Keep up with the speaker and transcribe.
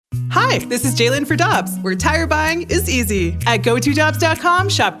Hi, this is Jalen for Dobbs, where tire buying is easy. At GoToDobbs.com,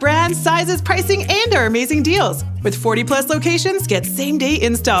 shop brands, sizes, pricing, and our amazing deals. With 40-plus locations, get same-day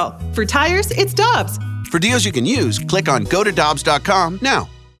install. For tires, it's Dobbs. For deals you can use, click on GoToDobbs.com now.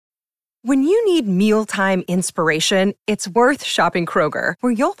 When you need mealtime inspiration, it's worth shopping Kroger,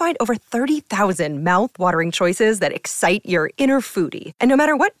 where you'll find over 30,000 mouth-watering choices that excite your inner foodie. And no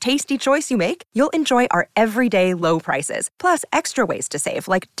matter what tasty choice you make, you'll enjoy our everyday low prices, plus extra ways to save,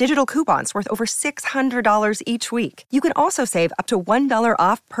 like digital coupons worth over $600 each week. You can also save up to $1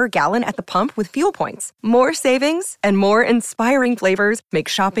 off per gallon at the pump with fuel points. More savings and more inspiring flavors make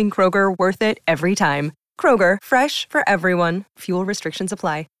shopping Kroger worth it every time. Kroger, fresh for everyone. Fuel restrictions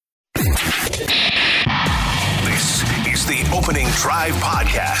apply. This is the Opening Drive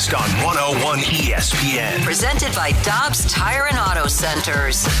Podcast on 101 ESPN. Presented by Dobbs Tire and Auto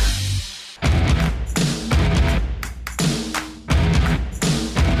Centers.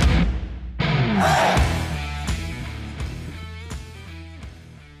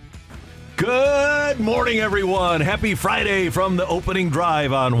 Good morning, everyone. Happy Friday from the Opening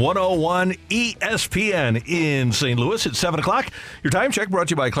Drive on 101 ESPN in St. Louis at 7 o'clock. Your time check brought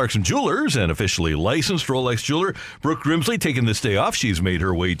to you by Clarkson Jewelers, an officially licensed Rolex jeweler. Brooke Grimsley taking this day off. She's made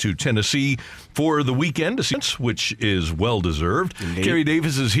her way to Tennessee for the weekend, which is well-deserved. Kerry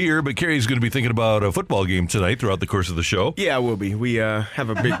Davis is here, but Kerry's going to be thinking about a football game tonight throughout the course of the show. Yeah, I will be. We have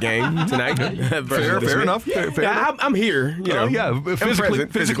a big game tonight. Fair enough. I'm here. You know,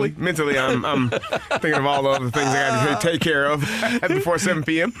 Physically. Mentally, I'm thinking of all the other things I got to take care of before 7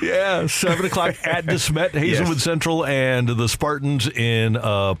 p.m. Yeah, 7 o'clock at DeSmet, Hazelwood Central, and the Spartans in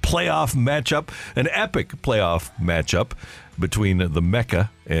a playoff matchup, an epic playoff matchup between the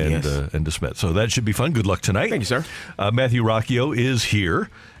Mecca and DeSmet. So that should be fun. Good luck tonight. Thank you, sir. Matthew Rocchio is here.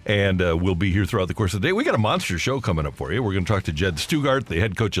 And we'll be here throughout the course of the day. We got a monster show coming up for you. We're going to talk to Jed Stugart, the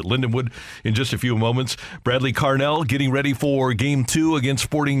head coach at Lindenwood, in just a few moments. Bradley Carnell getting ready for Game 2 against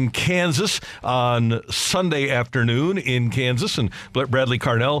Sporting Kansas on Sunday afternoon in Kansas. And Bradley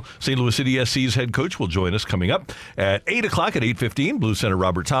Carnell, St. Louis City SC's head coach, will join us coming up at 8 o'clock at 8:15. Blues Center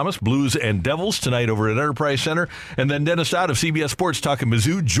Robert Thomas, Blues and Devils tonight over at Enterprise Center. And then Dennis Dodd of CBS Sports talking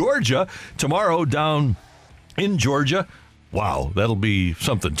Mizzou, Georgia, tomorrow down in Georgia. Wow, that'll be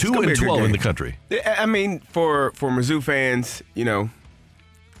something. 2-12 in the country. I mean, for Mizzou fans, you know,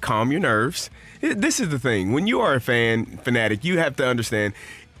 calm your nerves. This is the thing. When you are a fanatic, you have to understand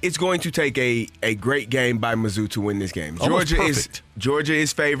it's going to take a great game by Mizzou to win this game. Georgia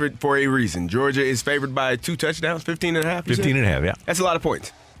is favored for a reason. Georgia is favored by 2 touchdowns, 15.5. 15.5, yeah. That's a lot of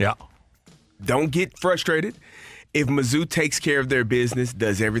points. Yeah. Don't get frustrated. If Mizzou takes care of their business,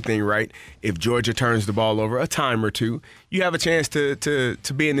 does everything right, if Georgia turns the ball over a time or two, you have a chance to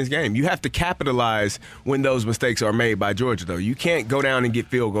be in this game. You have to capitalize when those mistakes are made by Georgia, though. You can't go down and get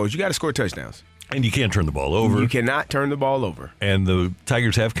field goals. You got to score touchdowns. And you can't turn the ball over. You cannot turn the ball over. And the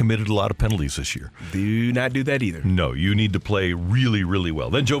Tigers have committed a lot of penalties this year. Do not do that either. No, you need to play really, really well.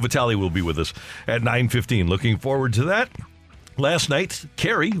 Then Joe Vitale will be with us at 9:15. Looking forward to that. Last night,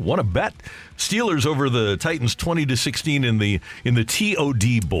 Kerry won a bet. Steelers over the Titans 20-16 in the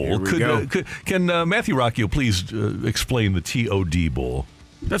TOD Bowl. Can Matthew Rocchio please explain the TOD Bowl?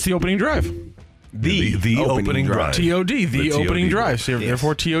 That's the opening drive. The opening drive. TOD, the opening drive. So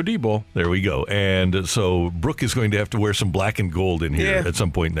therefore, TOD Bowl. There we go. And so Brooke is going to have to wear some black and gold in here at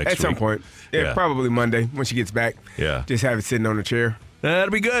some point next week. At some point. Yeah, probably Monday when she gets back. Yeah. Just have it sitting on the chair.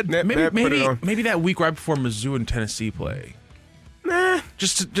 That'll be good. Maybe that week right before Mizzou and Tennessee play. Nah.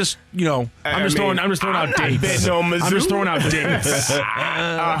 Just you know, I'm just throwing out dates. I'm just throwing out dates.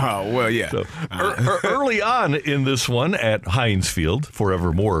 Well, yeah. So, early on in this one at Heinz Field,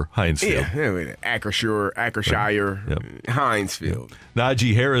 forevermore Heinz Field. Yeah, Acrisure, Heinz Field.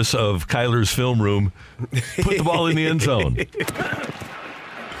 Najee Harris of Kyler's film room put the ball in the end zone. Through the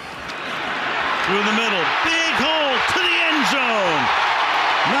middle, big hole to the end zone.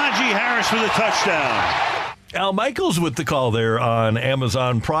 Najee Harris with a touchdown. Al Michaels with the call there on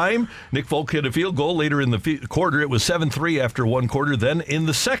Amazon Prime. Nick Folk hit a field goal later in the quarter. It was 7-3 after one quarter. Then in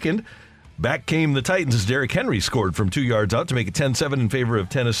the second, back came the Titans as Derrick Henry scored from 2 yards out to make it 10-7 in favor of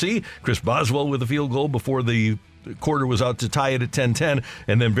Tennessee. Chris Boswell with a field goal before the quarter was out to tie it at 10-10.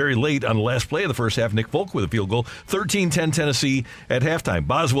 And then very late on the last play of the first half, Nick Folk with a field goal. 13-10 Tennessee at halftime.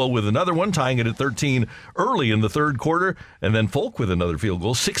 Boswell with another one, tying it at 13 early in the third quarter. And then Folk with another field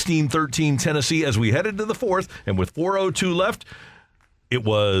goal. 16-13 Tennessee as we headed to the fourth. And with 4:02 left, it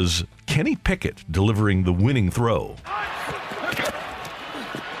was Kenny Pickett delivering the winning throw.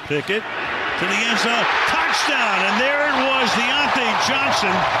 Pickett to the end zone. Touchdown. And there it was. Deontay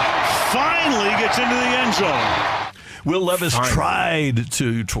Johnson finally gets into the end zone. Will Levis tried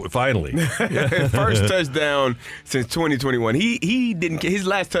to finally. First touchdown since 2021. He didn't. His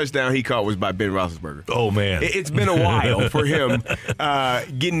last touchdown he caught was by Ben Roethlisberger. Oh, man. It's been a while for him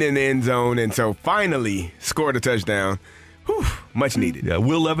getting in the end zone, and so finally scored a touchdown. Whew, much needed. Yeah,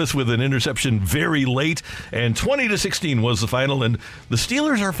 Will Levis with an interception very late, and 20-16 was the final, and the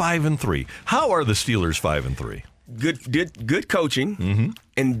Steelers are 5-3. How are the Steelers 5-3? Good coaching,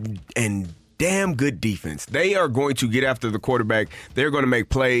 and damn good defense. They are going to get after the quarterback. They're going to make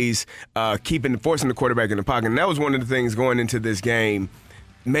plays, forcing the quarterback in the pocket. And that was one of the things going into this game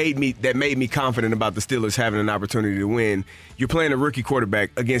made me confident about the Steelers having an opportunity to win. You're playing a rookie quarterback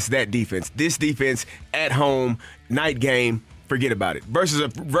against that defense. This defense at home, night game, forget about it.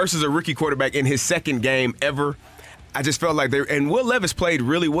 Versus a rookie quarterback in his second game ever. I just felt like and Will Levis played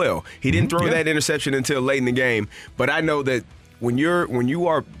really well. He didn't throw that interception until late in the game, but I know that when you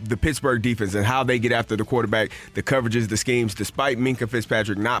are the Pittsburgh defense and how they get after the quarterback, the coverages, the schemes, despite Minkah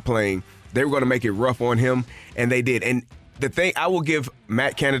Fitzpatrick not playing, they were going to make it rough on him, and they did. And the thing, I will give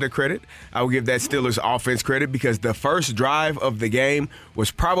Matt Canada credit. I will give that Steelers offense credit because the first drive of the game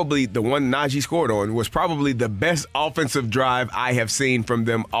was probably the one Najee scored on, was probably the best offensive drive I have seen from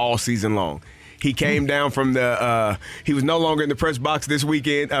them all season long. He came down from he was no longer in the press box this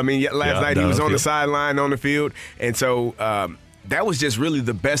weekend. Last night he was on the sideline on the field. And so that was just really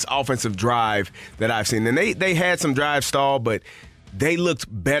the best offensive drive that I've seen. And they had some drive stall, but they looked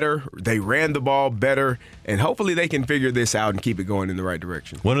better. They ran the ball better, and hopefully they can figure this out and keep it going in the right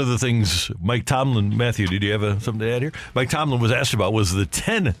direction. One of the things Mike Tomlin, Matthew, did you have something to add here? Mike Tomlin was asked about was the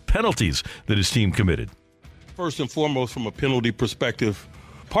 10 penalties that his team committed. First and foremost, from a penalty perspective,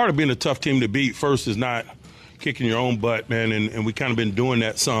 part of being a tough team to beat first is not kicking your own butt, man, and we kind of been doing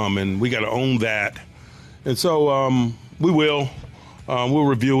that some, and we got to own that. And so we will. We'll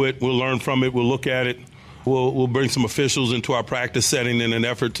review it. We'll learn from it. We'll look at it. We'll bring some officials into our practice setting in an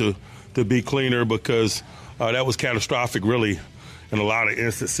effort to be cleaner because that was catastrophic, really, in a lot of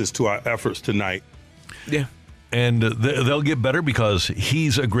instances to our efforts tonight. Yeah. And they'll get better because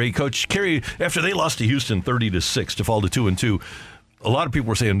he's a great coach. Kerry, after they lost to Houston 30-6 to fall to 2-2, a lot of people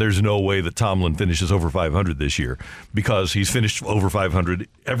were saying there's no way that Tomlin finishes over 500 this year because he's finished over 500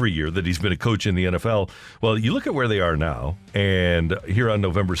 every year that he's been a coach in the NFL. Well, you look at where they are now, and here on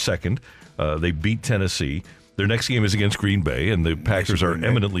November 2nd, they beat Tennessee. Their next game is against Green Bay, and the Packers are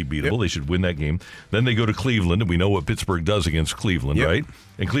eminently beatable. Yep. They should win that game. Then they go to Cleveland, and we know what Pittsburgh does against Cleveland, right?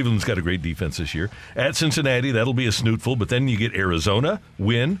 And Cleveland's got a great defense this year. At Cincinnati, that'll be a snootful, but then you get Arizona,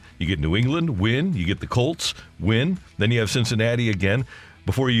 win. You get New England, win. You get the Colts, win. Then you have Cincinnati again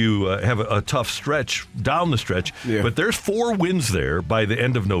before you have a tough stretch down the stretch. Yeah. But there's 4 wins there by the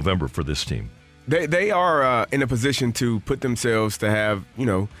end of November for this team. They are in a position to put themselves to have,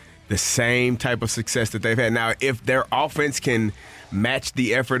 the same type of success that they've had. Now, if their offense can match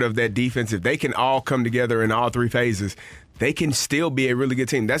the effort of that defense, if they can all come together in all 3 phases, they can still be a really good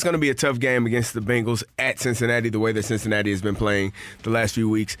team. That's going to be a tough game against the Bengals at Cincinnati, the way that Cincinnati has been playing the last few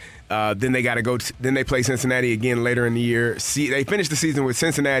weeks. Then they got to go. Then they play Cincinnati again later in the year. They finish the season with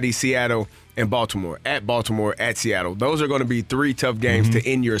Cincinnati, Seattle, and Baltimore, at Seattle. Those are going to be 3 tough games to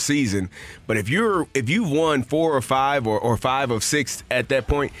end your season. But if you've won 4 or 5 or 5 of 6 at that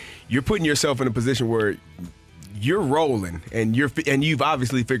point, you're putting yourself in a position where you're rolling and you've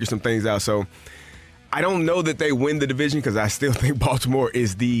obviously figured some things out. So I don't know that they win the division because I still think Baltimore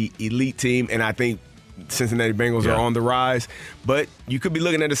is the elite team, and I think Cincinnati Bengals are on the rise. But you could be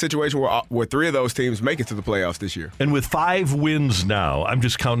looking at a situation where 3 of those teams make it to the playoffs this year. And with 5 wins now, I'm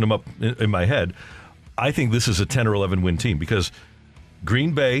just counting them up in my head, I think this is a 10 or 11 win team because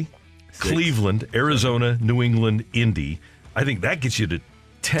Green Bay, 6. Cleveland, Arizona, New England, Indy, I think that gets you to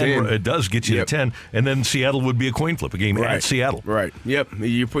 10. It does get you to 10, and then Seattle would be a coin flip, a game at Seattle. Right. Yep.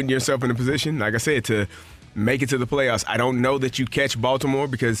 You're putting yourself in a position, like I said, to make it to the playoffs. I don't know that you catch Baltimore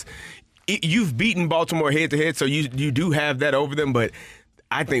because you've beaten Baltimore head-to-head, so you do have that over them, but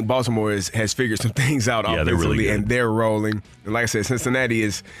I think Baltimore has figured some things out offensively, and they're rolling. And like I said, Cincinnati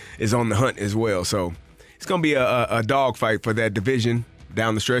is on the hunt as well, so it's going to be a dogfight for that division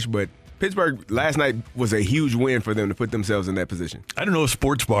down the stretch, but Pittsburgh last night was a huge win for them to put themselves in that position. I don't know if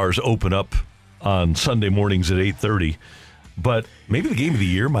sports bars open up on Sunday mornings at 8:30, but maybe the game of the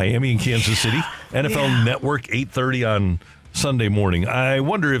year, Miami and Kansas City, NFL Network, 8:30 on Sunday morning. I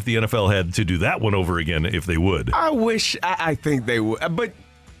wonder if the NFL had to do that one over again, if they would. I think they would, but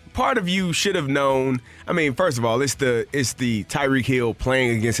part of you should have known. I mean, first of all, it's the Tyreek Hill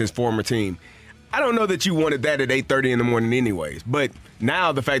playing against his former team. I don't know that you wanted that at 8:30 in the morning anyways, but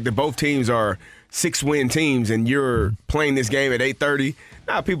now the fact that both teams are 6-win teams and you're playing this game at 8:30,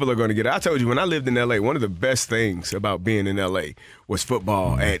 people are going to get it. I told you, when I lived in L.A., one of the best things about being in L.A. was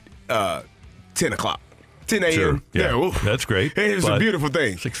football at 10 o'clock. 10 a.m. Sure. Yeah, that's great. It's a beautiful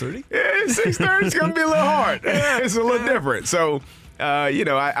thing. 6:30? Yeah, 6:30 is going to be a little hard. It's a little different. So,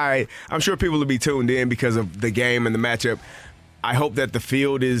 I'm sure people will be tuned in because of the game and the matchup. I hope that the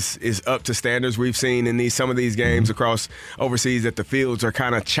field is up to standards we've seen in some of these games across overseas, that the fields are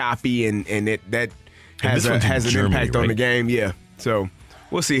kind of choppy and that has an impact on the game. Yeah. So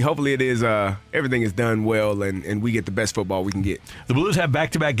we'll see. Hopefully it is everything is done well and we get the best football we can get. The Blues have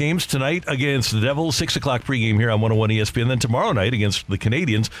back-to-back games tonight against the Devils, 6 o'clock pregame here on 101 ESPN. Then tomorrow night against the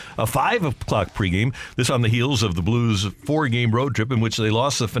Canadians, a 5 o'clock pregame. This on the heels of the Blues' 4-game road trip in which they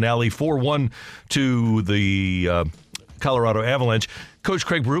lost the finale 4-1 to the Colorado Avalanche. Coach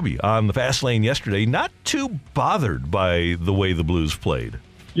Craig Berube on the fast lane yesterday, not too bothered by the way the Blues played.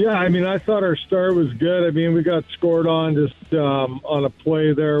 Yeah, I mean, I thought our start was good. I mean, we got scored on just on a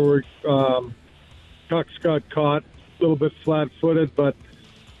play there where Cox got caught a little bit flat-footed. But,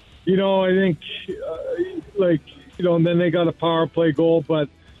 I think, and then they got a power play goal. But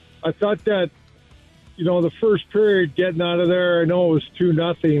I thought that, the first period getting out of there, I know it was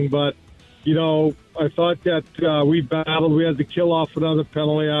 2-0, but, I thought that we battled. We had to kill off another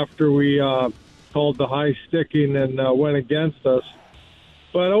penalty after we called the high sticking and went against us.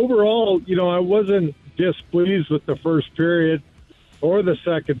 But overall, I wasn't displeased with the first period or the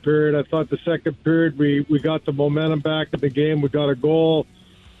second period. I thought the second period we got the momentum back in the game. We got a goal.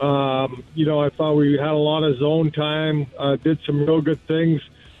 I thought we had a lot of zone time, did some real good things.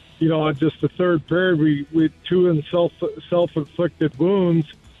 Just the third period, we 2 self-inflicted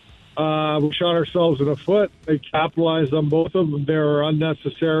wounds. We shot ourselves in the foot. They capitalized on both of them. There were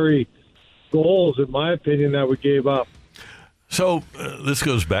unnecessary goals, in my opinion, that we gave up. So this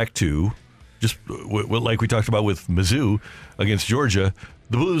goes back to just like we talked about with Mizzou against Georgia.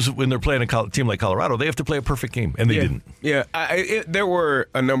 The Blues, when they're playing a team like Colorado, they have to play a perfect game, and they didn't. Yeah, there were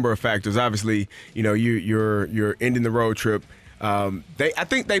a number of factors. Obviously, you're ending the road trip. I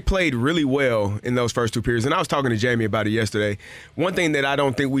think they played really well in those first 2 periods, and I was talking to Jamie about it yesterday. One thing that I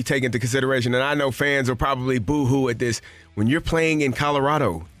don't think we take into consideration, and I know fans will probably boo-hoo at this, when you're playing in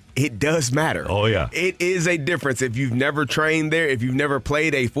Colorado, it does matter. Oh, yeah. It is a difference. If you've never trained there, if you've never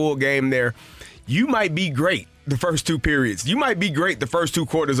played a full game there, you might be great the first 2 periods. You might be great the first 2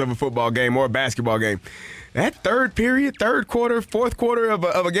 quarters of a football game or a basketball game. That third period, third quarter, fourth quarter of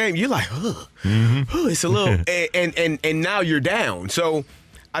a game, you're like, it's a little, and now you're down. So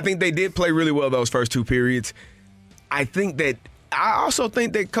I think they did play really well those first 2 periods. I also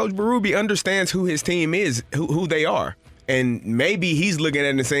think that Coach Berube understands who his team is, who they are. And maybe he's looking at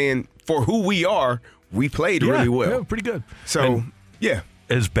it and saying, for who we are, we played really well. Yeah, pretty good. So,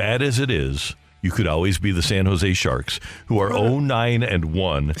 as bad as it is, you could always be the San Jose Sharks, who are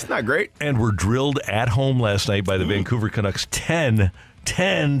 0-9-1. It's not great. And were drilled at home last night by the Vancouver Canucks 10-1.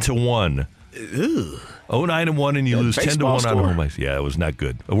 0-9-1, and you lose 10-1 on home ice. Yeah, it was not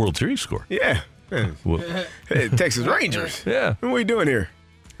good. A World Series score. Yeah. Hey, Texas Rangers. Yeah. What are we doing here?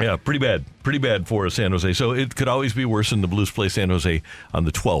 Yeah, pretty bad for San Jose. So it could always be worse than the Blues play San Jose on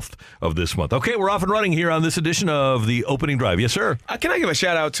the 12th of this month. Okay, we're off and running here on this edition of the Opening Drive. Yes, sir. Can I give a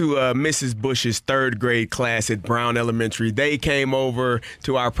shout out to Mrs. Bush's 3rd grade class at Brown Elementary? They came over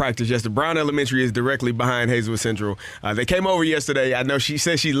to our practice yesterday. Brown Elementary is directly behind Hazelwood Central. They came over yesterday. I know she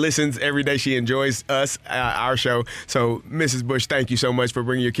says she listens every day. She enjoys us, our show. So, Mrs. Bush, thank you so much for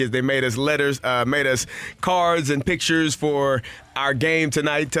bringing your kids. They made us letters, made us cards and pictures for our game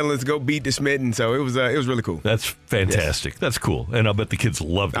tonight, telling us to go beat the Smitten. So it was really cool. That's fantastic. Yes. That's cool. And I'll bet the kids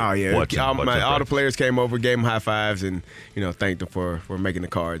loved it. Oh, yeah. All the players came over, gave them high fives, and thanked them for making the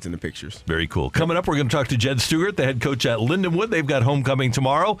cards and the pictures. Very cool. Coming up, we're going to talk to Jed Stugart, the head coach at Lindenwood. They've got homecoming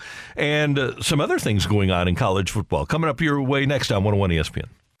tomorrow, and some other things going on in college football. Coming up your way next on 101 ESPN.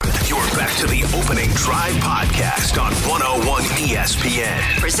 You're back to the Opening Drive podcast on 101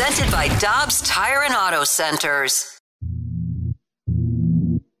 ESPN. Presented by Dobbs Tire and Auto Centers.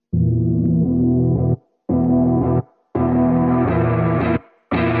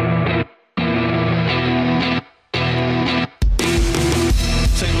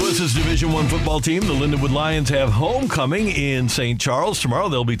 Division I football team, the Lindenwood Lions, have homecoming in St. Charles. Tomorrow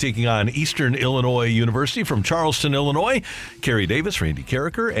they'll be taking on Eastern Illinois University from Charleston, Illinois. Kerry Davis, Randy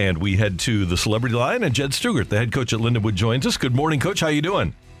Carricker, and we head to the Celebrity Line, and Jed Stugart, the head coach at Lindenwood, joins us. Good morning, Coach. How you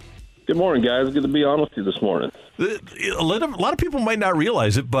doing? Good morning, guys. Good to be on with you this morning. A lot of people might not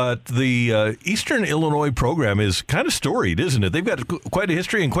realize it, but the Eastern Illinois program is kind of storied, isn't it? They've got quite a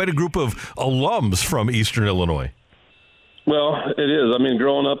history and quite a group of alums from Eastern Illinois. Well, it is. I mean,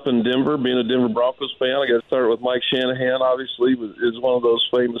 growing up in Denver, being a Denver Broncos fan, I got to start with Mike Shanahan, obviously, is one of those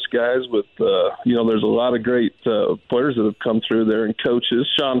famous guys with, there's a lot of great players that have come through there and coaches.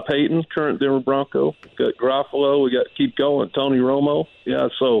 Sean Payton, current Denver Bronco. Got Garofalo. We got keep going. Tony Romo. Yeah,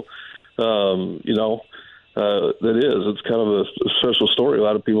 so, that is. It's kind of a special story. A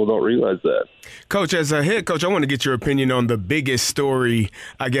lot of people don't realize that. Coach, as a head coach, I want to get your opinion on the biggest story,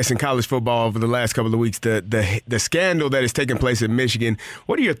 I guess, in college football over the last couple of weeks, the scandal that has taken place in Michigan.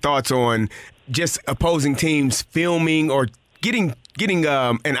 What are your thoughts on just opposing teams filming or getting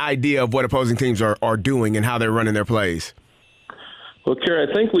an idea of what opposing teams are doing and how they're running their plays? Well, Kerry,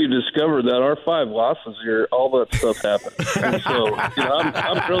 I think we've discovered that our 5 losses here, all that stuff happened. And so,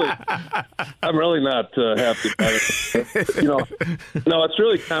 I'm really not happy about it. No, it's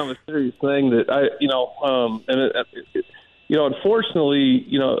really kind of a serious thing that unfortunately,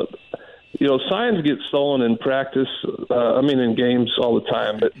 signs get stolen in practice. In games all the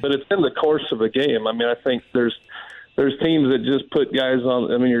time, but it's in the course of a game. I mean, I think there's teams that just put guys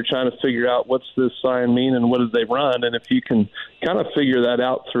on. I mean, you're trying to figure out what's this sign mean and what did they run, and if you can kind of figure that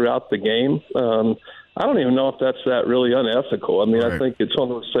out throughout the game, I don't even know if that's that really unethical. I mean, right. I think it's one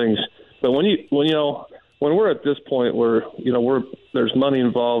of those things. But when we're at this point where there's money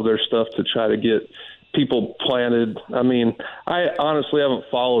involved, there's stuff to try to get people planted. I mean, I honestly haven't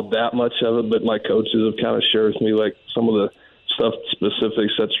followed that much of it, but my coaches have kind of shared with me like some of the stuff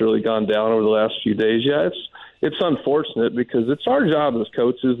specifics that's really gone down over the last few days. Yeah, it's unfortunate because it's our job as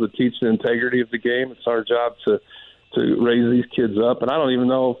coaches to teach the integrity of the game. It's our job to raise these kids up, and I don't even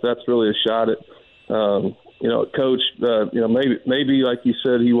know if that's really a shot at, coach. Maybe like you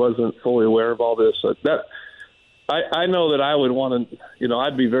said, he wasn't fully aware of all this. I know that I would want to,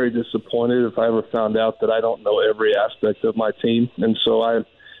 I'd be very disappointed if I ever found out that I don't know every aspect of my team, and so and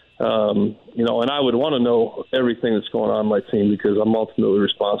I would want to know everything that's going on in my team because I'm ultimately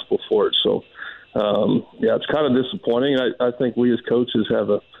responsible for it. So. It's kind of disappointing. I think we as coaches have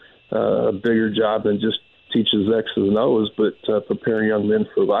a bigger job than just teaches X's and O's, but preparing young men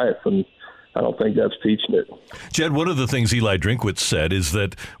for life, and I don't think that's teaching it. Jed, one of the things Eli Drinkwitz said is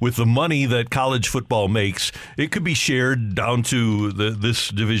that with the money that college football makes, it could be shared down to this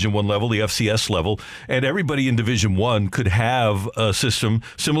Division I level, the FCS level, and everybody in Division I could have a system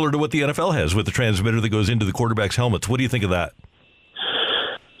similar to what the NFL has with the transmitter that goes into the quarterback's helmets. What do you think of that?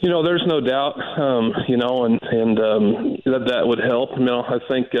 There's no doubt, that would help. I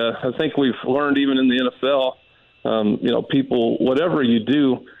think we've learned even in the NFL, people, whatever you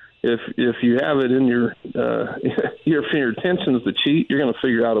do, if you have it in your intentions to cheat, you're going to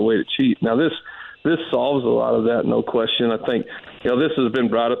figure out a way to cheat. Now this solves a lot of that, no question. I think this has been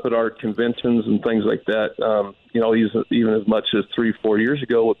brought up at our conventions and things like that. Even as much as 3-4 years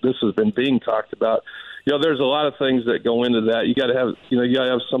ago, this has been being talked about. There's a lot of things that go into that. You got to have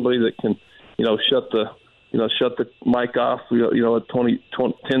somebody that can, shut the mic off,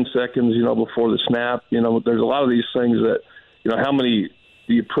 10 seconds, before the snap. There's a lot of these things that, how many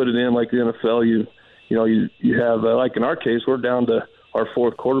do you put it in like the NFL? You have, like in our case, we're down to our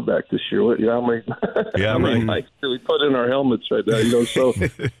 4th quarterback this year. How many mics do we put in our helmets right now? So,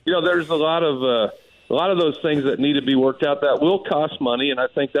 there's a lot of those things that need to be worked out that will cost money, and I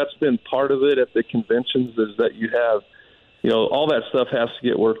think that's been part of it at the conventions is that you have, all that stuff has to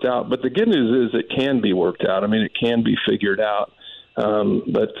get worked out. But the good news is it can be worked out. I mean, it can be figured out.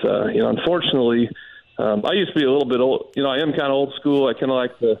 Unfortunately, I used to be a little bit old. I am kind of old school. I kind of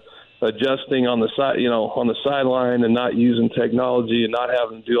like the adjusting on the side, on the sideline and not using technology and not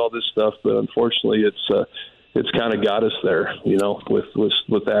having to do all this stuff. But unfortunately, it's kind of got us there,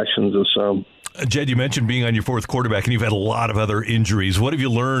 with actions of some. Jed, you mentioned being on your 4th quarterback, and you've had a lot of other injuries. What have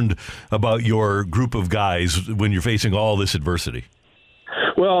you learned about your group of guys when you're facing all this adversity?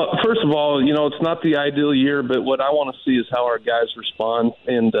 Well, first of all, it's not the ideal year, but what I want to see is how our guys respond.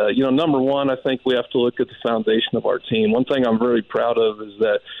 And, number one, I think we have to look at the foundation of our team. One thing I'm very proud of is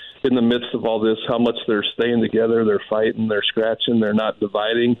that in the midst of all this, how much they're staying together, they're fighting, they're scratching, they're not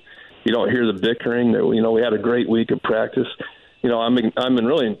dividing. You don't hear the bickering. We had a great week of practice. I'm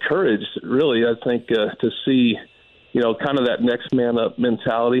really encouraged, really, I think, to see, kind of that next man up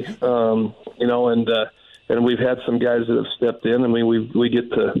mentality, and we've had some guys that have stepped in. I mean, we get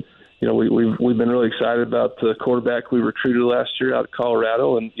to, we've been really excited about the quarterback we recruited last year out of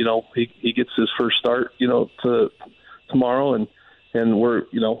Colorado, and, he gets his first start, tomorrow, and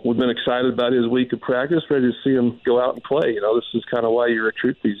we've been excited about his week of practice, ready to see him go out and play. This is kind of why you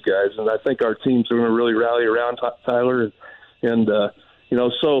recruit these guys, and I think our teams are going to really rally around Tyler. And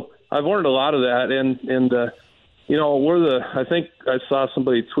so I've learned a lot of that. And I think I saw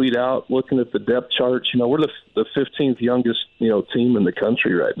somebody tweet out looking at the depth charts. We're the 15th youngest, team in the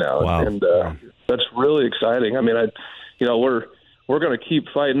country right now. Wow. And that's really exciting. I mean, we're going to keep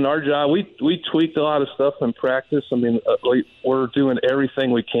fighting our job. We tweaked a lot of stuff in practice. I mean, we're doing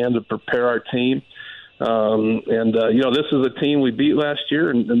everything we can to prepare our team. This is a team we beat last year,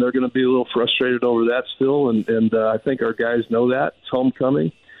 and they're going to be a little frustrated over that still. And I think our guys know that. It's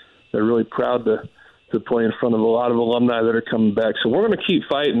homecoming. They're really proud to play in front of a lot of alumni that are coming back. So we're going to keep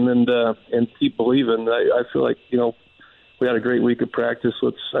fighting and keep believing. I feel like, we had a great week of practice.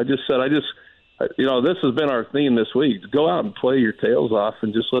 This has been our theme this week. Go out and play your tails off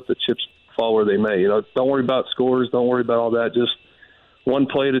and just let the chips fall where they may. Don't worry about scores. Don't worry about all that. Just one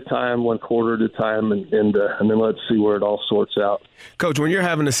play at a time, one quarter at a time, and then let's see where it all sorts out. Coach, when you're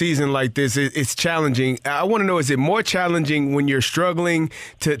having a season like this, it's challenging. I want to know, is it more challenging when you're struggling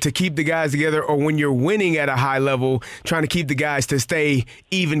to keep the guys together, or when you're winning at a high level, trying to keep the guys to stay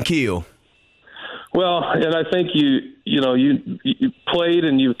even keel? Well, and I think you played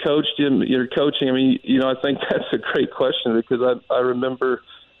and you've coached, you're coaching. I mean, I think that's a great question, because I remember,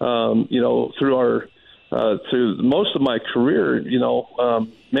 through most of my career,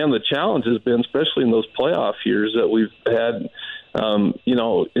 the challenge has been, especially in those playoff years that we've had,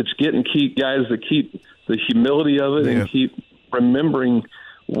 it's getting guys to keep the humility of it and keep remembering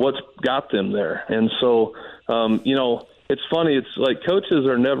what's got them there. And so, it's funny. It's like coaches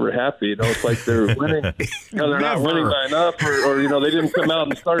are never happy. It's like they're winning. They're not winning by enough, or they didn't come out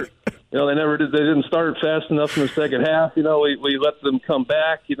and start. They never did. They didn't start fast enough in the second half. We let them come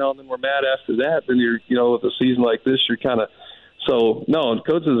back. And then we're mad after that. Then with a season like this, you're kind of. So no,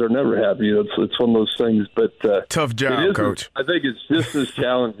 coaches are never happy. It's one of those things. But tough job, Coach. I think it's just as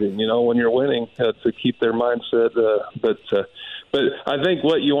challenging. When you're winning to keep their mindset. But I think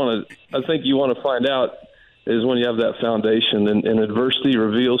what you want to find out is when you have that foundation, and adversity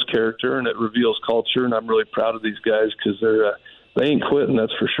reveals character and it reveals culture. And I'm really proud of these guys, because they ain't quitting,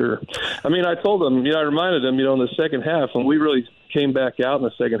 that's for sure. I mean, I told them, I reminded them, in the second half, when we really came back out in the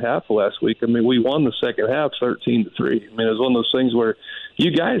second half of last week, I mean, we won the second half 13-3. I mean, it was one of those things where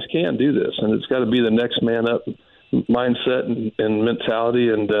you guys can do this, and it's got to be the next man up mindset and mentality.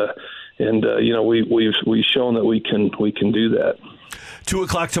 We've shown that we can do that.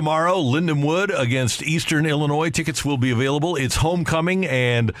 2:00 tomorrow, Lindenwood against Eastern Illinois. Tickets will be available. It's homecoming,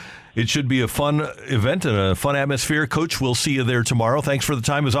 and it should be a fun event and a fun atmosphere. Coach, we'll see you there tomorrow. Thanks for the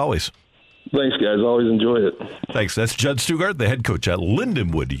time, as always. Thanks, guys. Always enjoy it. Thanks. That's Judd Stugart, the head coach at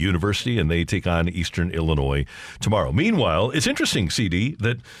Lindenwood University, and they take on Eastern Illinois tomorrow. Meanwhile, it's interesting, CD,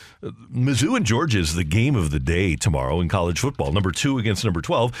 that Mizzou and Georgia is the game of the day tomorrow in college football. Number 2 against number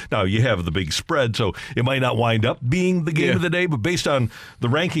 12. Now, you have the big spread, so it might not wind up being the game of the day, but based on the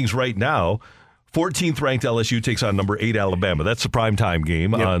rankings right now, 14th ranked LSU takes on number 8 Alabama. That's the primetime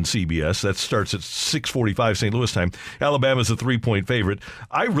game on CBS. That starts at 6:45 St. Louis time. Alabama's a 3-point favorite.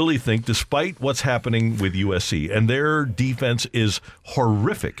 I really think, despite what's happening with USC, and their defense is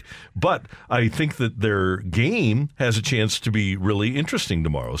horrific, but I think that their game has a chance to be really interesting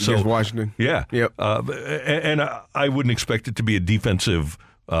tomorrow. So against Washington. Yeah. Yep. And I wouldn't expect it to be a defensive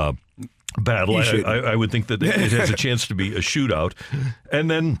battle. I would think that it has a chance to be a shootout.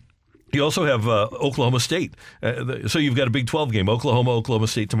 And then you also have Oklahoma State. So you've got a Big 12 game, Oklahoma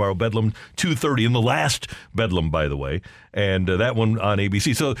State tomorrow, Bedlam, 2:30, in the last Bedlam, by the way, and that one on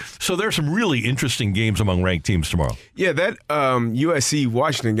ABC. So there's some really interesting games among ranked teams tomorrow. Yeah, that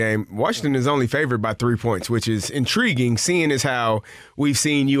USC-Washington game, Washington is only favored by 3 points, which is intriguing, seeing as how we've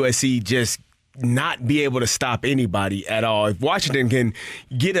seen USC just not be able to stop anybody at all. If Washington can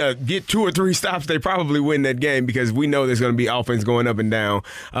get 2 or 3 stops, they probably win that game, because we know there's going to be offense going up and down.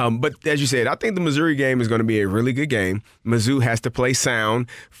 But as you said, I think the Missouri game is going to be a really good game. Mizzou has to play sound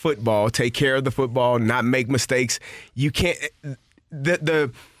football, take care of the football, not make mistakes. You can't the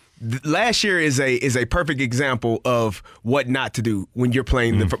last year is a perfect example of what not to do when you're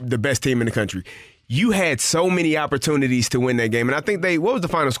playing the best team in the country. You had so many opportunities to win that game. And I think what was the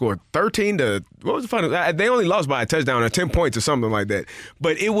final score? 13 to, what was the final? They only lost by a touchdown or 10 points or something like that.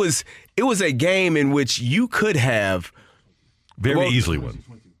 But it was a game in which you could have very easily won.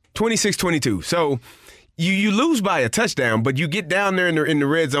 26-22. So you lose by a touchdown, but you get down there in the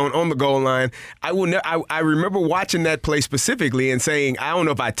red zone on the goal line. I remember watching that play specifically and saying, I don't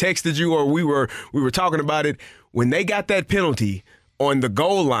know if I texted you or we were talking about it. When they got that penalty on the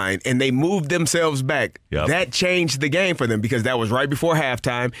goal line and they moved themselves back, that changed the game for them, because that was right before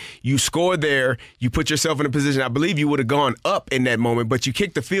halftime. You scored there. You put yourself in a position, I believe you would have gone up in that moment, but you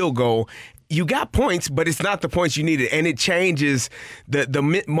kicked the field goal. you got points, but it's not the points you needed, and it changes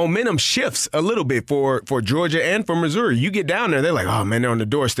the momentum shifts a little bit for Georgia and for Missouri. You get down there, they're like, oh man, they're on the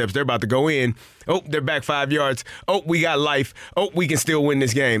doorsteps, they're about to go in. Oh, they're back 5 yards. Oh, we got life. Oh, we can still win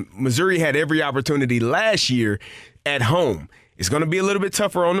this game. Missouri had every opportunity last year at home. It's going to be a little bit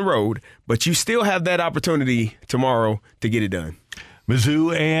tougher on the road, but you still have that opportunity tomorrow to get it done.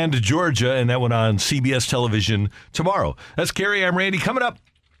 Mizzou and Georgia, and that one on CBS television tomorrow. That's Kerry. I'm Randy. Coming up,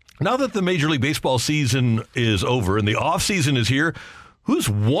 now that the Major League Baseball season is over and the offseason is here, who's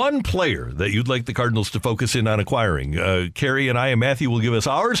one player that you'd like the Cardinals to focus in on acquiring? Kerry and I and Matthew will give us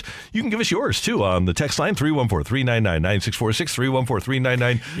ours. You can give us yours, too, on the text line, 314-399-9646,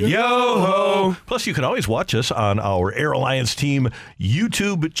 314-399-YO-HO. Plus, you can always watch us on our Air Alliance Team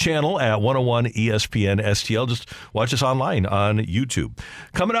YouTube channel at 101 ESPN STL. Just watch us online on YouTube.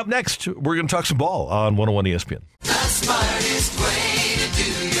 Coming up next, we're going to talk some ball on 101 ESPN. The smartest way to do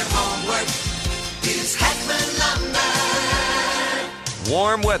your homework is Heckman Lumber.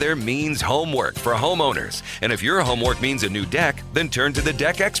 Warm weather means homework for homeowners. And if your homework means a new deck, then turn to the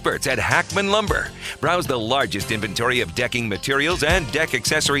deck experts at Hackman Lumber. Browse the largest inventory of decking materials and deck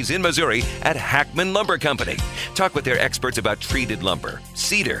accessories in Missouri at Hackman Lumber Company. Talk with their experts about treated lumber,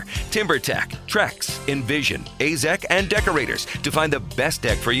 cedar, TimberTech, Trex, Envision, AZEK, and Decorators to find the best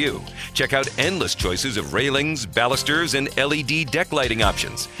deck for you. Check out endless choices of railings, balusters, and LED deck lighting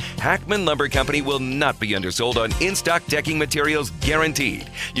options. Hackman Lumber Company will not be undersold on in-stock decking materials guaranteed.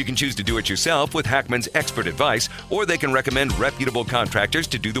 You can choose to do it yourself with Hackman's expert advice, or they can recommend reputable contractors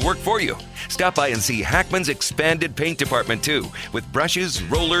to do the work for you. Stop by and see Hackman's expanded paint department too, with brushes,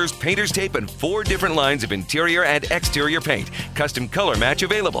 rollers, painter's tape, and 4 different lines of interior and exterior paint, custom color match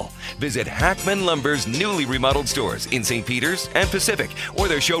available. Visit Hackman Lumber's newly remodeled stores in St. Peters and Pacific, or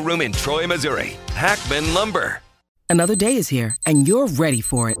their showroom in Troy, Missouri. Hackman Lumber. Another day is here, and you're ready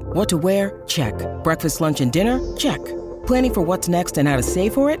for it. What to wear? Check. Breakfast, lunch, and dinner? Check. Planning for what's next and how to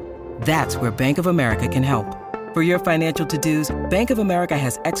save for it? That's where Bank of America can help. For your financial to-dos, Bank of America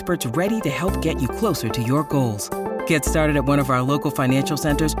has experts ready to help get you closer to your goals. Get started at one of our local financial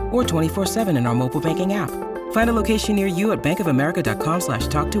centers or 24/7 in our mobile banking app. Find a location near you at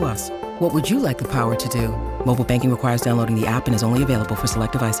bankofamerica.com/talktous. What would you like the power to do? Mobile banking requires downloading the app and is only available for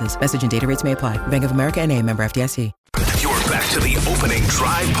select devices. Message and data rates may apply. Bank of America N.A., member FDIC. You're back to the Opening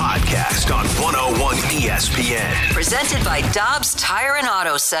Drive podcast on 101 ESPN. Presented by Dobbs Tire and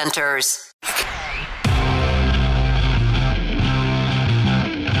Auto Centers.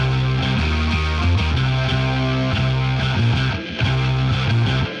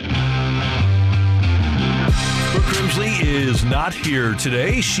 Grimsley is not here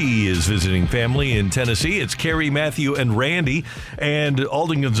today. She is visiting family in Tennessee. It's Kerry, Matthew, and Randy. And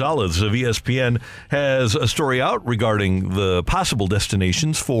Alden Gonzalez of ESPN has a story out regarding the possible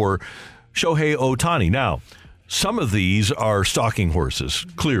destinations for Shohei Ohtani. Now, some of these are stalking horses,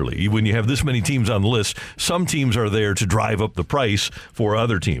 clearly. When you have this many teams on the list, some teams are there to drive up the price for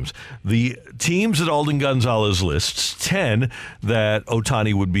other teams. The teams that Alden Gonzalez lists, 10 that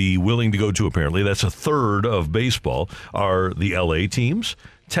Ohtani would be willing to go to, apparently, that's a third of baseball, are the LA teams,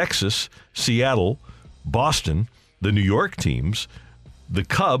 Texas, Seattle, Boston, the New York teams, the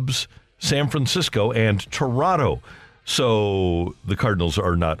Cubs, San Francisco, and Toronto. So the Cardinals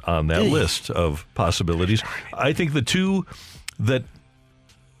are not on that list of possibilities. I think the two that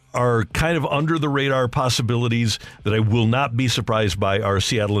are kind of under the radar possibilities that I will not be surprised by are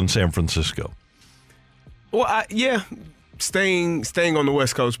Seattle and San Francisco. Well, staying on the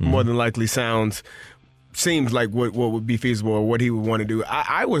West Coast more than likely seems like what would be feasible or what he would want to do.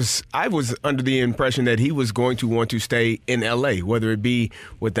 I was under the impression that he was going to want to stay in LA, whether it be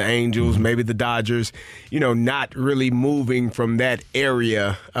with the Angels, maybe the Dodgers, not really moving from that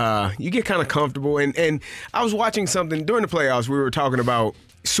area. You get kind of comfortable. And I was watching something during the playoffs. We were talking about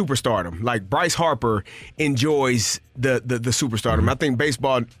superstardom. Like Bryce Harper enjoys the superstardom. I think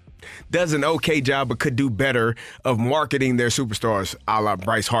baseball does an okay job but could do better of marketing their superstars, a la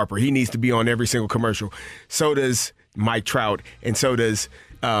Bryce Harper. He needs to be on every single commercial. So does Mike Trout, and so does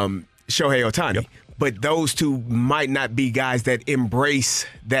Shohei Ohtani. Yep. But those two might not be guys that embrace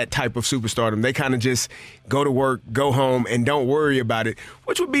that type of superstardom. They kind of just go to work, go home, and don't worry about it,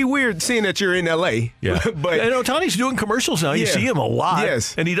 which would be weird seeing that you're in L.A. Yeah. But and Ohtani's doing commercials now. You see him a lot.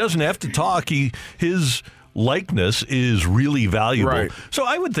 Yes. And he doesn't have to talk. His likeness is really valuable. Right. So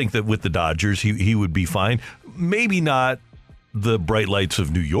I would think that with the Dodgers, he would be fine. Maybe not the bright lights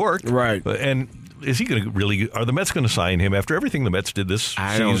of New York. Right. And is he going to are the Mets going to sign him after everything the Mets did this season?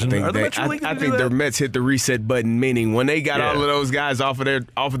 I don't think are the Mets really I think the Mets hit the reset button, meaning when they got all of those guys off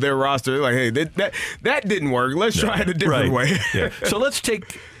of their roster, they're like, hey, that didn't work. Let's try it a different way. Yeah. So let's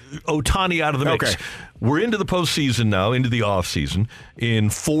take Ohtani out of the mix. Okay. We're into the postseason now, into the offseason. In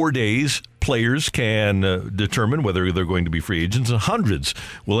 4 days, players can determine whether they're going to be free agents, and hundreds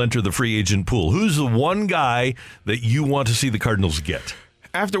will enter the free agent pool. Who's the one guy that you want to see the Cardinals get?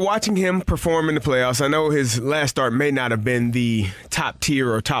 After watching him perform in the playoffs, I know his last start may not have been the top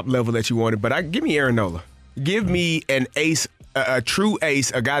tier or top level that you wanted, but give me Aaron Nola. Give me an ace, a true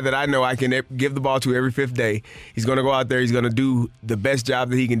ace, a guy that I know I can give the ball to every fifth day. He's going to go out there. He's going to do the best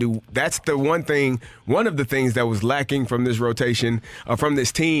job that he can do. That's the one of the things that was lacking from this rotation, from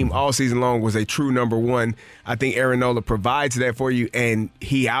this team all season long, was a true number one. I think Aaron Nola provides that for you, and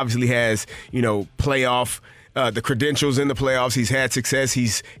he obviously has, playoff the credentials in the playoffs. He's had success.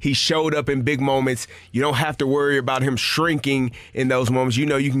 He showed up in big moments. You don't have to worry about him shrinking in those moments. You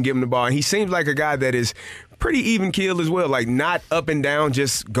can give him the ball. And he seems like a guy that is pretty even-keeled as well, like not up and down,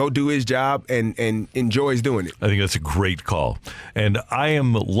 just go do his job and enjoys doing it. I think that's a great call. And I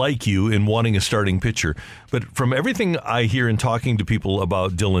am like you in wanting a starting pitcher. But from everything I hear in talking to people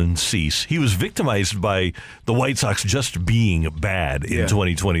about Dylan Cease, he was victimized by the White Sox just being bad in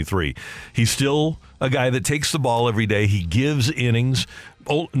 2023. He's still a guy that takes the ball every day. He gives innings.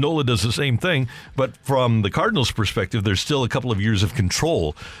 Nola does the same thing, but from the Cardinals' perspective, there's still a couple of years of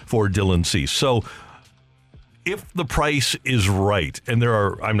control for Dylan Cease. So if the price is right, and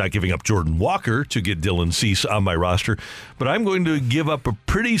I'm not giving up Jordan Walker to get Dylan Cease on my roster, but I'm going to give up a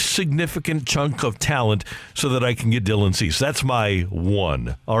pretty significant chunk of talent so that I can get Dylan Cease. That's my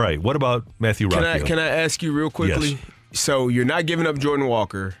one. All right, what about Matthew Rockfield? Can I ask you real quickly? Yes. So you're not giving up Jordan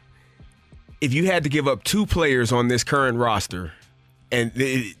Walker. If you had to give up two players on this current roster, and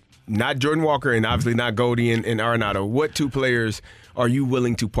not Jordan Walker and obviously not Goldie and Arenado, what two players are you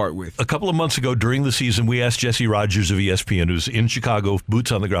willing to part with? A couple of months ago during the season, we asked Jesse Rogers of ESPN, who's in Chicago,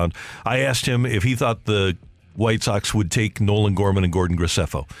 boots on the ground. I asked him if he thought the White Sox would take Nolan Gorman and Gordon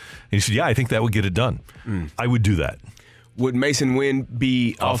Graceffo. And he said, yeah, I think that would get it done. I would do that. Would Mason Wynn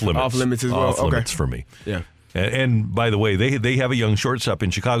be off limits as well? Off limits for me. Yeah. And by the way, they have a young shortstop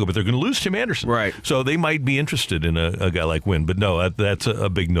in Chicago, but they're going to lose Tim Anderson. Right. So they might be interested in a guy like Wynn. But no, that's a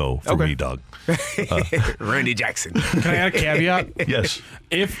big no for me, dog. Randy Jackson. Can I add a caveat? Yes.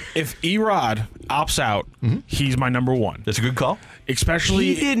 If Erod opts out, he's my number one. That's a good call.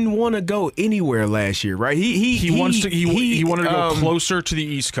 Especially he didn't want to go anywhere last year, right? He wanted to go closer to the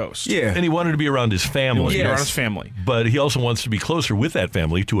East Coast. Yeah, and he wanted to be around his family. Around his family, but he also wants to be closer with that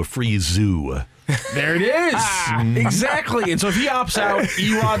family to a free zoo. There it is. Exactly. And so if he opts out,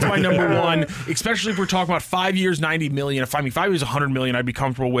 Erod's my number one, especially if we're talking about 5 years, $90 million. If 5 years, $100 million, I'd be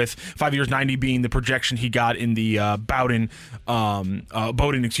comfortable with 5 years, $90 being the projection he got in the Bowden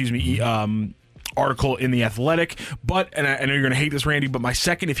article in The Athletic. But, and I know you're going to hate this, Randy, but my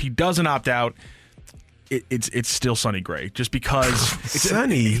second, if he doesn't opt out, it's still Sonny Gray, just because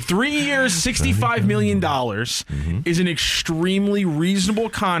Sonny 3 years, $65 million is an extremely reasonable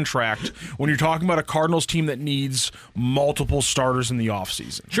contract when you're talking about a Cardinals team that needs multiple starters in the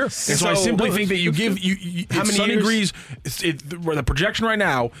offseason. Sure. And so I simply think that you give how many Sonny years? Gray's the projection right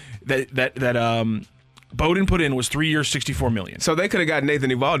now that Bowden put in was 3 years, $64 million. So they could have got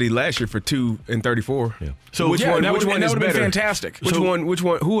Nathan Eovaldi last year for $2 and $34. Yeah. So which one is been better? Fantastic. Which one?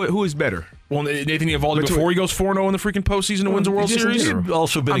 Who is better? Well, Nathan Eovaldi before he goes 4-0 in the freaking postseason and wins a World Series. He's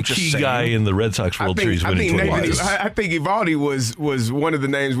also been a key guy in the Red Sox World Series winning 20 I think Eovaldi was one of the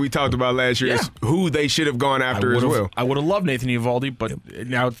names we talked about last year. Is who they should have gone after as well. I would have loved Nathan Eovaldi, but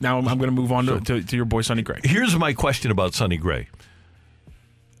now I'm going to move on to your boy Sonny Gray. Here's my question about Sonny Gray.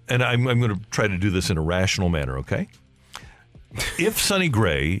 And I'm going to try to do this in a rational manner, okay? If Sonny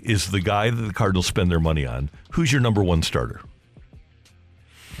Gray is the guy that the Cardinals spend their money on, who's your number one starter?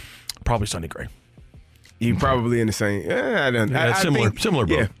 Probably Sonny Gray. You probably in the same. Similar boat.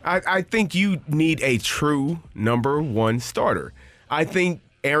 Yeah, I think you need a true number one starter. I think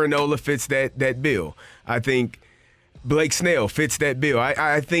Aaron Nola fits that bill. I think Blake Snell fits that bill.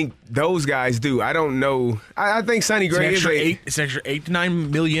 I think those guys do. I don't know. I think Sonny Gray is it's an extra $8 to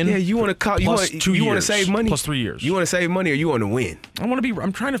 $9 million. Yeah, you want to call. You want to save money plus 3 years. You want to save money, or you want to win?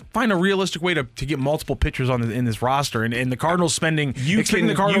 I'm trying to find a realistic way to get multiple pitchers in this roster, and the Cardinals spending. I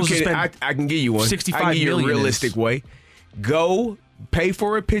can give you one. $65 million. A realistic way. Go pay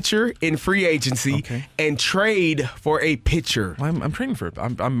for a pitcher in free agency and trade for a pitcher. Well, I'm trading for it.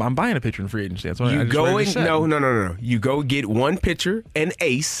 I'm buying a pitcher in free agency. That's what No. You go get one pitcher, an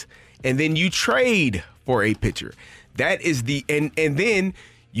ace, and then you trade for a pitcher. That is and then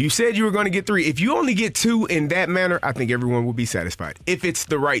you said you were going to get 3. If you only get 2 in that manner, I think everyone will be satisfied. If it's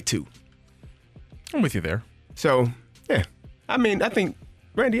the right 2. I'm with you there. So, yeah. I mean, I think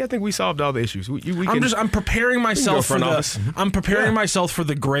Randy, I think we solved all the issues. I'm preparing myself for myself for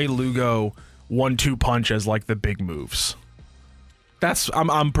the Gray Lugo 1-2 punch as like the big moves.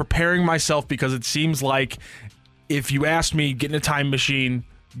 I'm preparing myself because it seems like if you asked me, get in a time machine,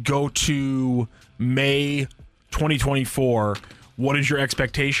 go to May 2024, what is your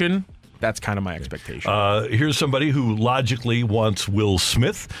expectation? That's kind of my expectation. Here's somebody who logically wants Will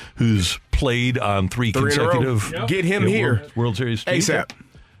Smith, who's played on three consecutive Get him here. World Series teams.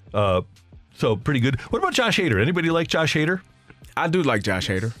 ASAP. So pretty good. What about Josh Hader? Anybody like Josh Hader? I do like Josh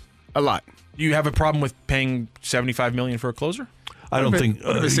Hader a lot. You have a problem with paying $75 million for a closer? I don't think.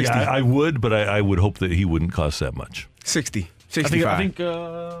 I would, but I would hope that he wouldn't cost that much. 60, 65. I think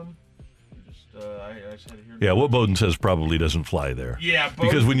Yeah, what Bowden says probably doesn't fly there. Yeah,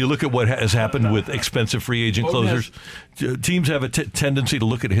 because when you look at what has happened with expensive free agent closers, teams have a tendency to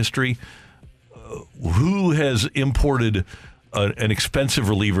look at history. Who has imported an expensive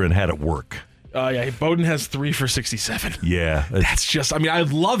reliever and had it work? Bowden has 3 for $67. Yeah. That's just, I mean, I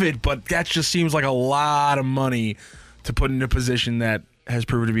love it, but that just seems like a lot of money to put in a position that has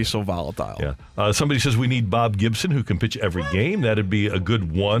proven to be so volatile. Yeah. Somebody says we need Bob Gibson, who can pitch every game. That'd be a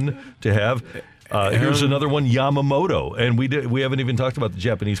good one to have. Here's another one, Yamamoto. And we haven't even talked about the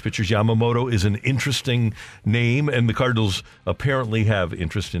Japanese pitchers. Yamamoto is an interesting name, and the Cardinals apparently have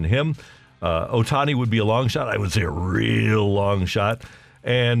interest in him. Ohtani would be a long shot. I would say a real long shot.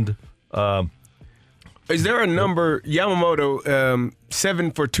 And is there a number, Yamamoto,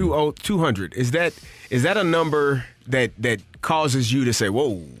 7 for 200? Is that a number that causes you to say,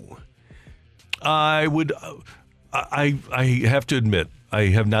 whoa? I have to admit, I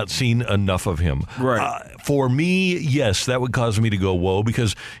have not seen enough of him. Right. For me, yes, that would cause me to go, whoa,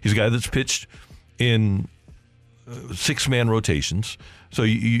 because he's a guy that's pitched in 6-man rotations. So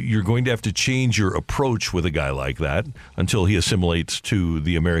you're going to have to change your approach with a guy like that until he assimilates to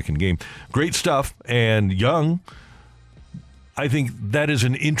the American game. Great stuff. And young, I think that is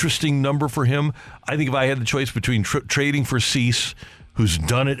an interesting number for him. I think if I had the choice between trading for Cease, who's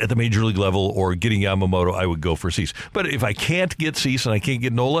done it at the major league level, or getting Yamamoto, I would go for Cease. But if I can't get Cease and I can't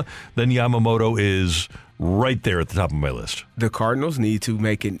get Nola, then Yamamoto is right there at the top of my list. The Cardinals need to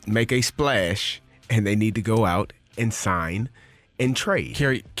make a splash, and they need to go out and sign and trade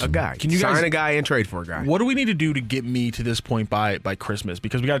a guy. Can you sign a guy and trade for a guy? What do we need to do to get me to this point by Christmas?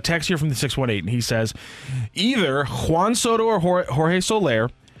 Because we got a text here from the 618, and he says, either Juan Soto or Jorge Soler,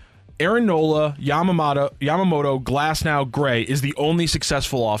 Aaron Nola, Yamamoto, Glasnow, Gray is the only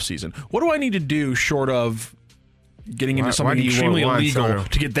successful offseason. What do I need to do short of getting into something extremely illegal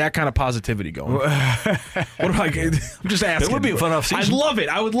to get that kind of positivity going? I'm just asking. It would be a fun offseason. I'd love it.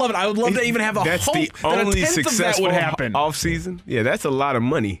 I would love it. I would love to even have a that's hope the that only a tenth successful of that would happen. Offseason? Yeah, that's a lot of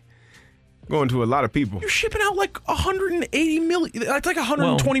money going to a lot of people. You're shipping out like $180 million. That's like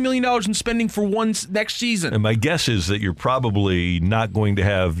 $120 million in spending for next season. And my guess is that you're probably not going to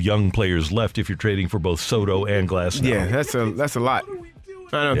have young players left if you're trading for both Soto and Glasnow. Yeah, that's a lot.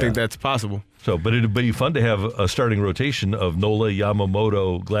 I don't think that's possible. So, but it'd be fun to have a starting rotation of Nola,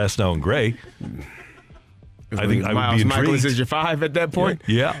 Yamamoto, Glasnow, and Gray. I think I would be intrigued. Michaelis is your 5 at that point?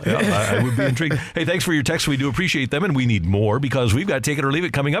 Yeah, I would be intrigued. Hey, thanks for your text. We do appreciate them, and we need more because we've got Take It or Leave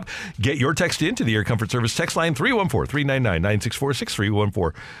It coming up. Get your text into the Air Comfort Service text line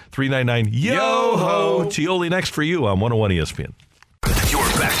 314-399-9646, 314-399 Yo-ho. Tioli next for you on 101 ESPN. You're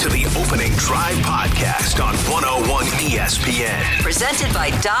back to the Opening Drive podcast on 101 ESPN. Presented by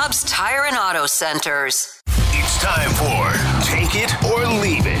Dobbs Tire and Auto Centers. It's time for Take It or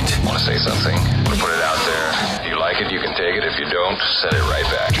Leave It. Want to say something? Put it out there. If you like it, you can take it. If you don't, send it right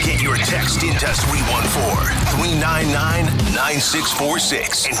back. Get your text into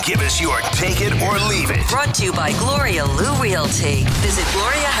 314-399-9646 and give us your Take It or Leave It. Brought to you by Gloria Lou Realty. Visit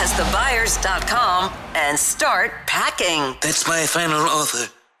GloriaHasTheBuyers.com and start packing. That's my final offer.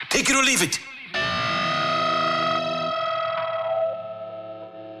 Take it or leave it.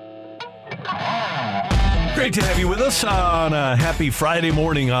 Great to have you with us on a happy Friday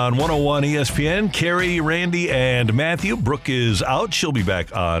morning on 101 ESPN. Carrie, Randy, and Matthew. Brooke is out. She'll be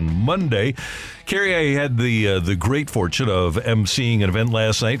back on Monday. Carrie, I had the great fortune of emceeing an event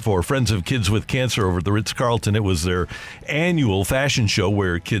last night for Friends of Kids with Cancer over at the Ritz-Carlton. It was their annual fashion show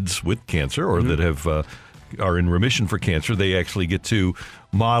where kids with cancer or that have are in remission for cancer, they actually get to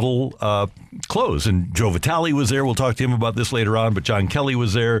model clothes. And Joe Vitale was there. We'll talk to him about this later on. But John Kelly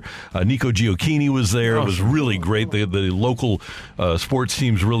was there. Nico Gioacchini was there. It was really great. The local sports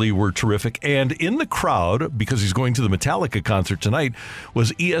teams really were terrific. And in the crowd, because he's going to the Metallica concert tonight,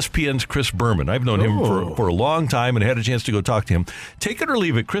 was ESPN's Chris Berman. I've known him for a long time and had a chance to go talk to him. Take it or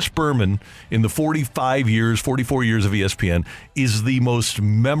leave it, Chris Berman, in the 44 years of ESPN, is the most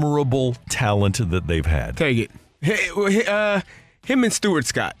memorable talent that they've had. Take it. Him and Stuart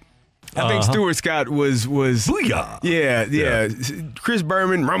Scott. I think Stuart Scott was Booyah. Yeah. Chris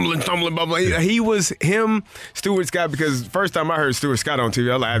Berman, rumbling, stumbling, bubbling. He was him, Stuart Scott, because first time I heard Stuart Scott on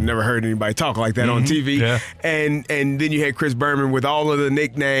TV, I've never heard anybody talk like that on TV. Yeah. And then you had Chris Berman with all of the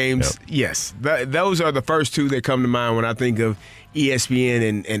nicknames. Yep. Yes, those are the first two that come to mind when I think of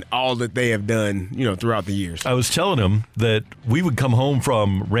ESPN and all that they have done, throughout the years. I was telling him that we would come home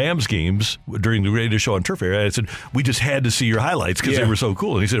from Rams games during the Greatest Show on Turf era. I said, we just had to see your highlights because they were so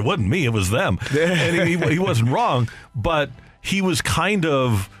cool. And he said, it wasn't me, it was them. And he wasn't wrong, but he was kind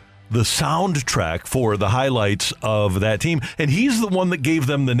of the soundtrack for the highlights of that team. And he's the one that gave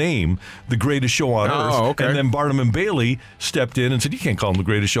them the name, The Greatest Show on Earth. Okay. And then Barnum and Bailey stepped in and said, you can't call them The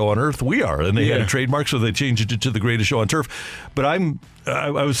Greatest Show on Earth. We are. And they had a trademark, so they changed it to The Greatest Show on Turf. But I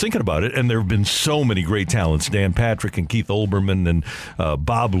was thinking about it, and there have been so many great talents, Dan Patrick and Keith Olbermann and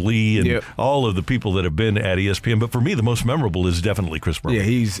Bob Lee and all of the people that have been at ESPN. But for me, the most memorable is definitely Chris Berman. Yeah,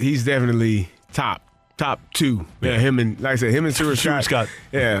 he's definitely top two. Yeah, him and Stuart Scott.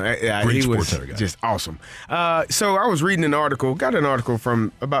 Yeah, Great he sports was center guy. just awesome. So I was reading an article,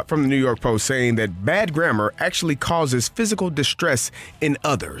 from the New York Post saying that bad grammar actually causes physical distress in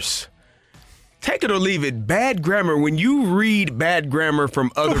others. Take it or leave it, bad grammar, when you read bad grammar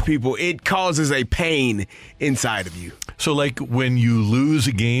from other people, it causes a pain inside of you. So like when you lose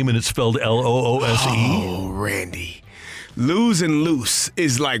a game and it's spelled Loose? Oh, Randy. Lose and loose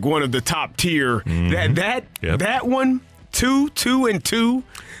is like one of the top tier. That one, two and two,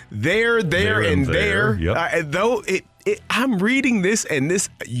 there and there. Yep. Though I'm reading this and this,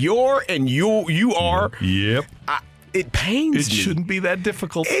 you are. Yep. It pains me. It shouldn't be that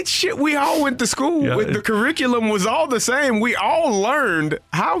difficult. We all went to school. The curriculum was all the same. We all learned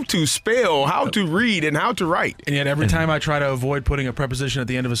how to spell, how to read, and how to write. And yet every time I try to avoid putting a preposition at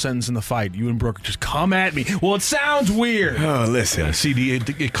the end of a sentence in the fight, you and Brooke just come at me. Well, it sounds weird. Oh, listen. CD,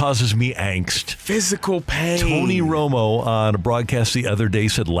 it causes me angst. Physical pain. Tony Romo on a broadcast the other day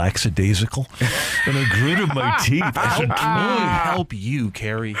said lackadaisical. And I gritted my teeth. I said, help you,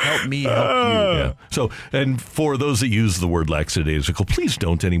 Carrie. Help me help you. Yeah. So, and for those that use the word lackadaisical, please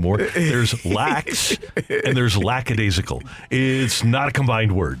don't anymore. There's lax and there's lackadaisical. It's not a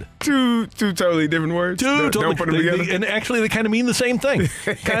combined word. Two totally different words. Don't put them together. And actually, they kind of mean the same thing.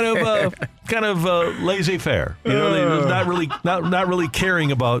 kind of laissez-faire. They're not really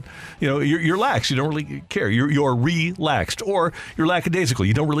caring about. You're lax. You don't really care. You're relaxed, or you're lackadaisical.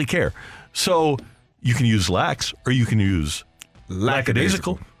 You don't really care. So you can use lax or you can use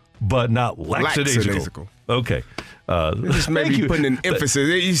lackadaisical, but not lackadaisical. Okay. Just maybe putting an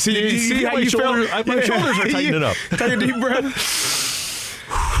emphasis. You see how you feel? My shoulders are tightening up. Take a deep breath.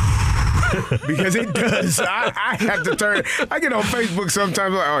 Because it does. I have to turn. I get on Facebook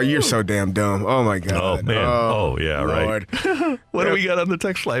sometimes like, oh, you're so damn dumb. Oh, my God. Oh, man. Oh yeah, Lord. Right. What do we got on the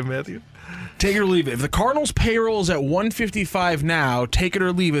text line, Matthew? Take it or leave it. If the Cardinals' payroll is at 155 now, take it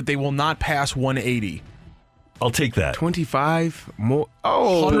or leave it, they will not pass 180. I'll take that. 25 more.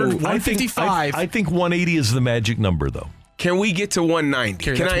 Oh, 155. I think 180 is the magic number, though. Can we get to 190?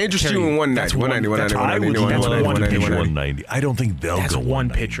 Carrie, Can I interest you in 190? 190. I don't think they'll that's go one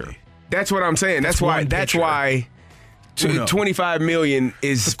 190. pitcher. That's what I'm saying. That's why 25 million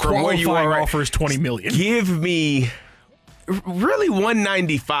is the from where you are. Qualifying offer is 20 million. Give me really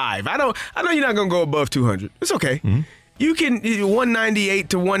 195. I know you're not going to go above 200. It's okay. Mm-hmm. You can 198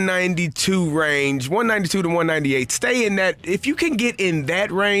 to 192 range, 192 to 198. Stay in that. If you can get in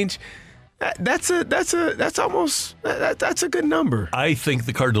that range, that's a good number. I think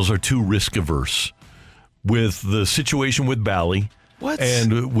the Cardinals are too risk averse with the situation with Bally. What?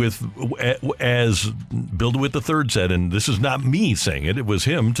 And as Bill DeWitt III said, and this is not me saying it, it was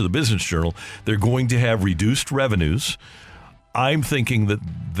him to the Business Journal, they're going to have reduced revenues. I'm thinking that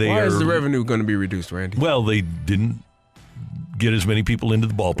Why is the revenue going to be reduced, Randy? Well, they didn't get as many people into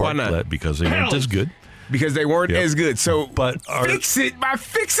the ballpark. Why not? Because they weren't as good. Because they weren't as good. So fix it by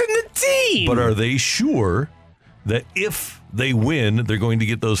fixing the team. But are they sure that if they win, they're going to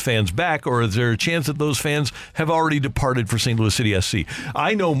get those fans back, or is there a chance that those fans have already departed for St. Louis City SC?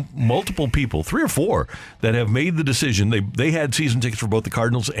 I know multiple people, 3 or 4, that have made the decision. They had season tickets for both the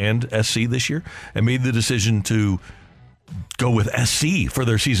Cardinals and SC this year and made the decision to go with SC for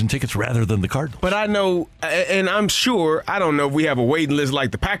their season tickets rather than the Cardinals. But I know, and I'm sure, I don't know if we have a waiting list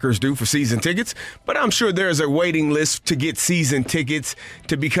like the Packers do for season tickets, but I'm sure there's a waiting list to get season tickets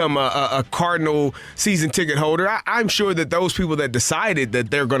to become a Cardinal season ticket holder. I'm sure that those people that decided that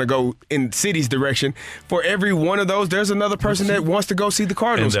they're going to go in City's direction, for every one of those, there's another person that wants to go see the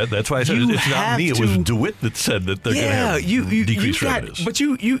Cardinals. And that's why I said it's not me. It was DeWitt that said that they're going to have decreased revenues. But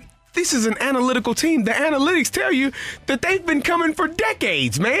this is an analytical team. The analytics tell you that they've been coming for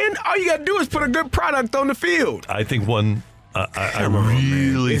decades, man. All you got to do is put a good product on the field. I think I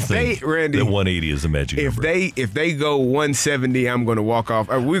really think that 180 is the magic number. If they go 170, I'm going to walk off.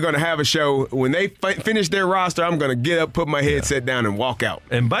 We're going to have a show. When they finish their roster, I'm going to get up, put my headset down, and walk out.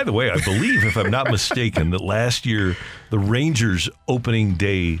 And by the way, I believe, if I'm not mistaken, that last year the Rangers' opening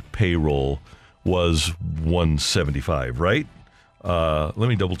day payroll was 175, right? Let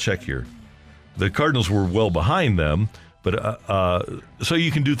me double check here. The Cardinals were well behind them, but so you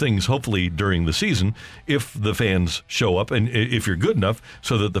can do things hopefully during the season if the fans show up and if you're good enough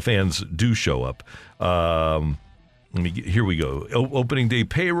so that the fans do show up. Here we go. Opening day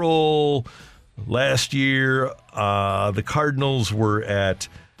payroll last year. The Cardinals were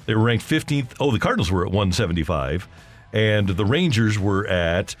they were ranked 15th. Oh, the Cardinals were at 175, and the Rangers were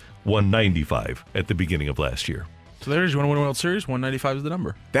at 195 at the beginning of last year. So there's, you want to win a World Series? 195 is the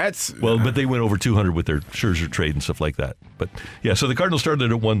number. But they went over 200 with their Scherzer trade and stuff like that. But yeah, so the Cardinals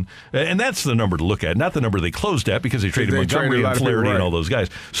started at 1, and that's the number to look at, not the number they closed at because they traded Montgomery and Flaherty and all those guys.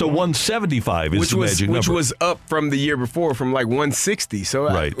 So 175 is the magic number. Which was up from the year before, from like 160. So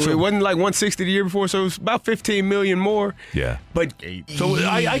right. So it wasn't like 160 the year before, so it was about 15 million more. Yeah. But so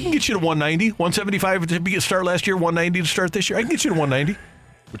I can get you to 190, 175 to start last year, 190 to start this year. I can get you to 190.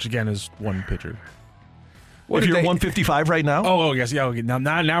 Which again is one pitcher. If you're 155 right now? Oh, yes. Yeah. Okay.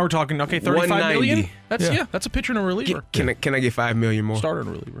 Now we're talking, 35 million? That's a pitcher and a reliever. Can I get $5 million more? Starter and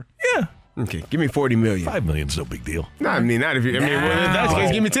a reliever. Yeah. Okay, give me $40 million. $5 million's no big deal. No, I mean, not if you. I mean, well, if that's the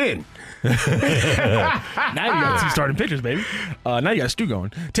case, give me 10. Now you got 2 starting pitchers, baby. Now you got Stu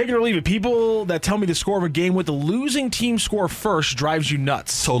going. Take it or leave it. People that tell me the score of a game with the losing team score first drives you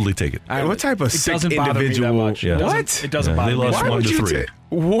nuts. Totally take it. What type of sick individual? Bother me that much. Yeah. It doesn't bother me. They lost 1-3.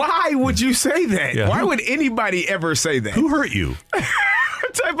 Why would you say that? Yeah. Why would anybody ever say that? Who hurt you?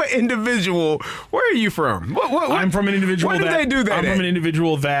 What type of individual? Where are you from? What, I'm from an individual. Why do they do that? I'm from an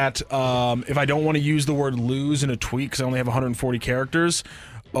individual that if I don't want to use the word lose in a tweet because I only have 140 characters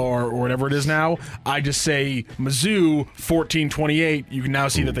or whatever it is now, I just say Mizzou 14-28. You can now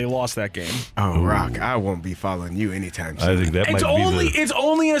see that they lost that game. Oh, Rock, I won't be following you anytime soon. I think that it's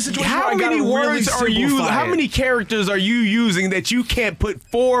only in a situation how where many words really are you? How many characters are you using that you can't put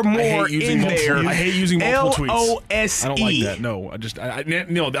 4 more in there? I hate using multiple tweets. LOSE. I don't like that.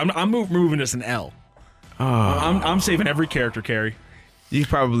 No, I'm moving this an L. I'm saving every character, Carrie. You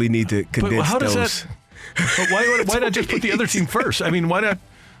probably need to condense but how does those. But why not just put the other team first? I mean, why not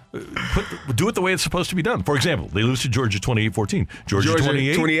do it the way it's supposed to be done? For example, they lose to Georgia 28-14. Georgia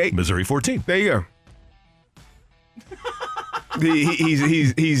 28, Missouri 14. There you go.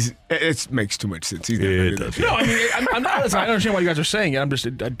 He's it makes too much sense. It does. No, I mean, I'm not. I don't understand why you guys are saying it.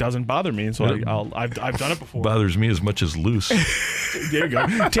 It doesn't bother me, and so I've done it before. Bothers me as much as loose. There you go.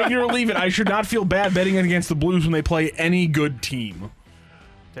 Take it or leave it. I should not feel bad betting against the Blues when they play any good team.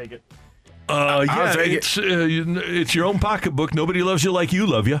 Take it. It's your own pocketbook. Nobody loves you like you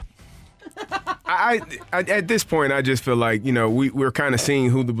love you. I at this point, I just feel like we're kind of seeing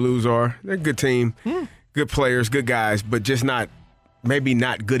who the Blues are. They're a good team, good players, good guys, but just maybe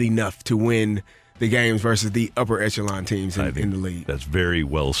not good enough to win the games versus the upper echelon teams in the league. That's very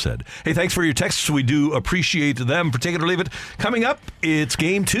well said. Hey, thanks for your texts. We do appreciate them. For Take It or Leave It, coming up, it's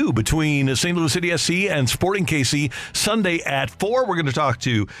Game 2 between St. Louis City SC and Sporting KC Sunday at 4. We're going to talk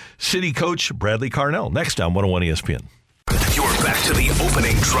to City coach Bradley Carnell next on 101 ESPN. You're back to the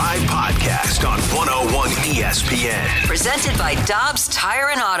Opening Drive podcast on 101 ESPN. Presented by Dobbs Tire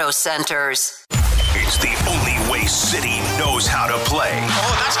and Auto Centers. It's the only way City knows how to play.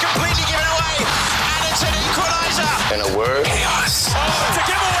 Oh, that's completely given away. And it's an equalizer. In a word, chaos. Oh, it's a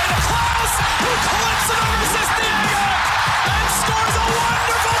giveaway to Klaus, who clips it over Sestiego and scores a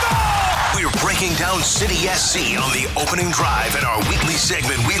wonderful goal. We're breaking down City SC on the Opening Drive in our weekly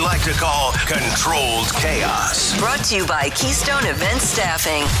segment we like to call Controlled Chaos. Brought to you by Keystone Event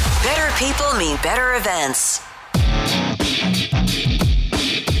Staffing. Better people mean better events.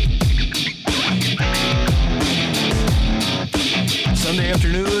 Sunday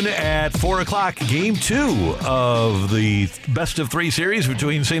afternoon at 4 o'clock, Game 2 of the best-of-3 series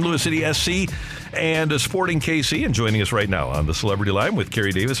between St. Louis City SC and Sporting KC. And joining us right now on the Celebrity Line with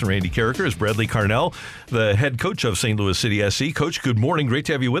Kerry Davis and Randy Carricker is Bradley Carnell, the head coach of St. Louis City SC. Coach, good morning. Great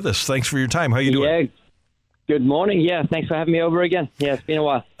to have you with us. Thanks for your time. How you doing? Yeah. Good morning. Yeah, thanks for having me over again. Yeah, it's been a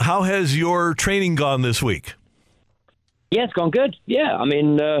while. How has your training gone this week? Yeah, it's gone good. Yeah, I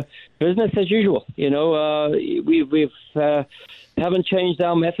mean, business as usual. You know, we've haven't changed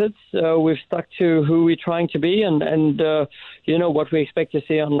our methods. We've stuck to who we're trying to be and you know, what we expect to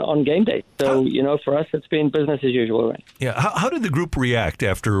see on game day. So, you know, for us, it's been business as usual. Right? Yeah. How did the group react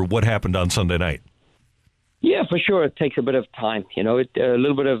after what happened on Sunday night? Yeah, for sure. It takes a bit of time, you know, a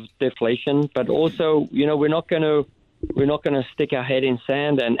little bit of deflation, but also, you know, we're not going to stick our head in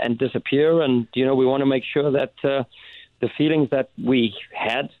sand and disappear. And, you know, we want to make sure that the feelings that we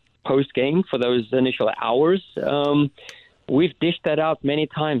had post game for those initial hours, we've dished that out many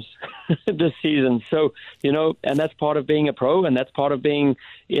times this season. So, you know, and that's part of being a pro, and that's part of being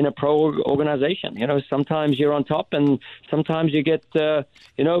in a pro organization. You know, sometimes you're on top, and sometimes you get,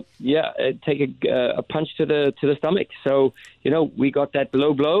 you know, take a punch to the stomach. So, you know, we got that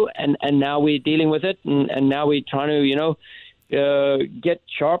low blow, and now we're dealing with it, and now we're trying to, you know, get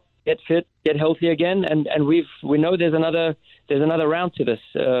sharp, get fit, get healthy again, and we know there's another round to this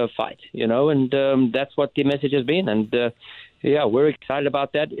fight, you know, and that's what the message has been, and yeah, we're excited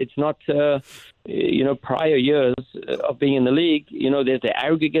about that. It's not, you know, prior years of being in the league, you know, there's the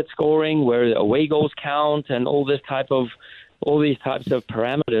aggregate scoring where away goals count and all these types of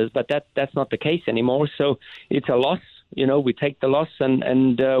parameters, but that's not the case anymore. So it's a loss. You know, we take the loss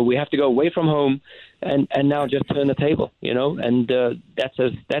and we have to go away from home and now just turn the table, you know, and that's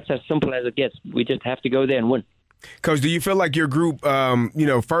as simple as it gets. We just have to go there and win. Coach, do you feel like your group, you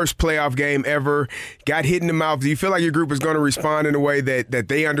know, first playoff game ever, got hit in the mouth? Do you feel like your group is going to respond in a way that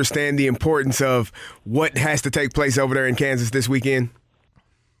they understand the importance of what has to take place over there in Kansas this weekend?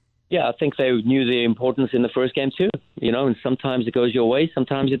 Yeah, I think they knew the importance in the first game too, you know, and sometimes it goes your way,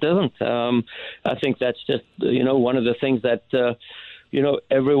 sometimes it doesn't. I think that's just, you know, one of the things that, you know,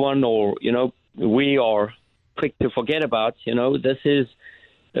 everyone or, you know, we are quick to forget about. You know, this is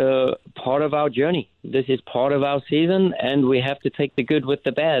part of our journey. This is part of our season, and we have to take the good with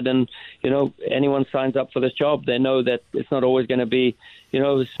the bad. And, you know, anyone signs up for this job, they know that it's not always going to be, you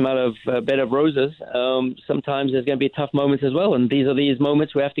know, the smell of bed of roses. Sometimes there's going to be tough moments as well. And these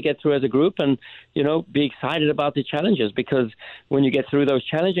moments we have to get through as a group and, you know, be excited about the challenges, because when you get through those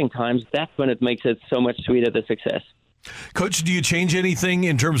challenging times, that's when it makes it so much sweeter, the success. Coach, do you change anything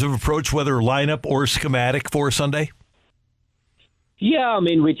in terms of approach, whether lineup or schematic for Sunday? Yeah, I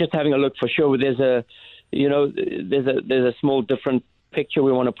mean, we're just having a look for sure. There's a small different picture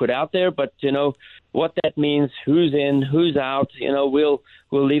we want to put out there, but you know what that means, who's in, who's out. You know, we'll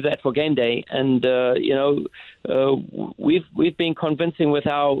leave that for game day. And you know, we've been convincing with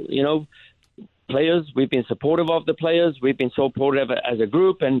our, you know, players. We've been supportive of the players. We've been supportive as a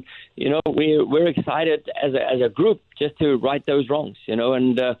group, and you know, we're excited as a group just to right those wrongs. You know,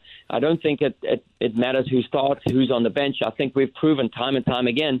 and I don't think it matters who starts, who's on the bench. I think we've proven time and time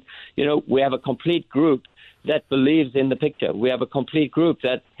again. You know, we have a complete group that believes in the picture. We have a complete group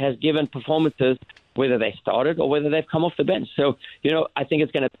that has given performances, whether they started or whether they've come off the bench. So, you know, I think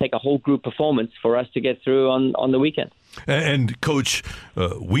it's going to take a whole group performance for us to get through on the weekend. And, Coach,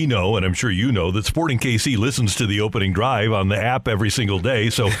 we know, and I'm sure you know, that Sporting KC listens to the opening drive on the app every single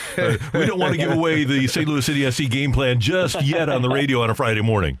day. So we don't want to give away the St. Louis City SC game plan just yet on the radio on a Friday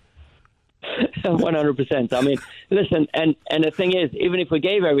morning. 100%. I mean, listen, and the thing is, even if we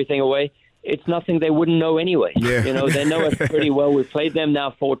gave everything away, it's nothing they wouldn't know anyway. Yeah. You know, they know us pretty well. We've played them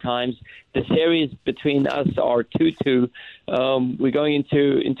now 4 times. The series between us are 2-2. We're going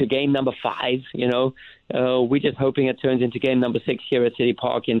into game number 5, you know. We're just hoping it turns into game number 6 here at City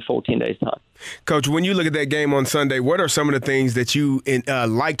Park in 14 days' time. Coach, when you look at that game on Sunday, what are some of the things that you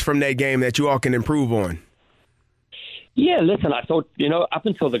liked from that game that you all can improve on? Yeah, listen, I thought, you know, up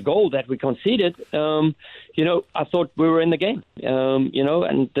until the goal that we conceded, you know, I thought we were in the game, you know,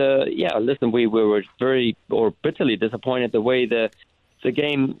 and, yeah, listen, we were bitterly disappointed the way the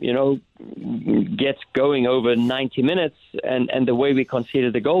game, you know, gets going over 90 minutes and the way we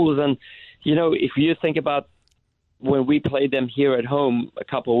conceded the goals. And, you know, if you think about when we played them here at home a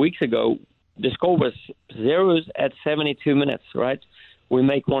couple of weeks ago, the score was 0 at 72 minutes, right? We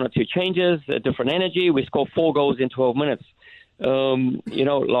make 1 or 2 changes, a different energy. We score 4 goals in 12 minutes. You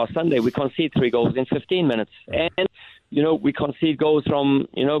know, last Sunday we concede 3 goals in 15 minutes. And, you know, we concede goals from,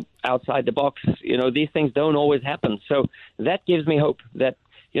 you know, outside the box. You know, these things don't always happen. So that gives me hope that,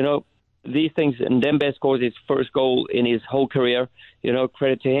 you know, these things, and Dembe scores his first goal in his whole career.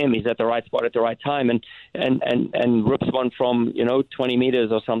 Credit to him. He's at the right spot at the right time and rips one from, 20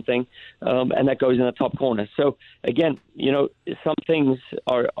 meters or something, and that goes in the top corner. So, again, some things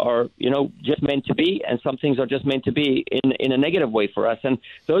are just meant to be, and some things are just meant to be in a negative way for us. And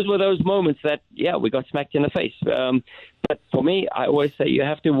those were those moments that, we got smacked in the face. But for me, I always say you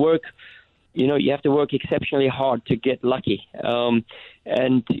have to work exceptionally hard to get lucky. I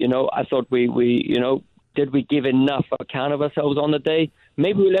thought did we give enough account of ourselves on the day?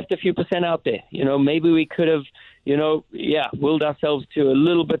 Maybe we left a few percent out there. Maybe we could have, willed ourselves to a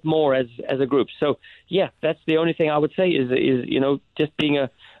little bit more as a group. So, that's the only thing I would say is just being a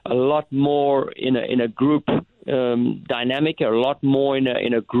lot more in a group dynamic, a lot more in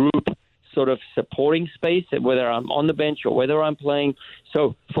a group sort of supporting space, whether I'm on the bench or whether I'm playing.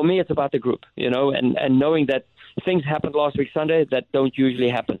 So for me, it's about the group, and knowing that things happened last week Sunday that don't usually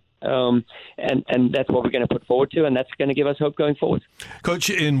happen. And that's what we're going to put forward to, and that's going to give us hope going forward. Coach,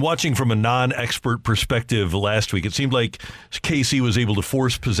 in watching from a non-expert perspective last week, it seemed like KC was able to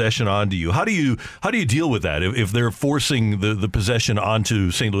force possession onto you. How do you deal with that if they're forcing the possession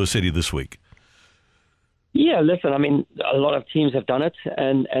onto St. Louis City this week? Yeah, listen, I mean, a lot of teams have done it,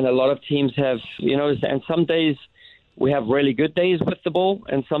 and a lot of teams have, and some days we have really good days with the ball,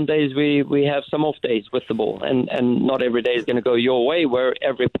 and some days we have some off days with the ball, and not every day is going to go your way, where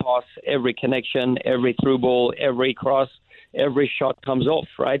every pass, every connection, every through ball, every cross, every shot comes off,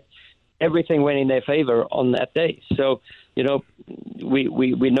 right? Everything went in their favor on that day. So, we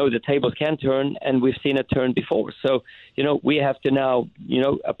know the tables can turn, and we've seen it turn before. So, we have to now,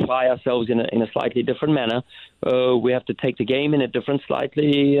 apply ourselves in a slightly different manner. We have to take the game in a different,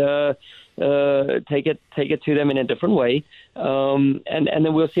 slightly take it to them in a different way, and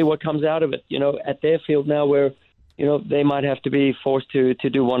then we'll see what comes out of it. At their field now, where they might have to be forced to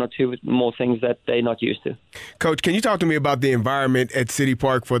do one or two more things that they're not used to. Coach, can you talk to me about the environment at City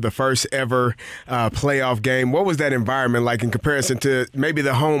Park for the first ever playoff game? What was that environment like in comparison to maybe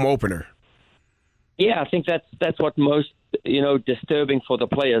the home opener? Yeah, I think that's what most disturbing for the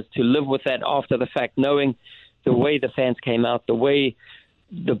players, to live with that after the fact, knowing the way the fans came out, the way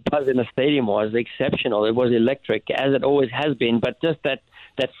the buzz in the stadium was exceptional. It was electric, as it always has been, but just that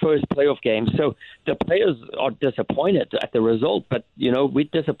first playoff game. So the players are disappointed at the result, but, we're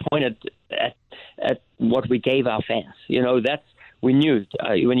disappointed at what we gave our fans. We knew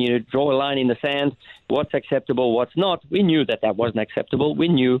when you draw a line in the sand, what's acceptable, what's not. We knew that wasn't acceptable. We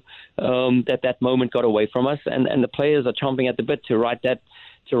knew that moment got away from us, and the players are chomping at the bit to right that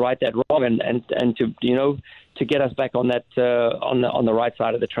wrong and to get us back on that on the right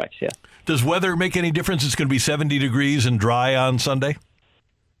side of the tracks. Yeah. Does weather make any difference? It's going to be 70 degrees and dry on Sunday.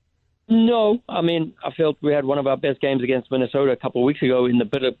 No, I mean, I felt we had one of our best games against Minnesota a couple of weeks ago in the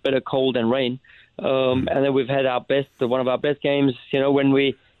bit of cold and rain, and then we've had one of our best games. When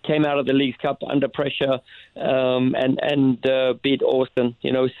we came out of the Leagues Cup under pressure and beat Austin.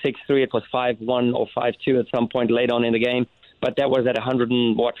 6-3. It was 5-1 or 5-2 at some point late on in the game, but that was at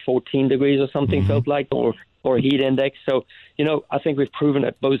 114 degrees or something, felt like, or heat index. So I think we've proven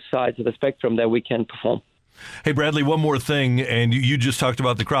at both sides of the spectrum that we can perform. Hey, Bradley, one more thing, and you just talked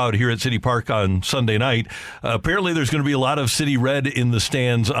about the crowd here at City Park on Sunday night. Apparently there's going to be a lot of City Red in the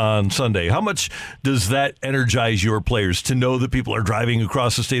stands on Sunday. How much does that energize your players to know that people are driving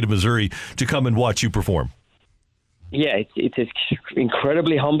across the state of Missouri to come and watch you perform? Yeah, it's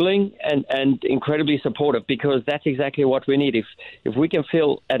incredibly humbling and incredibly supportive, because that's exactly what we need. If we can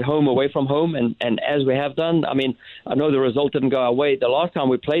feel at home away from home, and as we have done, I mean, I know the result didn't go our way the last time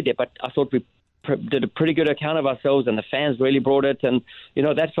we played it, but I thought we did a pretty good account of ourselves, and the fans really brought it, and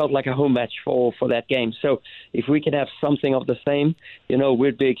that felt like a home match for that game. So if we can have something of the same,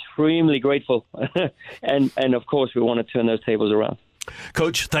 we'd be extremely grateful, and of course we want to turn those tables around.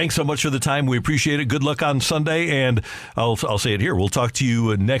 Coach, thanks so much for the time. We appreciate it. Good luck on Sunday, and I'll say it here. We'll talk to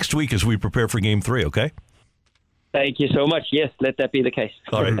you next week as we prepare for Game 3, okay? Thank you so much. Yes, let that be the case.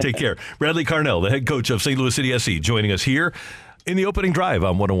 All right, take care. Bradley Carnell, the head coach of St. Louis City SC, joining us here in the opening drive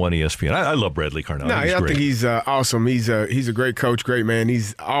on 101 ESPN. I love Bradley Carnell. No, I think he's awesome. He's a great coach, great man.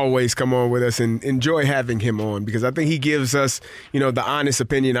 He's always come on with us, and enjoy having him on, because I think he gives us, the honest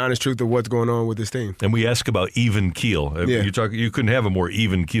opinion, honest truth of what's going on with this team. And we ask about even keel. Yeah. You couldn't have a more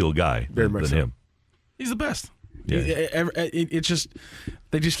even keel guy than him. He's the best. Yeah. It's just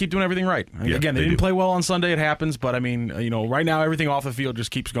they just keep doing everything right. Yeah, Again, they didn't play well on Sunday. It happens, but I mean, right now everything off the field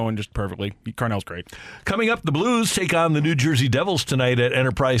just keeps going just perfectly. Carnell's great. Coming up, the Blues take on the New Jersey Devils tonight at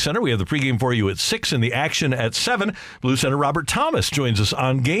Enterprise Center. We have the pregame for you at 6 and the action at 7. Blues center Robert Thomas joins us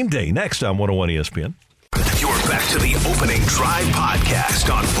on Game Day next on 101 ESPN. You're back to the Opening Drive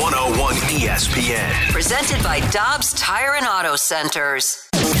podcast on 101 ESPN. Presented by Dobbs Tire and Auto Centers.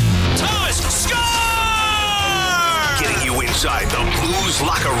 Thomas scores! Getting you inside the Blues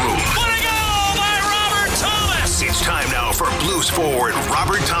locker room. What a goal by Robert Thomas! It's time now for Blues forward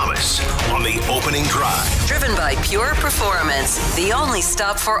Robert Thomas on the opening drive. Driven by Pure Performance, the only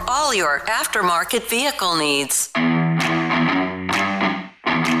stop for all your aftermarket vehicle needs.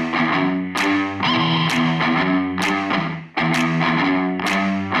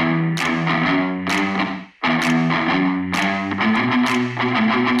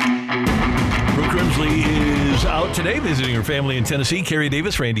 Out today, visiting her family in Tennessee. Carrie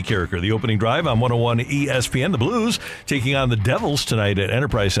Davis, Randy Carricker. The opening drive on 101 ESPN. The Blues taking on the Devils tonight at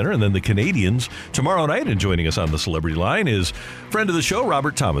Enterprise Center, and then the Canadians tomorrow night. And joining us on the Celebrity Line is friend of the show,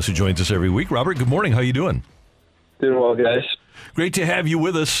 Robert Thomas, who joins us every week. Robert, good morning. How you doing? Doing well, guys. Great to have you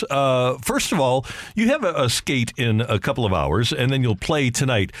with us. First of all, you have a skate in a couple of hours, and then you'll play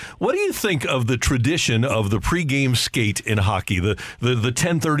tonight. What do you think of the tradition of the pregame skate in hockey, the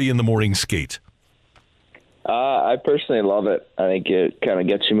 10:30 in the morning skate? I personally love it. I think it kind of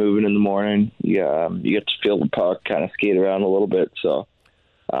gets you moving in the morning. You get to feel the puck, kind of skate around a little bit. So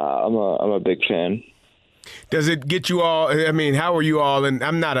I'm a big fan. Does it get you all? I mean, how are you all? And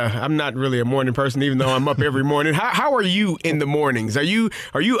I'm not really a morning person, even though I'm up every morning. How are you in the mornings? Are you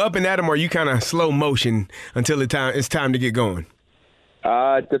up and at 'em, or are you kind of slow motion until it's time to get going?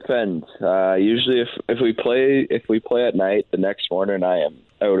 It depends. Usually, if we play at night, the next morning I am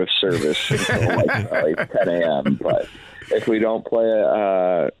out of service until like 10 a.m. But if we don't play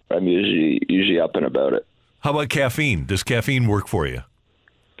it, I'm usually up and about it. How about caffeine? Does caffeine work for you?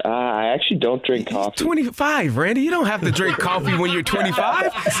 I actually don't drink coffee. 25, Randy. You don't have to drink coffee when you're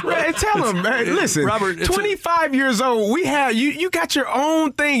 25. Tell him, man. Listen, Robert, 25 years old. We have you got your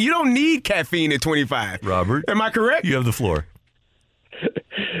own thing. You don't need caffeine at 25. Robert, am I correct? You have the floor.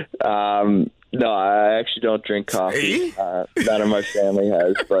 No, I actually don't drink coffee. None of my family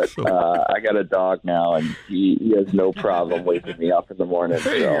has, but I got a dog now, and he has no problem waking me up in the morning.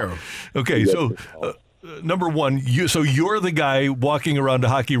 So. Okay, so number one, you're the guy walking around a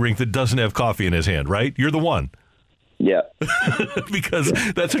hockey rink that doesn't have coffee in his hand, right? You're the one. Yeah. Because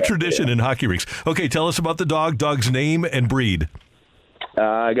that's a tradition in hockey rinks. Okay, tell us about the dog's name and breed.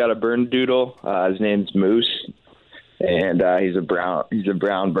 I got a Bernedoodle. His name's Moose, and he's a brown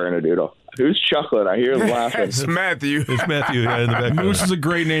Bernedoodle. Who's chuckling? I hear him laughing. It's Matthew. It's Matthew in the back. Moose is a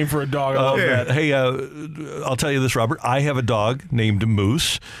great name for a dog. I love that. Hey, I'll tell you this, Robert. I have a dog named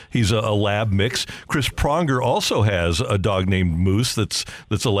Moose. He's a lab mix. Chris Pronger also has a dog named Moose that's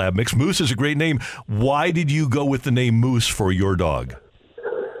a lab mix. Moose is a great name. Why did you go with the name Moose for your dog?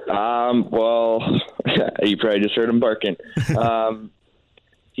 Well, you probably just heard him barking.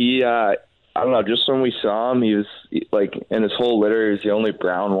 I don't know, just when we saw him, he was like, in his whole litter, he's the only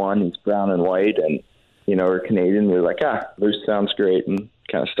brown one. He's brown and white, and, we're Canadian. We were like, Moose sounds great, and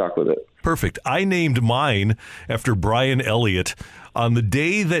kind of stuck with it. Perfect. I named mine after Brian Elliott. On the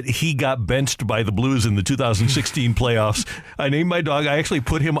day that he got benched by the Blues in the 2016 playoffs, I named my dog. I actually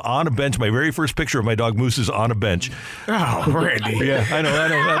put him on a bench. My very first picture of my dog Moose is on a bench. Oh, Randy. Yeah, I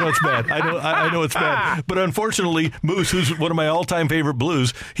know it's bad. I know it's bad. But unfortunately, Moose, who's one of my all-time favorite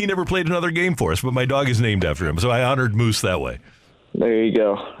Blues, he never played another game for us, but my dog is named after him. So I honored Moose that way. There you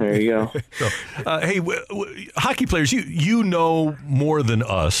go. So, hey, hockey players, you know more than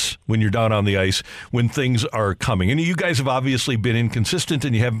us when you're down on the ice when things are coming. And you guys have obviously been inconsistent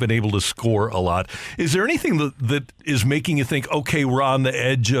and you haven't been able to score a lot. Is there anything that is making you think, okay, we're on the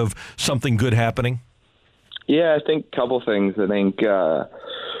edge of something good happening? Yeah, I think a couple things. I think,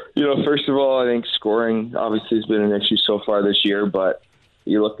 first of all, I think scoring obviously has been an issue so far this year, but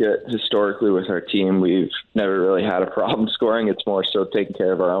you look at historically with our team, we've never really had a problem scoring. It's more so taking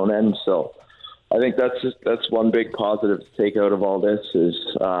care of our own end. So I think that's one big positive to take out of all this is,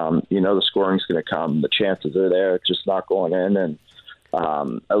 the scoring's going to come. The chances are there. It's just not going in. And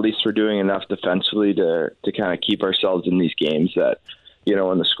at least we're doing enough defensively to kind of keep ourselves in these games that,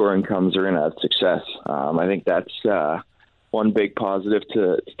 when the scoring comes, we're going to have success. I think that's one big positive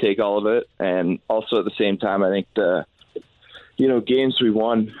to take all of it. And also at the same time, I think games we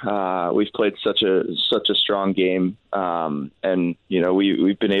won, we've played such a strong game, and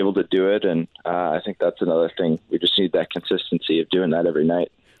we've been able to do it, and I think that's another thing. We just need that consistency of doing that every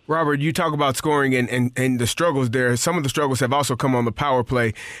night. Robert, you talk about scoring and the struggles there. Some of the struggles have also come on the power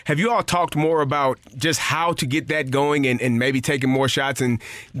play. Have you all talked more about just how to get that going and maybe taking more shots and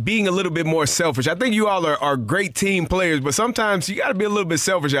being a little bit more selfish? I think you all are great team players, but sometimes you got to be a little bit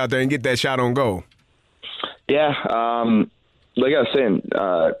selfish out there and get that shot on goal. Yeah, like I was saying,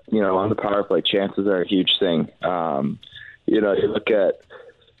 on the power play, chances are a huge thing. You look at,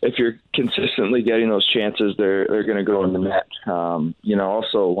 if you're consistently getting those chances, they're going to go in the net.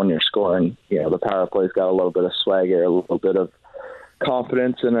 Also when you're scoring, the power play's got a little bit of swagger, a little bit of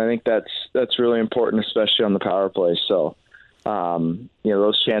confidence, and I think that's really important, especially on the power play. So,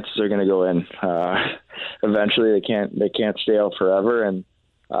 those chances are going to go in. Eventually, they can't stay out forever, and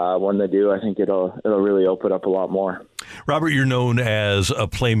when they do, I think it'll really open up a lot more. Robert, you're known as a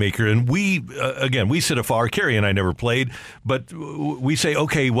playmaker, and we sit afar. Carrie and I never played, but we say,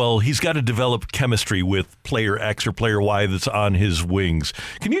 okay, well, he's got to develop chemistry with player X or player Y that's on his wings.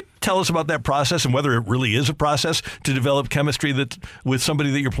 Can you tell us about that process and whether it really is a process to develop chemistry with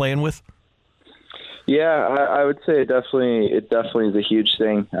somebody that you're playing with? Yeah, I would say it definitely is a huge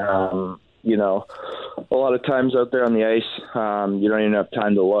thing. A lot of times out there on the ice, you don't even have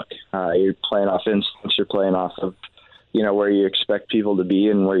time to look. You're playing off instincts. You're playing off of, where you expect people to be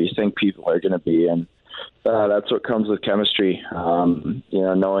and where you think people are going to be. And that's what comes with chemistry.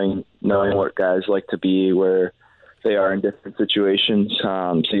 Knowing what guys like to be, where they are in different situations.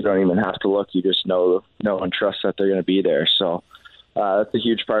 So you don't even have to look. You just know and trust that they're going to be there. So that's a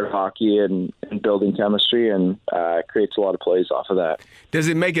huge part of hockey and building chemistry, and creates a lot of plays off of that. Does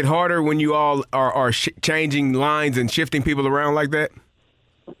it make it harder when you all are changing lines and shifting people around like that?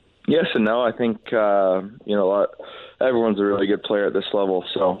 Yes and no. I think, everyone's a really good player at this level.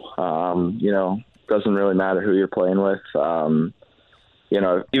 So, doesn't really matter who you're playing with. Even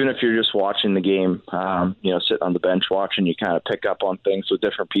if you're just watching the game, sitting on the bench watching, you kind of pick up on things with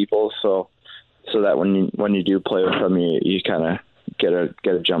different people. So that when you do play with them, you kind of get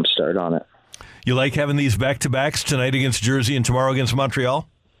a jump start on it. You like having these back-to-backs tonight against Jersey and tomorrow against Montreal?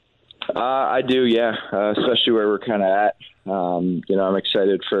 I do, yeah, especially where we're kind of at. I'm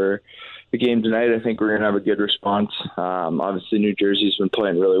excited for the game tonight. I think we're going to have a good response. Obviously, New Jersey's been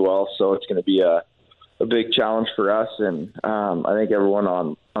playing really well, so it's going to be a big challenge for us. And I think everyone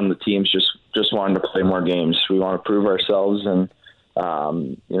on the team's just wanting to play more games. We want to prove ourselves, and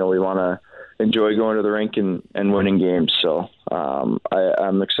we want to enjoy going to the rink and winning games. So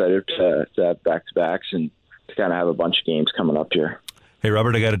I'm excited to have back-to-backs and to kind of have a bunch of games coming up here. Hey,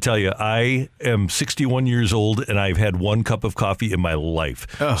 Robert, I got to tell you, I am 61 years old, and I've had one cup of coffee in my life.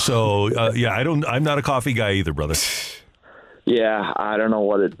 Oh. So, I'm not a coffee guy either, brother. Yeah, I don't know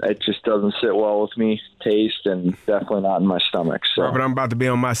what it just doesn't sit well with me, taste, and definitely not in my stomach. So. Robert, I'm about to be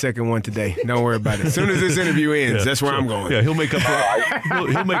on my second one today. Don't worry about it. As soon as this interview ends, that's where I'm going. Yeah, he'll make up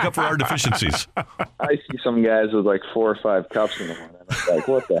for our deficiencies. I see some guys with like 4 or 5 cups in the morning. It's like,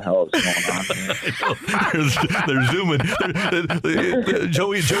 what the hell is going on? They're zooming.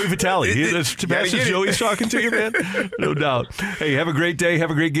 Joey Vitale. That's Joey's talking to you, man. No doubt. Hey, have a great day. Have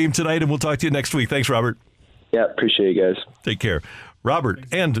a great game tonight, and we'll talk to you next week. Thanks, Robert. Yeah, appreciate you guys. Take care. Robert,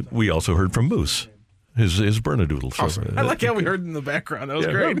 and we also heard from Moose, his Bernedoodle. So, awesome. I like how we heard in the background. That was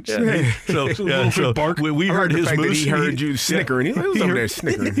great. Yeah. So bark. We heard his Moose. He heard you snickering. He was over there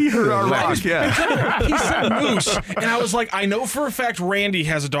snickering. He heard our rock. Yeah. He said Moose, and I was like, I know for a fact Randy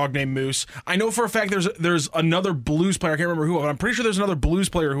has a dog named Moose. I know for a fact there's another Blues player. I can't remember who, but I'm pretty sure there's another Blues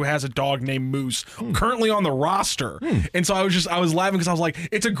player who has a dog named Moose currently on the roster. And so I was laughing because I was like,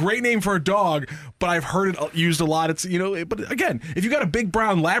 it's a great name for a dog, but I've heard it used a lot. It's but again, if you got a big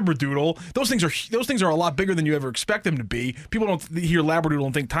brown Labradoodle, those things are a lot bigger than you ever expect them to be. People don't hear Labradoodle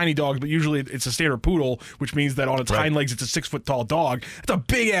and think tiny dogs, but usually it's a standard poodle, which means that on its hind legs it's a 6-foot tall dog. It's a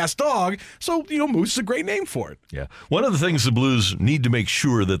big ass dog, so Moose is a great name for it. Yeah, one of the things the Blues need to make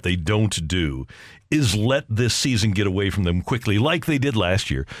sure that they don't do is let this season get away from them quickly, like they did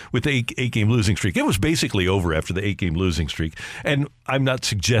last year with the 8-game losing streak. It was basically over after the 8-game losing streak, and I'm not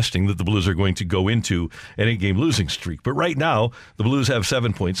suggesting that the Blues are going to go into an 8-game losing streak, but right now the Blues have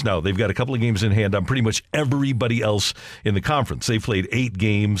 7 points. Now they've got a couple of games in hand on pretty much everybody else in the conference. They've played 8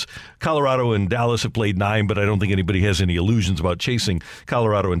 games. Colorado and Dallas have played 9, but I don't think anybody has any illusions about chasing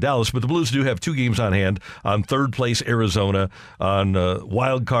Colorado and Dallas. But the Blues do have 2 games on hand on third place Arizona, on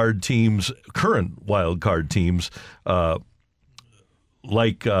wild card teams, current wild card teams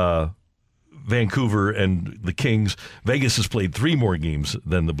like Vancouver and the Kings. Vegas has played 3 more games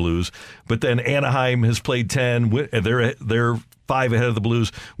than the Blues, but then Anaheim has played 10. They're 5 ahead of the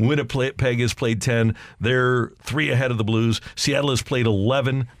Blues. Winnipeg has played 10. They're 3 ahead of the Blues. Seattle has played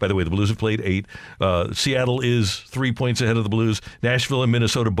 11. By the way, the Blues have played 8. Seattle is 3 points ahead of the Blues. Nashville and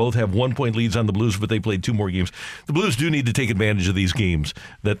Minnesota both have 1-point leads on the Blues, but they played 2 more games. The Blues do need to take advantage of these games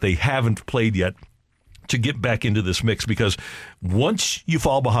that they haven't played yet to get back into this mix, because once you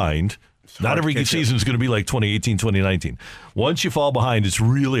fall behind, not every season is going to be like 2018, 2019. Once you fall behind, it's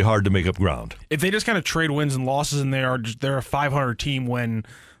really hard to make up ground. If they just kind of trade wins and losses and they're a 500 team when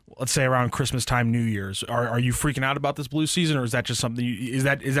let's say around Christmas time, New Year's, are you freaking out about this Blues season, or is that just something? Is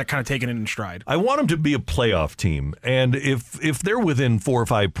that kind of taking it in stride? I want them to be a playoff team, and if they're within 4 or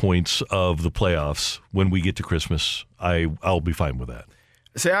 5 points of the playoffs when we get to Christmas, I'll be fine with that.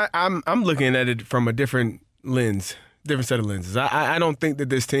 See, I'm looking at it from a different lens, different set of lenses. I don't think that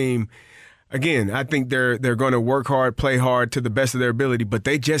this team. Again, I think they're going to work hard, play hard to the best of their ability, but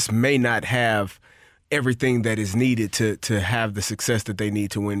they just may not have everything that is needed to have the success that they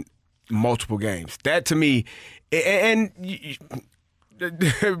need to win multiple games. That to me, and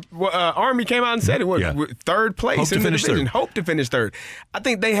Army came out and said it, third place in the division. Hope to finish third. I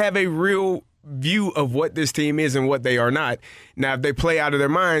think they have a real view of what this team is and what they are not. Now, if they play out of their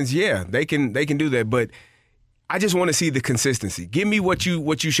minds, they can do that, but I just want to see the consistency. Give me what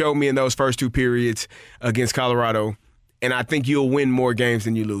you showed me in those first 2 periods against Colorado, and I think you'll win more games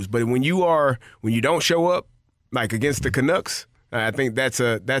than you lose. But when you don't show up, like against the Canucks, I think that's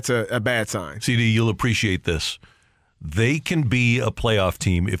a bad sign. CD, you'll appreciate this. They can be a playoff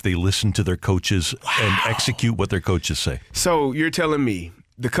team if they listen to their coaches and execute what their coaches say. So you're telling me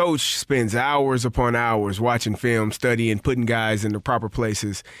the coach spends hours upon hours watching film, studying, putting guys in the proper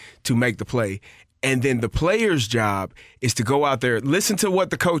places to make the play. And then the player's job is to go out there, listen to what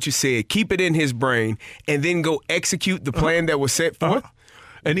the coach has said, keep it in his brain, and then go execute the plan that was set forth.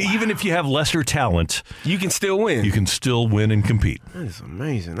 And even if you have lesser talent, you can still win. You can still win and compete. That is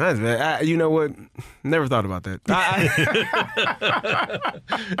amazing. You know what? Never thought about that.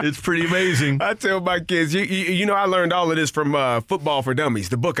 It's pretty amazing. I tell my kids, you know, I learned all of this from Football for Dummies,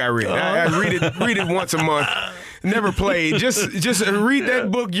 the book I read. I read it once a month. Never played. Just read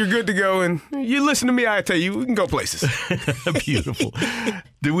that book. You're good to go. And you listen to me, I tell you, we can go places. Beautiful.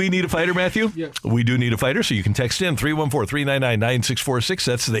 Do we need a fighter, Matthew? Yeah. We do need a fighter, so you can text in 314-399-9646.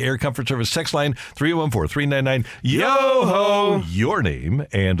 That's the Air Comfort Service text line, 314-399-YO-HO. Your name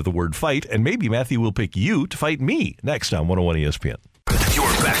and the word fight, and maybe Matthew will pick you to fight me next on 101 ESPN. You're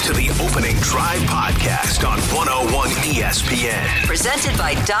back to the Opening Drive podcast on 101 ESPN. Presented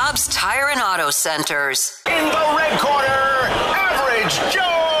by Dobbs Tire and Auto Centers. In the red corner, Average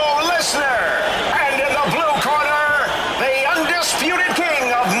Joe Listener. And in the blue corner, the undisputed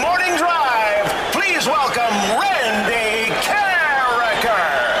king of Morning Drive. Please welcome Randy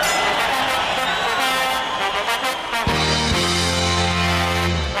Carricker.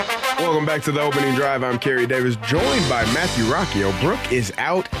 Welcome back to the Opening Drive. I'm Kerry Davis, joined by Matthew Rocchio. Brooke is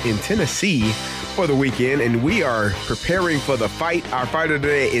out in Tennessee for the weekend, and we are preparing for the fight. Our fighter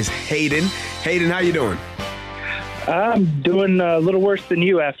today is Hayden. Hayden, how you doing? I'm doing a little worse than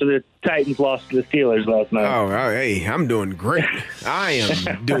you after the Titans lost to the Steelers last night. Oh, hey, I'm doing great. I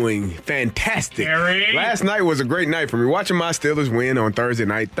am doing fantastic. Harry? Last night was a great night for me. Watching my Steelers win on Thursday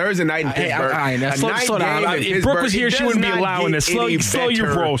night. Thursday night in Pittsburgh. Slow down. If Brooke was here, she wouldn't be allowing this. Slow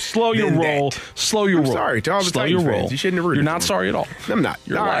your roll. Slow your roll. Slow your roll. Sorry to all the Slow Titans your roll. fans. You shouldn't have rooted You're for not me. sorry at all. I'm not.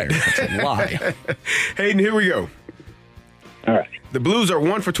 You're a All liar. right. That's a lie. Hayden, here we go. All right. The Blues are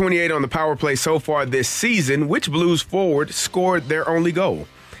 1 for 28 on the power play so far this season. Which Blues forward scored their only goal?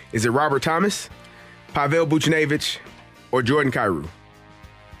 Is it Robert Thomas, Pavel Buchnevich, or Jordan Kyrou?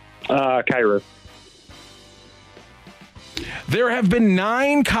 Kyrou. There have been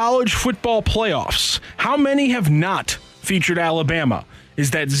 9 college football playoffs. How many have not featured Alabama?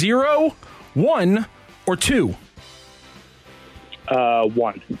 Is that 0, 1, or 2?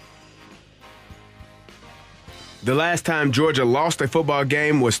 1. The last time Georgia lost a football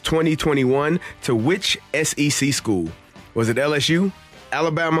game was 2021 to which SEC school? Was it LSU,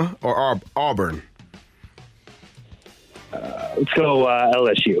 Alabama, or Auburn? Let's go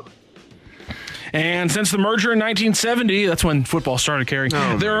LSU. And since the merger in 1970, that's when football started, Kerry,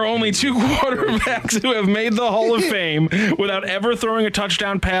 there are only 2 quarterbacks who have made the Hall of Fame without ever throwing a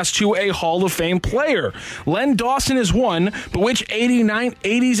touchdown pass to a Hall of Fame player. Len Dawson is one, but which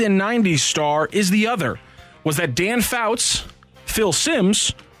 80s and 90s star is the other? Was that Dan Fouts, Phil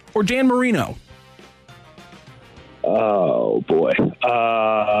Simms, or Dan Marino? Oh, boy.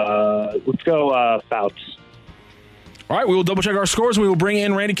 Let's go Fouts. All right, we will double-check our scores, and we will bring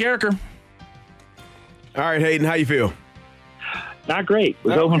in Randy Carricker. All right, Hayden, how you feel? Not great.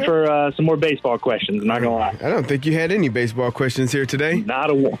 Was hoping for some more baseball questions, I'm not going to lie. I don't think you had any baseball questions here today. Not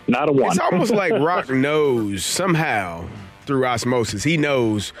a one. It's almost like Rock knows somehow through osmosis. He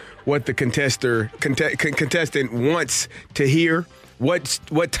knows what the contestant wants to hear, what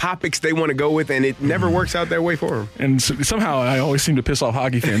topics they want to go with, and it never works out that way for him. And somehow I always seem to piss off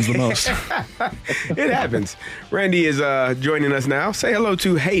hockey fans the most. It happens. Randy is joining us now. Say hello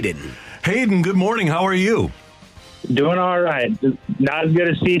to Hayden. Hayden, good morning. How are you? Doing all right. Not as good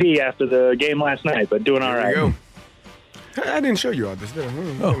as CD after the game last night, but doing all right. There you go. I didn't show you all this, did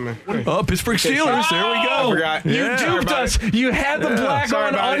I? Oh, Pittsburgh Steelers. There we go. I forgot. You duped us. You had the black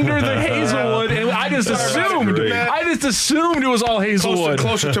on under the Hazelwood, and I just assumed. I just assumed it was all Hazelwood.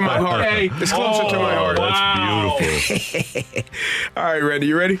 Closer to my heart. Okay. It's closer to my heart. Wow. That's beautiful. All right, Randy,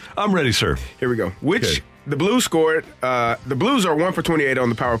 you ready? I'm ready, sir. Here we go. The Blues scored. The Blues are 1 for 28 on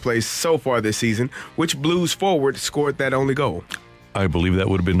the power play so far this season. Which Blues forward scored that only goal? I believe that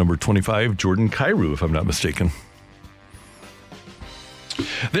would have been number 25, Jordan Kyrou, if I'm not mistaken.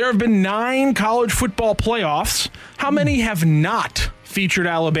 There have been 9 college football playoffs. How many have not featured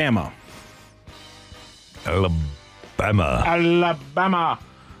Alabama? Alabama.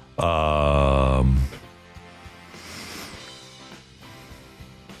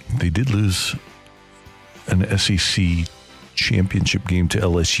 They did lose an SEC championship game to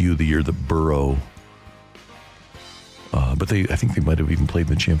LSU the year that Burrow. But I think they might have even played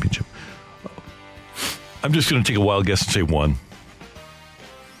in the championship. I'm just going to take a wild guess and say 1.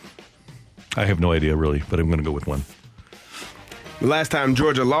 I have no idea, really, but I'm going to go with 1. The last time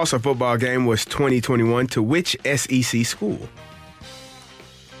Georgia lost a football game was 2021 to which SEC school?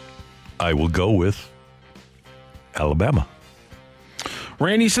 I will go with Alabama.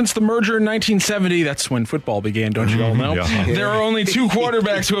 Randy, since the merger in 1970, that's when football began, don't you all know? Yeah. There are only 2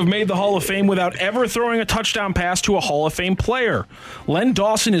 quarterbacks who have made the Hall of Fame without ever throwing a touchdown pass to a Hall of Fame player. Len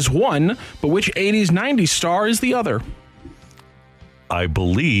Dawson is one, but which 80s, 90s star is the other? I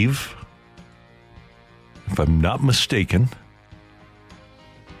believe, if I'm not mistaken,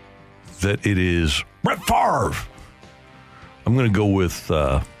 that it is Brett Favre. I'm going to go with,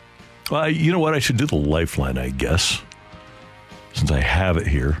 you know what? I should do the lifeline, I guess, since I have it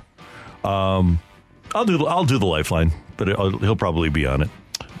here. I'll do the lifeline, but he'll probably be on it.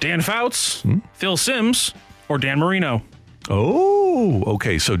 Dan Fouts, Phil Simms, or Dan Marino? Oh,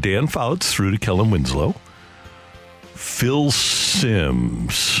 okay. So Dan Fouts through to Kellen Winslow, Phil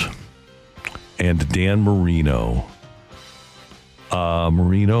Simms, and Dan Marino.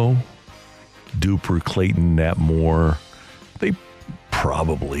 Marino, Duper, Clayton, Nat Moore. They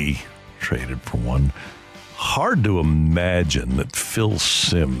probably traded for one. Hard to imagine that Phil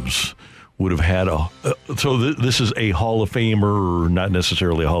Simms would have had this is a Hall of Famer, or not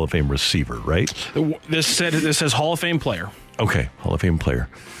necessarily a Hall of Fame receiver, right? This says Hall of Fame player. Okay, Hall of Fame player.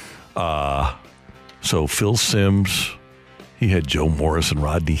 So Phil Simms, he had Joe Morris and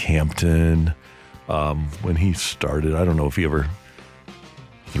Rodney Hampton when he started. I don't know if he ever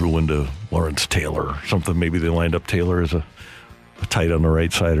threw into Lawrence Taylor or something. Maybe they lined up Taylor as a tight on the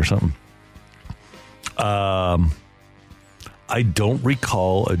right side or something. I don't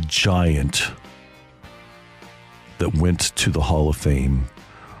recall a Giant that went to the Hall of Fame.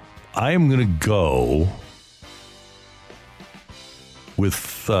 I am going to go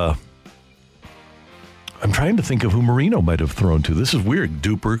with, I'm trying to think of who Marino might have thrown to. This is weird.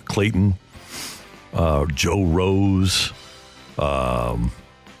 Duper, Clayton, Joe Rose.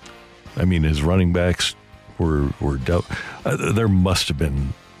 His running backs were there must have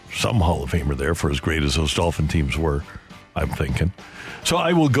been some Hall of Famer there for as great as those Dolphin teams were, I'm thinking. So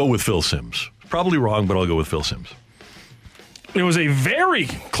I will go with Phil Simms. Probably wrong, but I'll go with Phil Simms. It was a very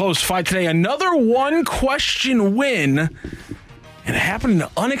close fight today. Another one-question win. And it happened in an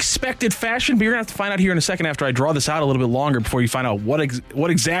unexpected fashion, but you're going to have to find out here in a second after I draw this out a little bit longer before you find out what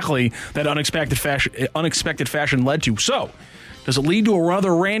exactly that unexpected fashion led to. So, does it lead to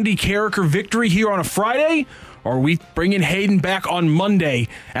another Randy Carricker victory here on a Friday? Or are we bringing Hayden back on Monday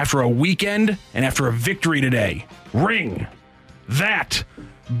after a weekend and after a victory today? Ring that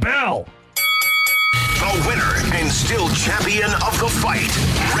bell. The winner and still champion of the fight,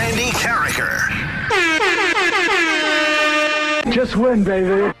 Randy Carricker. Just win,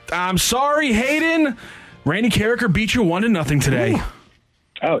 baby. I'm sorry, Hayden. Randy Carricker beat you 1-0 today. Ooh.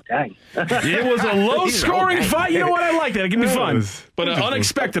 Oh, dang. It was a low-scoring fight. You know what? I like that. It can be fun. But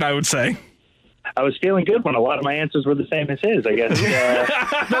unexpected, I would say. I was feeling good when a lot of my answers were the same as his, I guess.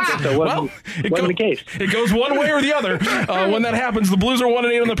 It wasn't the case. It goes one way or the other when that happens. The Blues are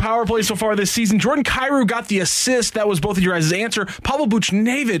 1-8 on the power play so far this season. Jordan Kyrou got the assist. That was both of your guys' answer. Pavel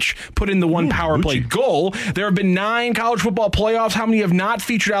Buchnevich put in the one power play goal. There have been 9 college football playoffs. How many have not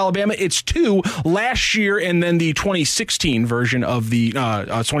featured Alabama? It's 2 last year, and then the 2016 version of the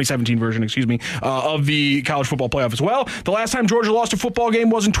 2017 version, of the college football playoff as well. The last time Georgia lost a football game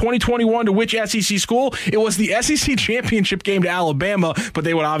was in 2021 to which SEC SEC school. It was the SEC championship game to Alabama, but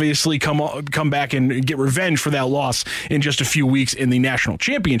they would obviously come back and get revenge for that loss in just a few weeks in the national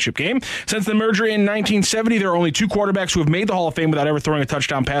championship game. Since the merger in 1970, there are only 2 quarterbacks who have made the Hall of Fame without ever throwing a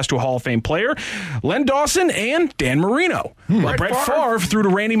touchdown pass to a Hall of Fame player: Len Dawson and Dan Marino. Brett Favre threw to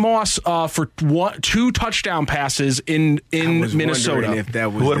Randy Moss for 2 touchdown passes in Minnesota. If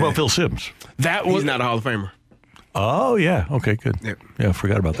that was what about Phil Simms? He's not a Hall of Famer. Oh, yeah. Okay, good. Yep. Yeah, I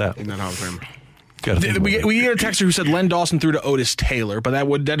forgot about that. He's not a Hall of Famer. We get a texter who said Len Dawson threw to Otis Taylor, but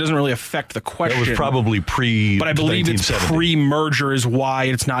that doesn't really affect the question. That was probably but I believe it's pre-merger is why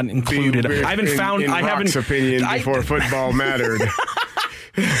it's not included. I haven't found. In I Rock's haven't. opinion before football mattered.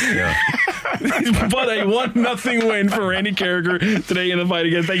 Yeah. But a 1-0 win for Randy Carragher today in the fight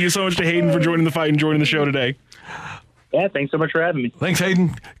again. Thank you so much to Hayden for joining the fight and joining the show today. Yeah, thanks so much for having me. Thanks,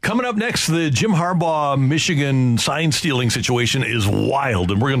 Hayden. Coming up next, the Jim Harbaugh Michigan sign-stealing situation is wild,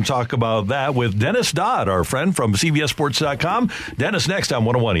 and we're going to talk about that with Dennis Dodd, our friend from CBSSports.com. Dennis, next on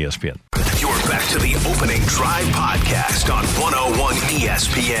 101 ESPN. You're back to the Opening Drive podcast on 101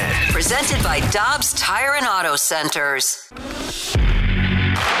 ESPN. Presented by Dobbs Tire and Auto Centers.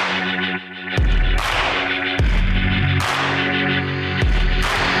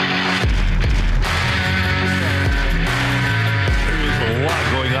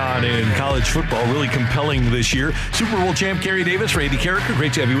 In college football, really compelling this year. Super Bowl champ Kerry Davis, Randy Carragher,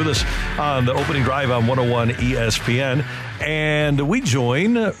 great to have you with us on the Opening Drive on 101 ESPN. And we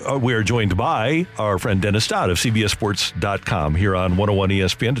are joined by our friend Dennis Dodd of CBSSports.com here on 101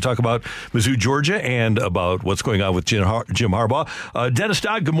 ESPN to talk about Mizzou, Georgia, and about what's going on with Jim Harbaugh. Dennis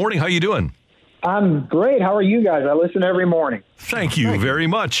Dodd, good morning. How you doing? I'm great. How are you guys? I listen every morning. Thank you very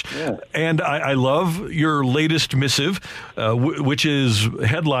much. Yeah. And I love your latest missive, which is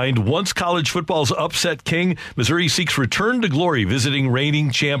headlined, "Once College Football's Upset King, Missouri Seeks Return to Glory, Visiting Reigning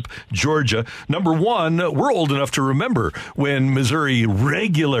Champ Georgia." Number one, we're old enough to remember when Missouri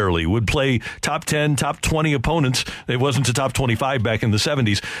regularly would play top 10, top 20 opponents. It wasn't to top 25 back in the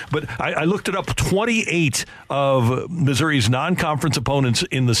 70s. But I looked it up. 28 of Missouri's non-conference opponents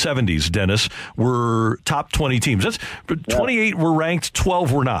in the 70s, Dennis, were top 20 teams. That's 28 were ranked,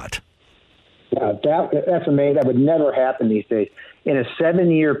 12 were not. Yeah, that's amazing. That would never happen these days. In a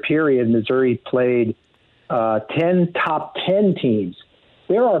 7-year period, Missouri played 10 top 10 teams.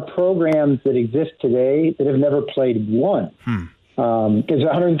 There are programs that exist today that have never played one. There's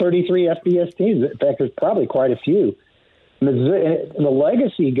 133 FBS teams. In fact, there's probably quite a few. Missouri, the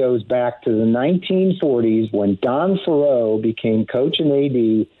legacy goes back to the 1940s when Don Farrow became coach and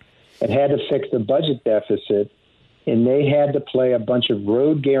AD and had to fix the budget deficit, and they had to play a bunch of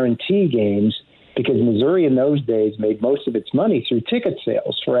road guarantee games because Missouri in those days made most of its money through ticket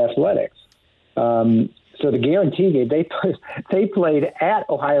sales for athletics. So the guarantee game, they played at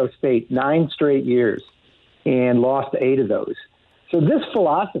Ohio State 9 straight years and lost 8 of those. So this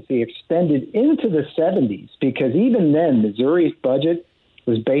philosophy extended into the 70s because even then Missouri's budget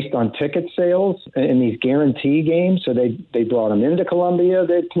was based on ticket sales in these guarantee games. So they brought them into Columbia.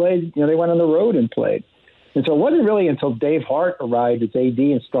 They played, they went on the road and played. And so it wasn't really until Dave Hart arrived as AD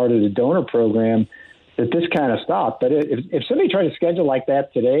and started a donor program that this kind of stopped. But if somebody tried to schedule like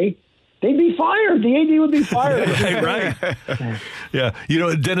that today, they'd be fired. The AD would be fired. Right. Yeah.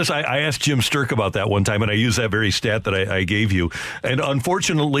 Dennis, I asked Jim Sturk about that one time, and I used that very stat that I gave you. And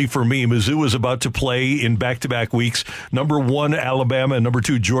unfortunately for me, Mizzou was about to play in back-to-back weeks, number 1, Alabama, and number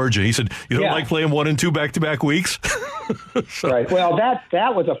 2, Georgia. He said, you don't like playing 1 and 2 back-to-back weeks? Right. Well,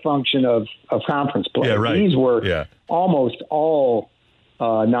 that was a function of conference play. Yeah, right. These were almost all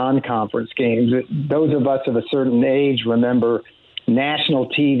non-conference games. Those of us of a certain age remember national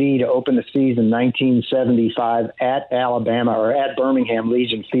TV to open the season 1975 at Alabama or at Birmingham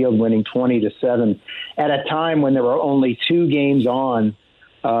Legion Field, winning 20-7 at a time when there were only 2 games on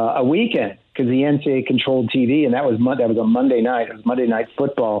a weekend because the NCAA controlled TV, and that was a Monday night. It was Monday Night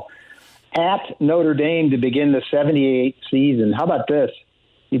Football at Notre Dame to begin the 78 season. How about this?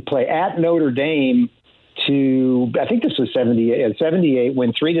 You play at Notre Dame to, I think this was 78,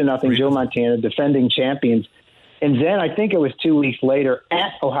 win 3-0, Joe Montana, defending champions. And then I think it was 2 weeks later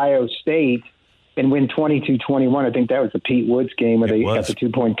at Ohio State and win 22-21. I think that was the Pete Woods game where they got the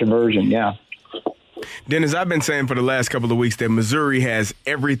 2-point conversion. Yeah. Dennis, I've been saying for the last couple of weeks that Missouri has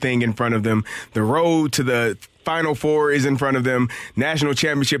everything in front of them. The road to the Final Four is in front of them. National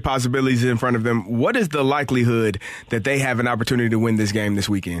championship possibilities in front of them. What is the likelihood that they have an opportunity to win this game this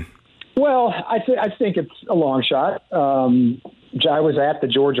weekend? Well, I think it's a long shot. I was at the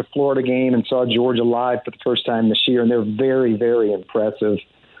Georgia-Florida game and saw Georgia live for the first time this year, and they're very, very impressive.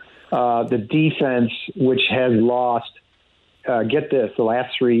 The defense, which has lost get this, the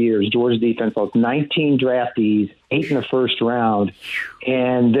last 3 years, Georgia's defense lost 19 draftees, 8 in the first round,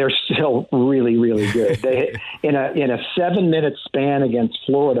 and they're still really, really good. They in a 7-minute span against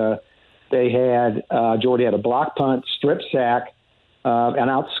Florida, Georgia had a block punt, strip sack, and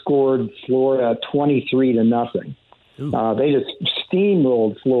outscored Florida 23-0. They just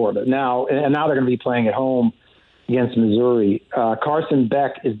steamrolled Florida. Now they're going to be playing at home against Missouri. Carson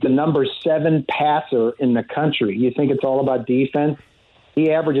Beck is the number 7 passer in the country. You think it's all about defense?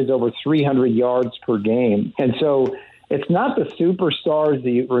 He averages over 300 yards per game. And so it's not the superstars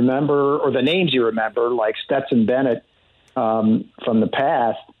that you remember or the names you remember, like Stetson Bennett from the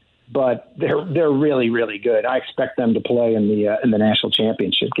past, but they're really, really good. I expect them to play in the national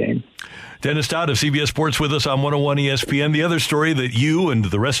championship game. Dennis Dodd of CBS Sports with us on 101 ESPN. The other story that you and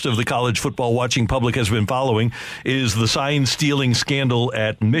the rest of the college football watching public has been following is the sign stealing scandal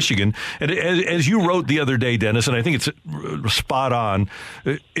at Michigan. And as you wrote the other day, Dennis, and I think it's spot on,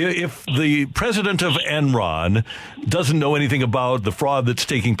 if the president of Enron doesn't know anything about the fraud that's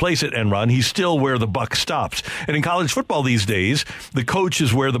taking place at Enron, he's still where the buck stops. And in college football these days, the coach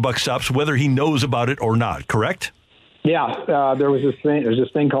is where the buck stops, whether he knows about it or not, correct? Yeah, there's this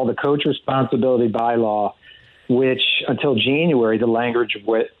thing called the coach responsibility bylaw, which until January, the language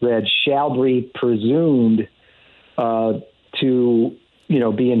read shall be presumed to,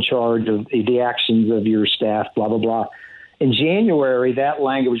 be in charge of the actions of your staff, blah, blah, blah. In January, that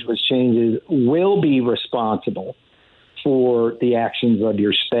language was changed, will be responsible for the actions of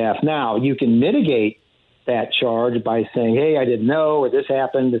your staff. Now, you can mitigate that charge by saying, hey, I didn't know, or this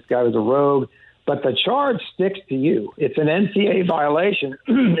happened, this guy was a rogue. But the charge sticks to you. It's an NCAA violation.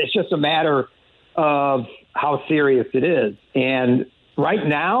 It's just a matter of how serious it is. And right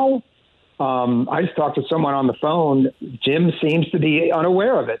now, I just talked to someone on the phone. Jim seems to be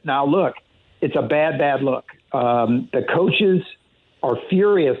unaware of it. Now, look, it's a bad look. The coaches are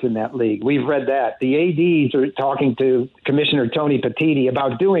furious in that league. We've read that. The ADs are talking to Commissioner Tony Petitti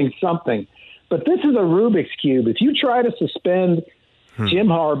about doing something. But this is a Rubik's Cube. If you try to suspend Jim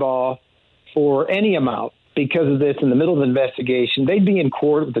Harbaugh for any amount because of this in the middle of an investigation, they'd be in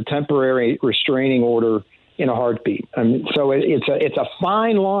court with a temporary restraining order in a heartbeat. So it's a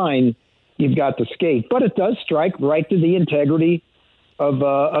fine line you've got to skate, but it does strike right to the integrity of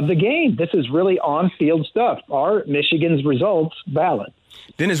the game. This is really on-field stuff. Are Michigan's results valid?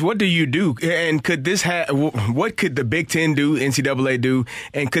 Dennis, what do you do? And could this what could the Big Ten do, NCAA do,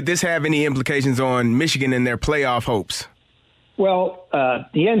 and could this have any implications on Michigan and their playoff hopes? Well, the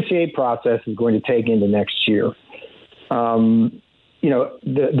NCAA process is going to take into next year. The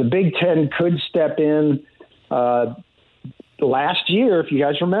Big Ten could step in. Last year, if you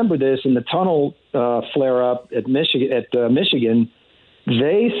guys remember this, in the tunnel flare-up at Michigan,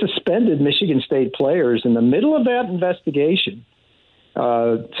 they suspended Michigan State players in the middle of that investigation.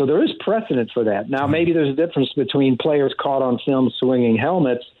 So there is precedent for that. Now, maybe there's a difference between players caught on film swinging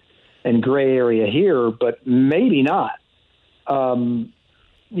helmets and gray area here, but maybe not. The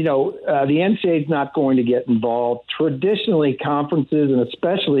NCAA is not going to get involved. Traditionally, conferences, and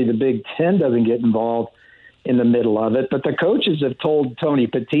especially the Big Ten, doesn't get involved in the middle of it. But the coaches have told Tony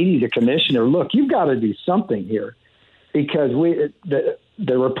Petitti, the commissioner, look, you've got to do something here, because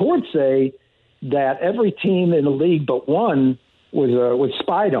the reports say that every team in the league but one was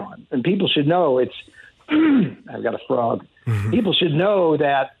spied on, and people should know it's. I've got a frog. Mm-hmm. People should know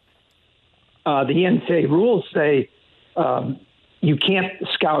that the NCAA rules say. You can't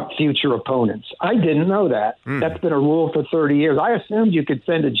scout future opponents. I didn't know that. That's been a rule for 30 years. I assumed you could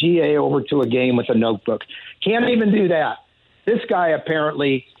send a GA over to a game with a notebook. Can't even do that. This guy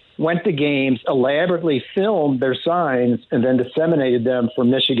apparently went to games, elaborately filmed their signs, and then disseminated them for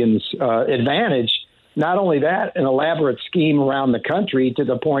Michigan's advantage. Not only that, an elaborate scheme around the country, to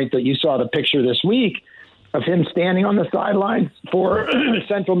the point that you saw the picture this week of him standing on the sidelines for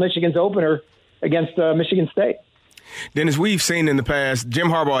Central Michigan's opener against Michigan State. Dennis, we've seen in the past, Jim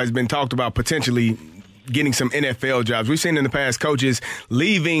Harbaugh has been talked about potentially getting some NFL jobs. We've seen in the past coaches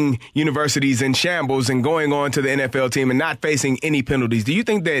leaving universities in shambles and going on to the NFL team and not facing any penalties. Do you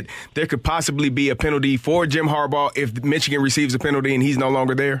think that there could possibly be a penalty for Jim Harbaugh if Michigan receives a penalty and he's no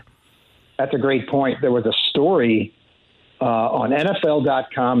longer there? That's a great point. There was a story on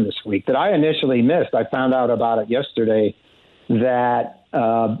NFL.com this week that I initially missed. I found out about it yesterday, that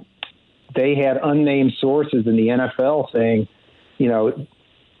they had unnamed sources in the NFL saying,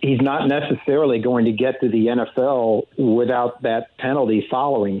 he's not necessarily going to get to the NFL without that penalty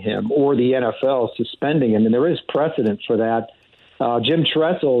following him, or the NFL suspending him. And there is precedent for that. Jim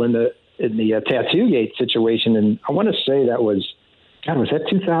Tressel in the Tattoo Gate situation, and I want to say that was that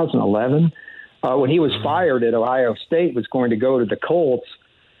 2011? when he was fired at Ohio State, was going to go to the Colts,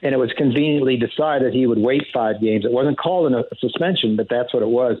 and it was conveniently decided he would wait 5 games. It wasn't called a suspension, but that's what it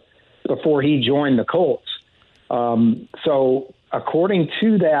was, before he joined the Colts. So according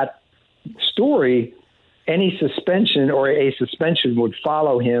to that story, any suspension or a suspension would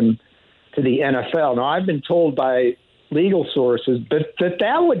follow him to the NFL. Now, I've been told by legal sources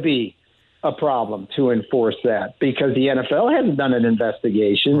that would be a problem to enforce that, because the NFL hasn't done an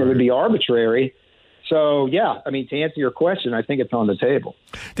investigation. Right. It would be arbitrary. So, yeah, I mean, to answer your question, I think it's on the table.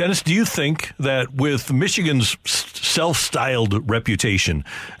 Dennis, do you think that with Michigan's self-styled reputation,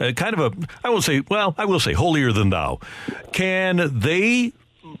 I will say holier than thou, can they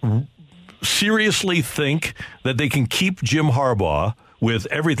seriously think that they can keep Jim Harbaugh with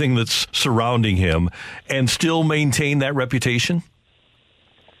everything that's surrounding him and still maintain that reputation?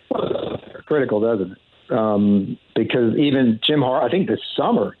 Well, it's critical, doesn't it? Because even Jim Harbaugh, I think this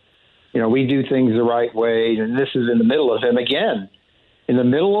summer, we do things the right way, and this is in the middle of him again, in the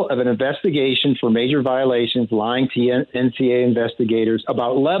middle of an investigation for major violations, lying to NCAA investigators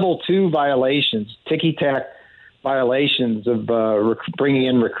about level 2 violations, ticky-tack violations of bringing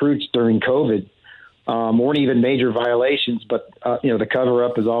in recruits during COVID. Weren't even major violations, but the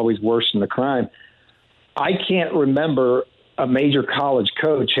cover-up is always worse than the crime. I can't remember a major college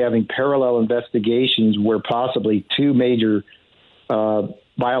coach having parallel investigations where possibly 2 major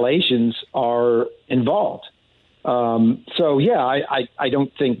violations are involved. I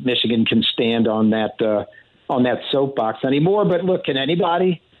don't think Michigan can stand on that soapbox anymore. But look, can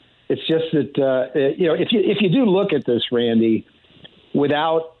anybody? It's just that if you do look at this, Randy,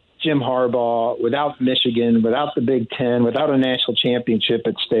 without Jim Harbaugh, without Michigan, without the Big Ten, without a national championship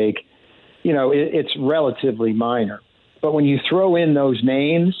at stake, it's relatively minor. But when you throw in those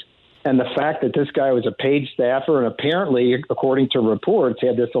names and the fact that this guy was a paid staffer and apparently, according to reports,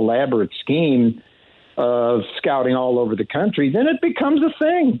 had this elaborate scheme of scouting all over the country, then it becomes a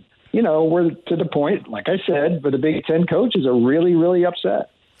thing. We're to the point, like I said, where the Big Ten coaches are really, really upset.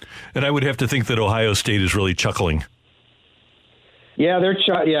 And I would have to think that Ohio State is really chuckling. Yeah,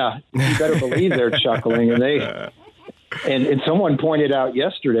 you better believe they're chuckling. And someone pointed out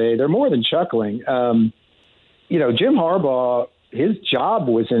yesterday, they're more than chuckling. Jim Harbaugh, his job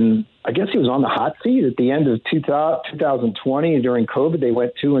was I guess he was on the hot seat at the end of 2020, and during COVID they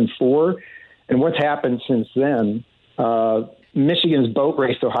went 2-4. And what's happened since then? Michigan's boat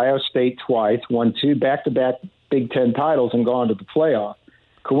raced Ohio State twice, won 2 back-to-back Big Ten titles, and gone to the playoff.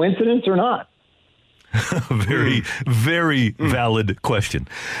 Coincidence or not? Very, very valid question.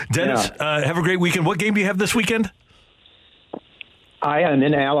 Dennis, have a great weekend. What game do you have this weekend? I am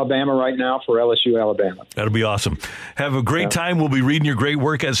in Alabama right now for LSU Alabama. That'll be awesome. Have a great time. We'll be reading your great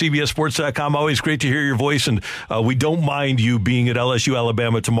work at CBSSports.com. Always great to hear your voice, and we don't mind you being at LSU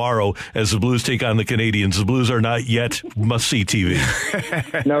Alabama tomorrow as the Blues take on the Canadians. The Blues are not yet must-see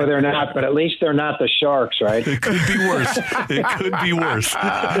TV. No, they're not, but at least they're not the Sharks, right? It could be worse. It could be worse.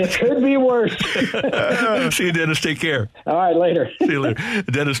 It could be worse. See you, Dennis. Take care. All right, later. See you later.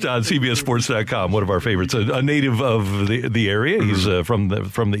 Dennis Dodd, CBSSports.com, one of our favorites, a native of the area. He's from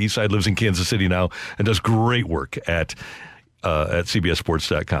the east side, lives in Kansas City now, and does great work at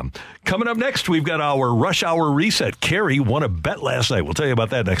CBSSports.com. Coming up next, we've got our Rush Hour Reset. Carey won a bet last night. We'll tell you about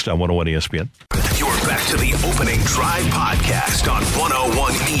that next on 101 ESPN. You're back to the Opening Drive podcast on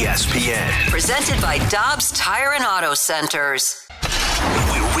 101 ESPN. Presented by Dobbs Tire and Auto Centers.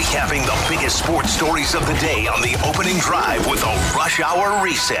 We're recapping the biggest sports stories of the day on the Opening Drive with a Rush Hour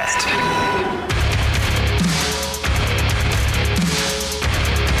Reset.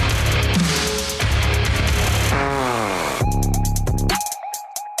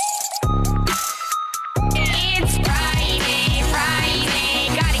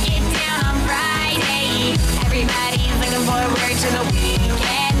 Forward to the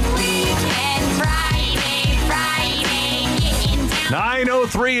weekend, Friday, getting down.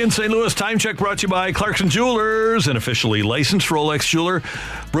 9:03 in St. Louis. Time check brought to you by Clarkson Jewelers, an officially licensed Rolex jeweler.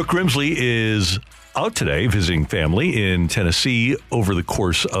 Brooke Grimsley is out today visiting family in Tennessee over the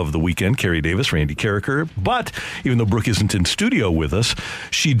course of the weekend. Carey Davis, Randy Carricker. But even though Brooke isn't in studio with us,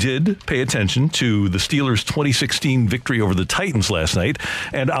 she did pay attention to the Steelers' 2016 victory over the Titans last night.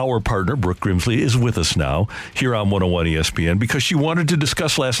 And our partner, Brooke Grimsley, is with us now here on 101 ESPN because she wanted to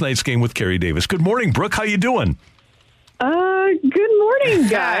discuss last night's game with Carey Davis. Good morning, Brooke. How you doing? Good morning,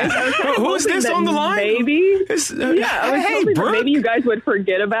 guys. Who's this on the line? Maybe. I was hoping that maybe you guys would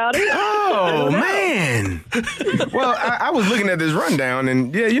forget about it. Oh, man. Well, I was looking at this rundown,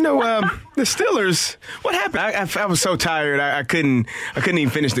 and the Steelers. What happened? I was so tired. I couldn't even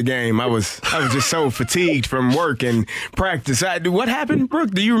finish the game. I was just so fatigued from work and practice. What happened,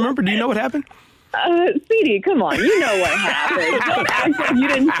 Brooke? Do you remember? Do you know what happened? CD, come on. You know what happened. Don't act like you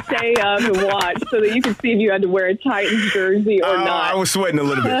didn't stay up and watch so that you could see if you had to wear a Titans jersey or not. I was sweating a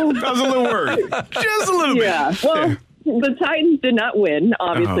little bit. I was a little worried. Just a little bit. Yeah. Well, the Titans did not win,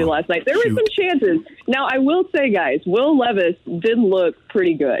 obviously, last night. There were some chances. Now, I will say, guys, Will Levis did look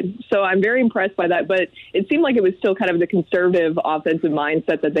pretty good. So I'm very impressed by that. But it seemed like it was still kind of the conservative offensive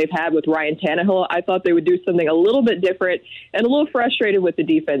mindset that they've had with Ryan Tannehill. I thought they would do something a little bit different and a little frustrated with the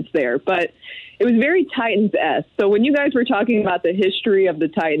defense there. But it was very Titans-esque. So when you guys were talking about the history of the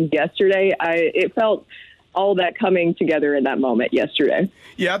Titans yesterday, it felt all that coming together in that moment yesterday.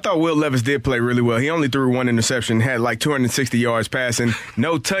 Yeah, I thought Will Levis did play really well. He only threw one interception, had like 260 yards passing,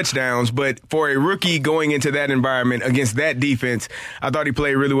 no touchdowns. But for a rookie going into that environment against that defense, I thought he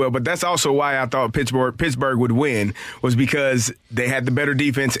played really well. But that's also why I thought Pittsburgh would win, was because they had the better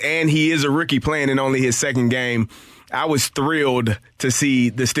defense, and he is a rookie playing in only his second game. I was thrilled to see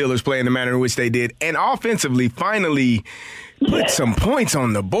the Steelers play in the manner in which they did. And offensively, finally put some points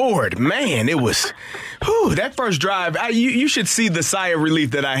on the board. Man, it was that first drive. You should see the sigh of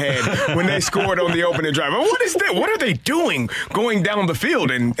relief that I had when they scored on the opening drive. What is that? What are they doing going down the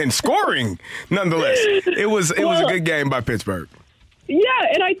field and scoring nonetheless? It was a good game by Pittsburgh. Yeah,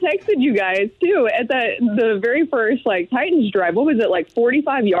 and I texted you guys, too, at the very first, Titans drive. What was it,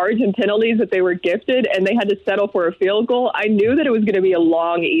 45 yards in penalties that they were gifted, and they had to settle for a field goal? I knew that it was going to be a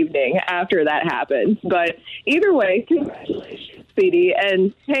long evening after that happened. But either way, congratulations, CD.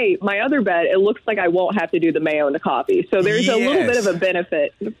 And, hey, my other bet, it looks like I won't have to do the mayo and the coffee. So there's a little bit of a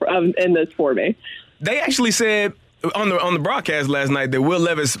benefit in this for me. They actually said on the broadcast last night that Will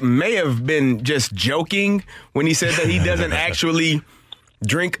Levis may have been just joking when he said that he doesn't actually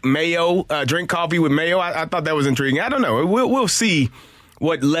drink coffee with mayo. I thought that was intriguing. I don't know. We'll see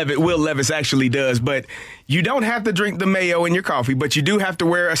what Will Levis actually does, but you don't have to drink the mayo in your coffee, but you do have to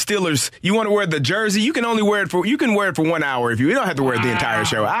wear a Steelers. You want to wear the jersey? You can only wear it for 1 hour. If you don't have to wear it the entire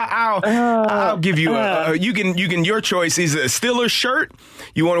show. I'll give you you can your choice is a Steelers shirt.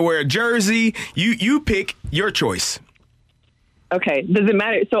 You want to wear a jersey? You pick your choice. Okay. Does it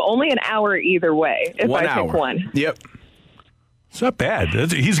matter? So only an hour either way if I pick one. Yep. It's not bad.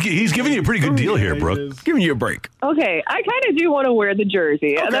 He's giving you a pretty good deal here, Brooke. Giving you a break. Okay, I kind of do want to wear the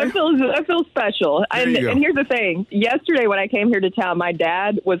jersey. Okay. That feels special. And here's the thing. Yesterday when I came here to town, my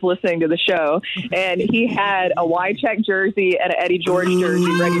dad was listening to the show, and he had a Wycheck jersey and an Eddie George jersey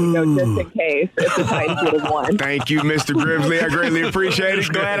ready to go just in case if the Titans would have won. Thank you, Mr. Grimsley. I greatly appreciate it.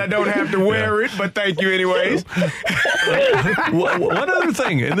 Glad I don't have to wear it, but thank you anyways. One other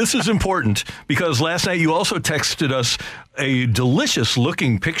thing, and this is important, because last night you also texted us a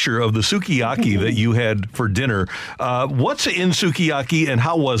delicious-looking picture of the sukiyaki that you had for dinner. What's in sukiyaki, and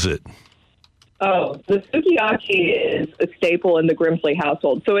how was it? Oh, the sukiyaki is a staple in the Grimsley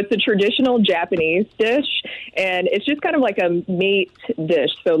household. So it's a traditional Japanese dish, and it's just kind of like a meat dish.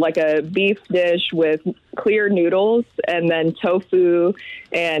 So like a beef dish with clear noodles and then tofu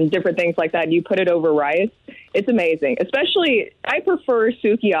and different things like that. And you put it over rice. It's amazing. Especially, I prefer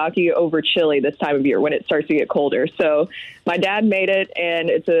sukiyaki over chili this time of year when it starts to get colder. So my dad made it,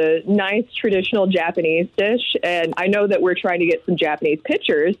 and it's a nice traditional Japanese dish. And I know that we're trying to get some Japanese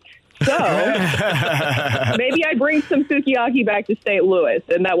pictures. So maybe I bring some sukiyaki back to St. Louis,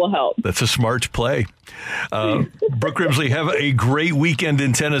 and that will help. That's a smart play. Brooke Grimsley, have a great weekend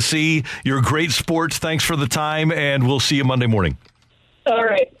in Tennessee. You're great sports. Thanks for the time, and we'll see you Monday morning. All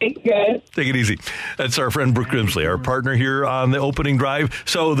right. Thank you, guys. Take it easy. That's our friend Brooke Grimsley, our partner here on the opening drive.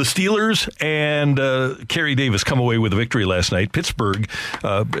 So the Steelers and Kerry Davis come away with a victory last night. Pittsburgh,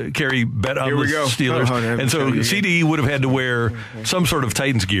 Kerry bet on the Steelers. And so CD would have had to wear some sort of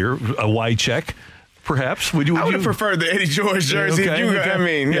Titans gear, a Wycheck. Perhaps. I would have preferred the Eddie George jersey. Okay. I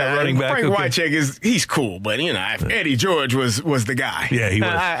mean, running back. Frank Wycheck he's cool, but if Eddie George was the guy. Yeah, he was.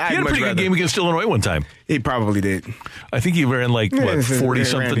 He had a pretty good game against Illinois one time. He probably did. I think he ran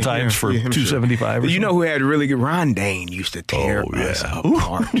 40-something times for 275 or You know who had really good? Ron Dane used to tear us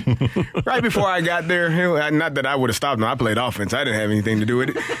apart. Right before I got there, not that I would have stopped him. I played offense. I didn't have anything to do with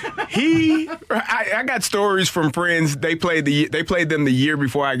it. I got stories from friends. They played them the year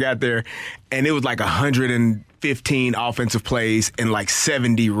before I got there, and it was like 115 offensive plays and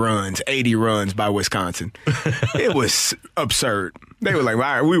 80 runs by Wisconsin. It was absurd. They were like, all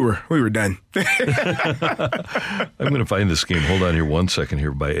right, we were done. I'm going to find this game. Hold on here 1 second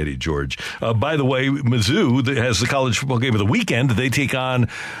here by Eddie George. By the way, Mizzou has the college football game of the weekend. They take on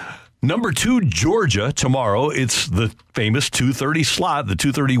number 2 Georgia tomorrow. It's the famous 2:30 slot, the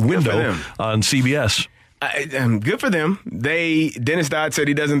 2:30 window on CBS. Good for them. Dennis Dodd said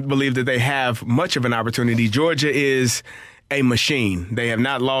he doesn't believe that they have much of an opportunity. Georgia is a machine. They have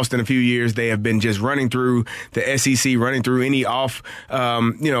not lost in a few years. They have been just running through the SEC, running through any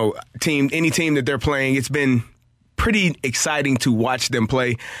team, any team that they're playing. It's been pretty exciting to watch them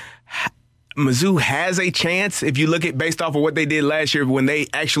play. Mizzou has a chance if you look at based off of what they did last year when they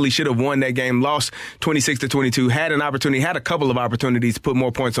actually should have won that game, lost 26-22, had an opportunity, had a couple of opportunities to put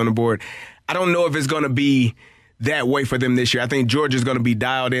more points on the board. I don't know if it's going to be that way for them this year. I think Georgia's going to be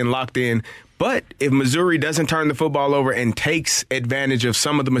dialed in, locked in. But if Missouri doesn't turn the football over and takes advantage of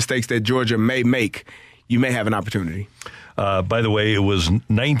some of the mistakes that Georgia may make, you may have an opportunity. By the way, it was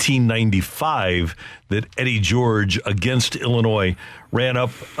 1995 that Eddie George against Illinois ran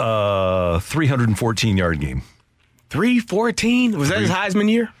up a 314-yard game. 314? Was that his Heisman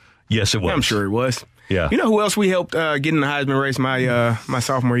year? Yes, it was. I'm sure it was. Yeah. You know who else we helped get in the Heisman race my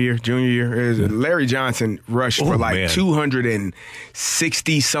sophomore year, junior year? Is Larry Johnson rushed for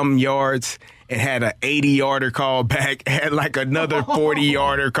 260-something yards and had an 80-yarder call back, had like another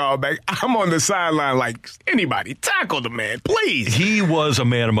 40-yarder call back. I'm on the sideline like, anybody, tackle the man, please. He was a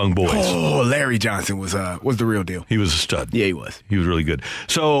man among boys. Oh, Larry Johnson was the real deal. He was a stud. Yeah, he was. He was really good.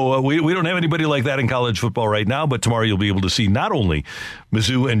 So we don't have anybody like that in college football right now, but tomorrow you'll be able to see not only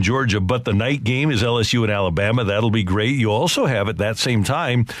Mizzou and Georgia, but the night game is LSU and Alabama. That'll be great. You also have at that same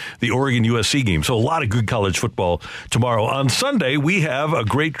time the Oregon-USC game. So a lot of good college football tomorrow. On Sunday, we have a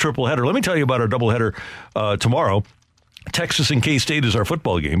great triple header. Let me tell you about our doubleheader tomorrow. Texas and K-State is our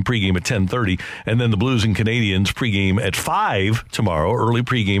football game, pregame at 10:30, and then the Blues and Canadians pregame at 5 tomorrow, early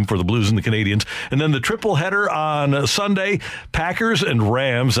pregame for the Blues and the Canadians. And then the triple header on Sunday, Packers and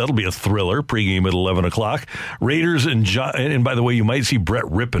Rams, that'll be a thriller, pregame at 11 o'clock. Raiders and by the way, you might see Brett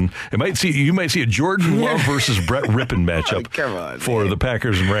Rippon. You might see a Jordan Love versus Brett Rippon matchup for the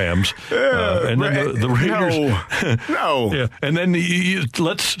Packers and Rams. And then the Raiders. No. Yeah. And then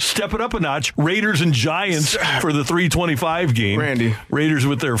let's step it up a notch. Raiders and Giants for the 3:25 game. Randy. Raiders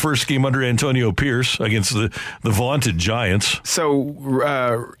with their first game under Antonio Pierce against the vaunted Giants. So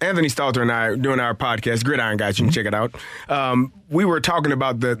Anthony Stalter and I are doing our podcast, Gridiron Guys, you can check it out. We were talking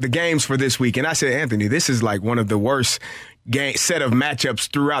about the games for this week, and I said, Anthony, this is like one of the worst set of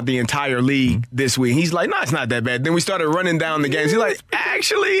matchups throughout the entire league this week. He's like, no, it's not that bad. Then we started running down the games. He's like,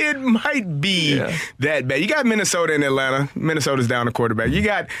 actually, it might be that bad. You got Minnesota and Atlanta. Minnesota's down a quarterback. You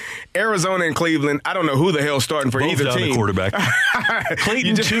got Arizona and Cleveland. I don't know who the hell's starting for both either down team. A quarterback.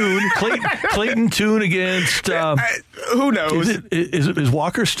 Clayton Tune against who knows? Is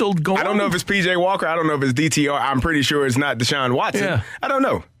Walker still going? I don't know if it's PJ Walker. I don't know if it's DTR. I'm pretty sure it's not Deshaun Watson. Yeah. I don't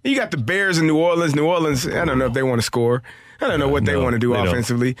know. You got the Bears in New Orleans. New Orleans, I don't know if they want to score. I don't know what they want to do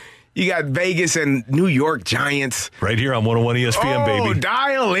offensively. You got Vegas and New York Giants. Right here on 101 ESPN, baby. Oh,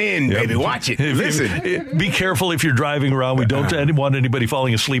 dial in, baby. Watch it. Listen. Be careful if you're driving around. We don't want anybody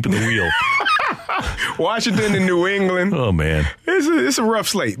falling asleep at the wheel. Washington and New England. Oh, man. It's a rough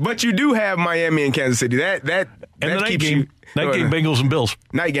slate. But you do have Miami and Kansas City. That keeps you. Night game, Bengals and Bills.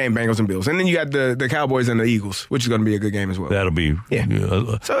 Night game, Bengals and Bills. And then you got the Cowboys and the Eagles, which is going to be a good game as well. That'll be. So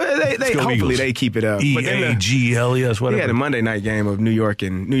they hopefully Eagles. they keep it up. EAGLES, whatever. Yeah, the Monday night game of New York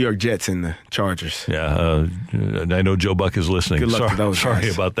Jets and the Chargers. Yeah, I know Joe Buck is listening. Good luck to those Sorry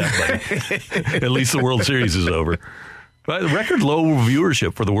guys. about that, buddy. At least the World Series is over. Record low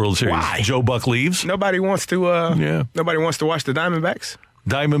viewership for the World Series. Why? Joe Buck leaves. Nobody wants to watch the Diamondbacks?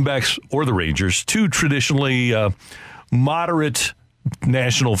 Diamondbacks or the Rangers, two traditionally moderate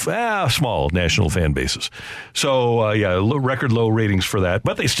small national fan bases. So, record low ratings for that.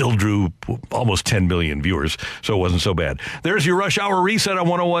 But they still drew almost 10 million viewers, so it wasn't so bad. There's your Rush Hour Reset on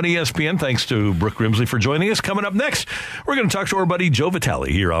 101 ESPN. Thanks to Brooke Grimsley for joining us. Coming up next, we're going to talk to our buddy Joe Vitale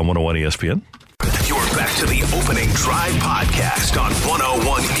here on 101 ESPN. You're back to the Opening Drive podcast on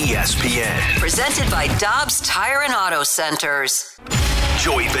 101 ESPN. Presented by Dobbs Tire and Auto Centers.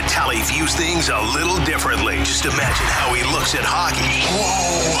 Joey Vitale views things a little differently. Just imagine how he looks at hockey.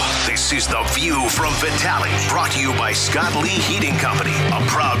 Whoa! This is The View from Vitale, brought to you by Scott Lee Heating Company, a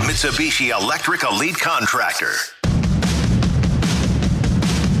proud Mitsubishi Electric Elite contractor.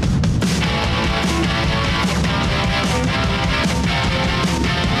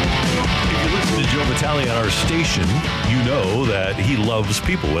 Joe Vitale on our station, you know that he loves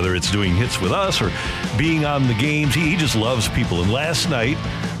people, whether it's doing hits with us or being on the games. He just loves people. And last night,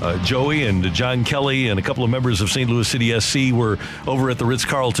 Joey and John Kelly and a couple of members of St. Louis City SC were over at the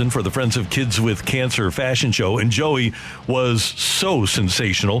Ritz-Carlton for the Friends of Kids with Cancer fashion show. And Joey was so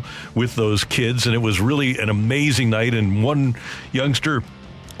sensational with those kids. And it was really an amazing night. And one youngster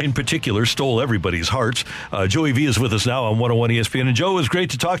in particular stole everybody's hearts. Joey V is with us now on 101 ESPN. And Joe, it was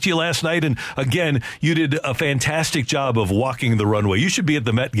great to talk to you last night. And again, you did a fantastic job of walking the runway. You should be at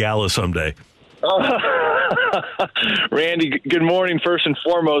the Met Gala someday. Randy, good morning, first and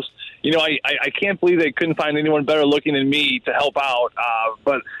foremost. You know, I can't believe they couldn't find anyone better looking than me to help out.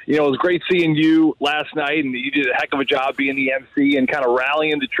 But, you know, it was great seeing you last night, and you did a heck of a job being the MC and kind of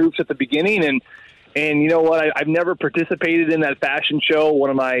rallying the troops at the beginning. And you know what? I've never participated in that fashion show. One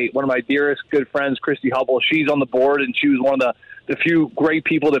of my dearest good friends, Christy Hubble, she's on the board, and she was one of the few great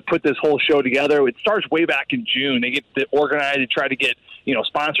people that put this whole show together. It starts way back in June. They get organized to try to get, you know,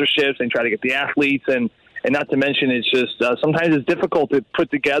 sponsorships and try to get the athletes, and not to mention, it's just sometimes it's difficult to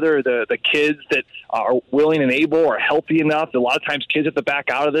put together the kids that are willing and able or healthy enough. A lot of times kids have to back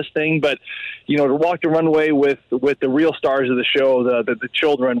out of this thing. But, you know, to walk the runway with the real stars of the show, the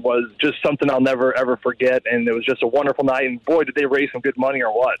children, was just something I'll never, ever forget. And it was just a wonderful night. And, boy, did they raise some good money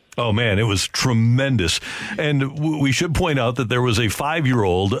or what. Oh, man, it was tremendous. And we should point out that there was a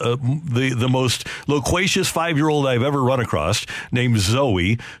 5-year-old, the most loquacious 5-year-old I've ever run across, named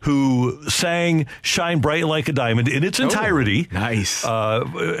Zoe, who sang Shine Bright Like a Diamond in its entirety. Nice.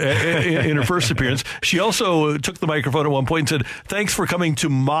 In her first appearance. She also took the microphone at one point and said, "Thanks for coming to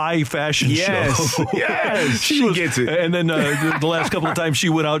my fashion show." Yes, she gets it. And then the last couple of times she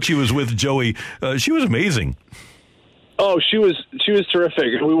went out, she was with Joey. She was amazing. Oh, she was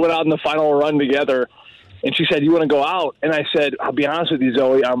terrific. We went out in the final run together, and she said, "You want to go out?" And I said, "I'll be honest with you,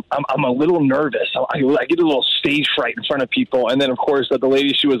 Zoe. I'm a little nervous. I get a little stage fright in front of people." And then, of course, the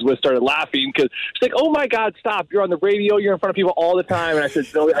lady she was with started laughing because she's like, "Oh my God, stop! You're on the radio. You're in front of people all the time." And I said,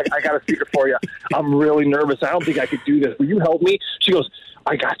 "Zoe, I got a secret for you. I'm really nervous. I don't think I could do this. Will you help me?" She goes,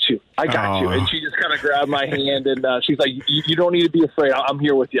 "I got you. I got you." And she just kind of grabbed my hand, and she's like, you don't need to be afraid. I'm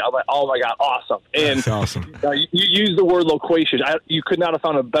here with you. I'm like, "Oh, my God, awesome." And that's awesome. You used the word loquacious. You could not have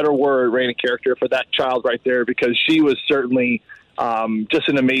found a better word, Rain, character for that child right there, because she was certainly just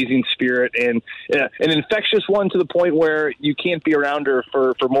an amazing spirit and an infectious one, to the point where you can't be around her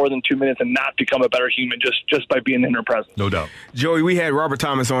for more than 2 minutes and not become a better human just by being in her presence. No doubt. Joey, we had Robert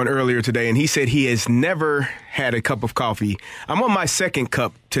Thomas on earlier today, and he said he has never had a cup of coffee. I'm on my second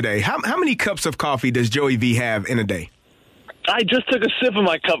cup today. How many cups of coffee does Joey V have in a day? I just took a sip of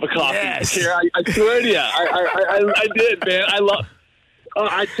my cup of coffee. Yes. Here, I swear to you, I did, man.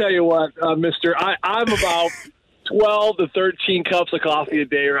 I tell you what, mister, I'm about 12 to 13 cups of coffee a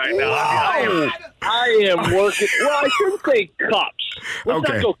day right now. Wow. I am working. Well, I shouldn't say cups. Let's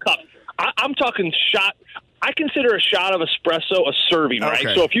not go cups. I'm talking shot. I consider a shot of espresso a serving, right?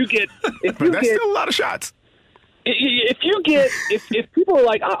 Okay. So if you get still a lot of shots. If people are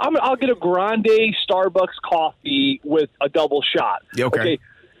like, I'll get a grande Starbucks coffee with a double shot. Okay.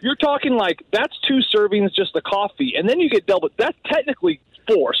 You're talking like that's 2 servings just the coffee, and then you get double. That's technically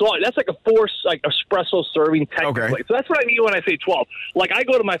 4. So that's like a 4 espresso serving technically. Okay. So that's what I mean when I say 12. Like, I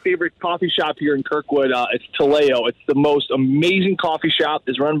go to my favorite coffee shop here in Kirkwood. It's Taleo. It's the most amazing coffee shop.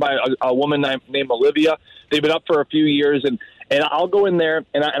 It's run by a woman named Olivia. They've been up for a few years, and I'll go in there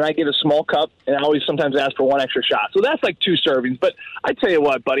and I get a small cup, and I always sometimes ask for 1 extra shot. So that's like 2 servings. But I tell you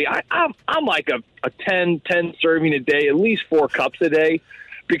what, buddy, I'm like a 10 serving a day, at least 4 cups a day.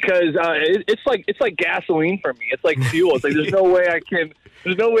 Because it's like gasoline for me. It's like fuel. It's like there's no way I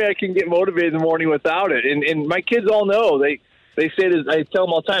can get motivated in the morning without it. And my kids all know. They say this. I tell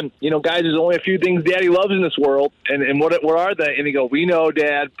them all the time. You know, guys, there's only a few things Daddy loves in this world. And what are they? And they go, "We know,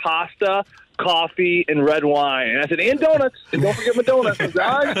 Dad. Pasta, coffee, and red wine." And I said, "And donuts. And don't forget my donuts." I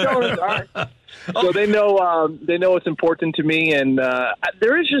said, donuts. All right. So they know it's important to me, and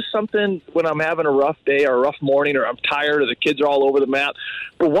there is just something when I'm having a rough day or a rough morning, or I'm tired, or the kids are all over the map.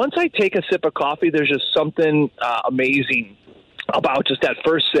 But once I take a sip of coffee, there's just something amazing about just that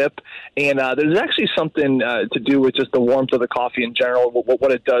first sip, and there's actually something to do with just the warmth of the coffee in general,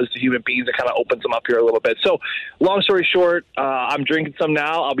 what it does to human beings. It kind of opens them up here a little bit. So long story short, I'm drinking some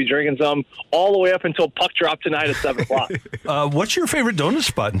now. I'll be drinking some all the way up until puck drop tonight at 7 o'clock. What's your favorite donut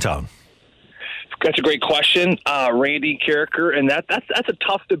spot in town? That's a great question, Randy Carricker, and that's a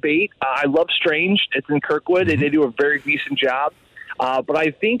tough debate. I love Strange. It's in Kirkwood, and they do a very decent job. But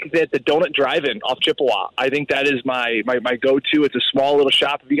I think that the Donut Drive-In off Chippewa, I think that is my go-to. It's a small little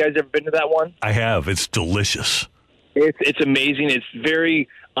shop. Have you guys ever been to that one? I have. It's delicious. It's amazing. It's very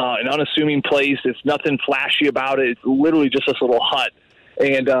an unassuming place. It's nothing flashy about it. It's literally just this little hut.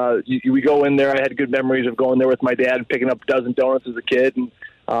 And we go in there. I had good memories of going there with my dad and picking up a dozen donuts as a kid. And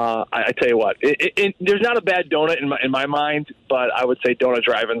I tell you what, there's not a bad donut in my mind, but I would say Donut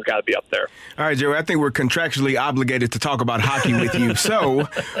Drive-In's got to be up there. All right, Joey, I think we're contractually obligated to talk about hockey with you. So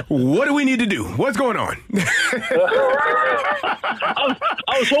what do we need to do? What's going on?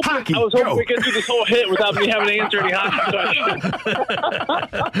 I was hoping we could do this whole hit without me having to answer any hockey questions.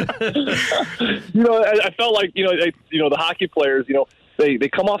 I felt like, the hockey players, they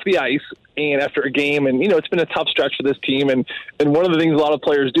come off the ice and after a game, and it's been a tough stretch for this team. And one of the things a lot of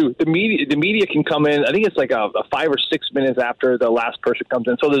players do, the media can come in. I think it's like a 5 or 6 minutes after the last person comes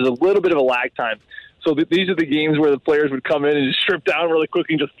in, so there's a little bit of a lag time. So these are the games where the players would come in and just strip down really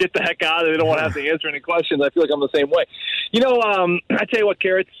quickly and just get the heck out of it. They don't want to have to answer any questions. I feel like I'm the same way. I tell you what,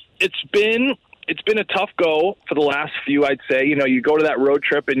 Carrot, it's been a tough go for the last few, I'd say. You go to that road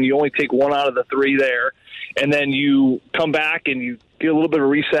trip and you only take 1 out of the 3 there, and then you come back and you get a little bit of a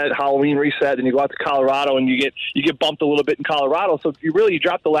reset, Halloween reset, and you go out to Colorado and you get bumped a little bit in Colorado. So you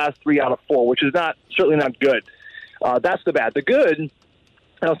drop the last 3 out of 4, which is certainly not good. That's the bad. The good.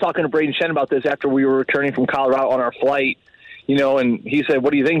 I was talking to Braden Shen about this after we were returning from Colorado on our flight, and he said,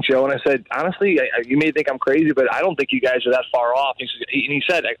 "What do you think, Joe?" And I said, "Honestly, you may think I'm crazy, but I don't think you guys are that far off." And he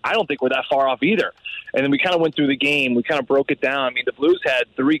said, "I don't think we're that far off either." And then we kind of went through the game. We kind of broke it down. I mean, the Blues had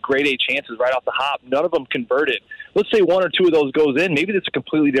 3 grade A chances right off the hop. None of them converted. Let's say 1 or 2 of those goes in. Maybe it's a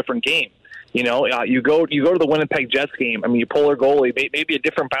completely different game. You go to the Winnipeg Jets game. I mean, you pull their goalie. Maybe a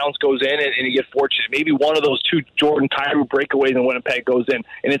different bounce goes in, and you get fortunate. Maybe one of those 2 Jordan Kyrou breakaways in Winnipeg goes in,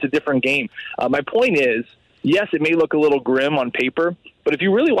 and it's a different game. My point is, yes, it may look a little grim on paper, but if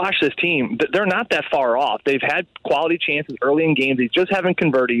you really watch this team, they're not that far off. They've had quality chances early in games. They just haven't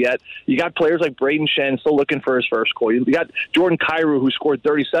converted yet. You got players like Braden Shen still looking for his first goal. You got Jordan Kyrou, who scored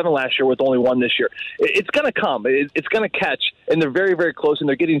 37 last year with only 1 this year. It's going to come. It's going to catch, and they're very, very close, and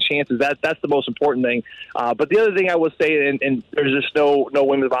they're getting chances. That's the most important thing. But the other thing I would say, and there's just no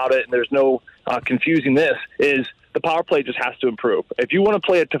whims about it, and there's no confusing this, is the power play just has to improve. If you want to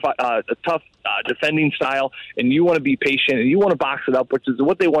play a tough defending style, and you want to be patient, and you want to box it up, which is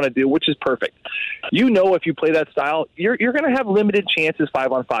what they want to do, which is perfect. If you play that style, you're going to have limited chances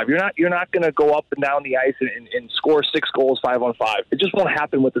 5-on-5. You're not going to go up and down the ice and score 6 goals 5-on-5. It just won't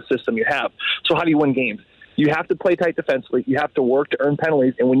happen with the system you have. So how do you win games? You have to play tight defensively. You have to work to earn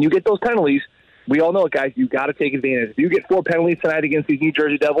penalties, and when you get those penalties, we all know it, guys. You've got to take advantage. If you get 4 penalties tonight against these New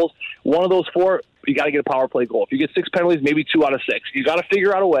Jersey Devils, one of those 4, you got to get a power play goal. If you get 6 penalties, maybe 2 out of 6. You got to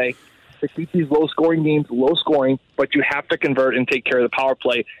figure out a way to keep these low-scoring games low-scoring, but you have to convert and take care of the power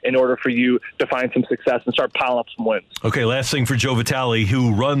play in order for you to find some success and start piling up some wins. Okay, last thing for Joe Vitale,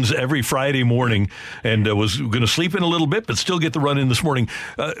 who runs every Friday morning and was going to sleep in a little bit, but still get the run in this morning.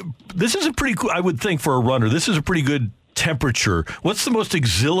 This is a pretty cool, I would think, for a runner. This is a pretty good temperature. What's the most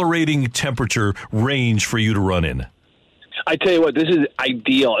exhilarating temperature range for you to run in? I tell you what, this is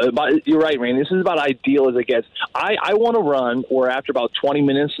ideal. You're right, Randy. This is about ideal as it gets. I want to run where after about 20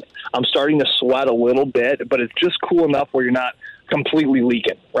 minutes, I'm starting to sweat a little bit, but it's just cool enough where you're not completely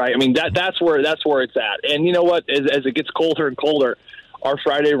leaking, right? I mean, that's where it's at. And you know what? As it gets colder and colder, our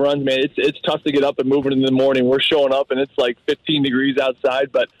Friday runs, man, it's tough to get up and moving in the morning. We're showing up, and it's like 15 degrees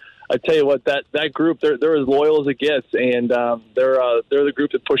outside, but I tell you what, that group, they're as loyal as it gets, and they're the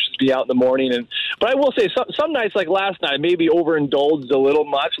group that pushes me out in the morning. But I will say, some nights like last night, maybe overindulged a little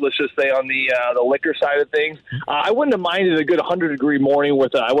much. Let's just say on the liquor side of things. I wouldn't have minded a good 100-degree morning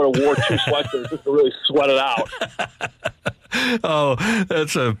with I would have wore 2 sweatshirts just to really sweat it out. Oh,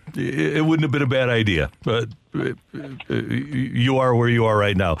 it wouldn't have been a bad idea, but you are where you are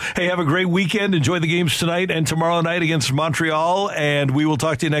right now. Hey, have a great weekend. Enjoy the games tonight and tomorrow night against Montreal, and we will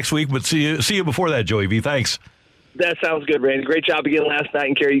talk to you next week, but see you before that, Joey V. Thanks. That sounds good, Randy. Great job again last night,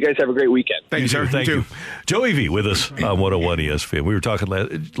 and Kerry, you guys have a great weekend. Thank you, sir. Thank you. Joey V. with us on 101 ESPN. We were talking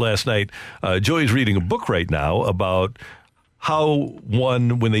last night. Joey's reading a book right now about how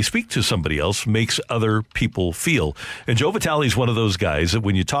one, when they speak to somebody else, makes other people feel. And Joe Vitale is one of those guys that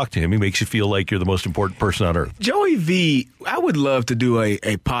when you talk to him, he makes you feel like you're the most important person on earth. Joey V, I would love to do a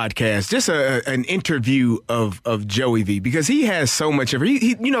podcast, just an interview of Joey V, because he has so much of it.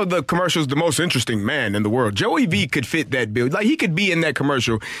 He the commercial's the most interesting man in the world. Joey V could fit that bill. Like, he could be in that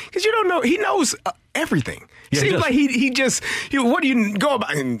commercial, because you don't know, he knows everything. Yeah, seems like he just, what do you go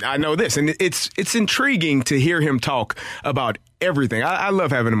about? And I know this, and it's intriguing to hear him talk about everything. I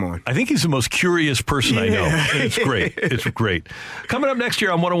love having him on. I think he's the most curious person I know. And it's great. It's great. Coming up next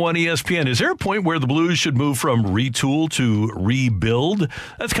year on 101 ESPN, is there a point where the Blues should move from retool to rebuild?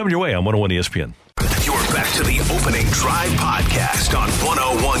 That's coming your way on 101 ESPN. You're back to the Opening Drive podcast on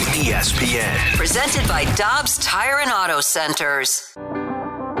 101 ESPN. Presented by Dobbs Tire and Auto Centers.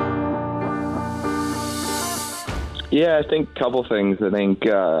 Yeah, I think a couple things. I think,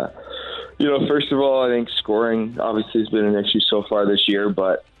 first of all, I think scoring obviously has been an issue so far this year,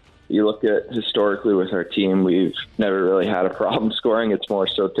 but you look at historically with our team, we've never really had a problem scoring. It's more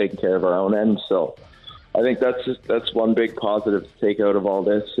so taking care of our own end. So I think that's one big positive to take out of all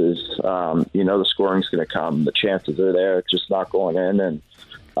this is, the scoring's going to come. The chances are there. It's just not going in. And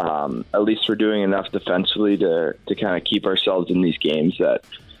at least we're doing enough defensively to kind of keep ourselves in these games that,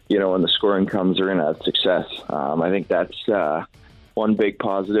 when the scoring comes, we're going to have success. I think that's one big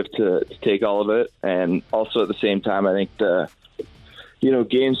positive to take all of it. And also at the same time, I think the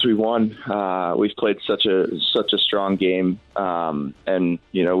games we won, we've played such a strong game, and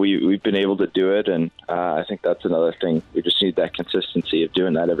we've been able to do it, and I think that's another thing. We just need that consistency of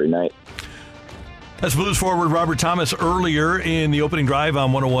doing that every night. That's Blues forward Robert Thomas earlier in the opening drive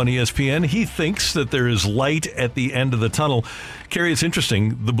on 101 ESPN. He thinks that there is light at the end of the tunnel. Kerry, it's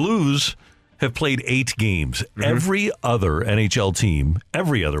interesting. The Blues have played 8 games. Mm-hmm. Every other NHL team,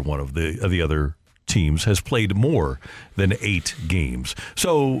 every other one of the other teams has played more than 8 games.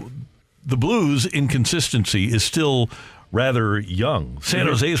 So the Blues' inconsistency is still rather young. San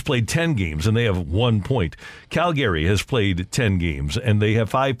Jose has played 10 games, and they have 1 point. Calgary has played 10 games, and they have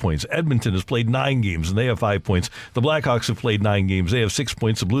 5 points. Edmonton has played 9 games, and they have 5 points. The Blackhawks have played 9 games. They have 6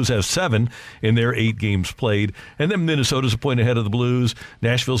 points. The Blues have 7 in their 8 games played. And then Minnesota's a point ahead of the Blues.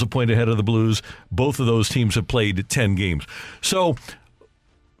 Nashville's a point ahead of the Blues. Both of those teams have played 10 games. So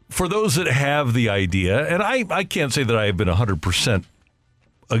for those that have the idea, and I can't say that I have been 100%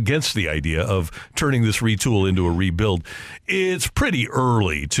 against the idea of turning this retool into a rebuild, it's pretty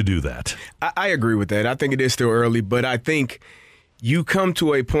early to do that. I agree with that. I think it is still early, but I think you come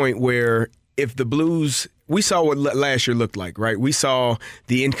to a point where if the Blues, we saw what last year looked like, right? We saw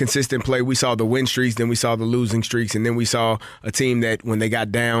the inconsistent play. We saw the win streaks, then we saw the losing streaks, and then we saw a team that when they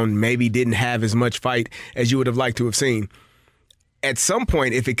got down maybe didn't have as much fight as you would have liked to have seen. At some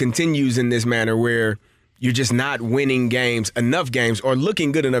point, if it continues in this manner where you're just not winning enough games, or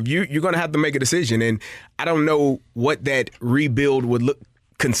looking good enough, you're going to have to make a decision. And I don't know what that rebuild would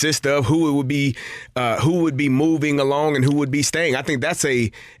consist of, who it would be, who would be moving along and who would be staying. I think that's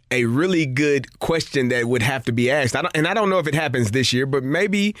a really good question that would have to be asked. I don't know if it happens this year, but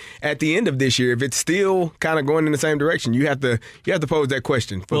maybe at the end of this year, if it's still kind of going in the same direction, you have to pose that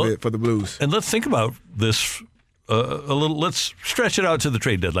question for the Blues. And let's think about this a little. Let's stretch it out to the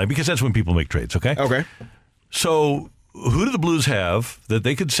trade deadline, because that's when people make trades, okay? Okay. So who do the Blues have that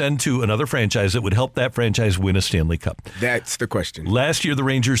they could send to another franchise that would help that franchise win a Stanley Cup? That's the question. Last year, the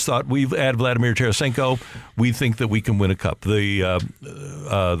Rangers thought, we've added Vladimir Tarasenko. We think that we can win a cup. The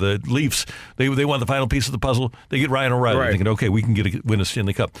Leafs, they want the final piece of the puzzle. They get Ryan O'Reilly, thinking, okay, we can win a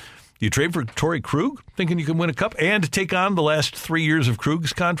Stanley Cup. Do you trade for Torrey Krug, thinking you can win a cup and take on the last 3 years of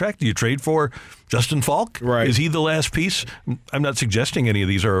Krug's contract? Do you trade for Justin Falk? Right. Is he the last piece? I'm not suggesting any of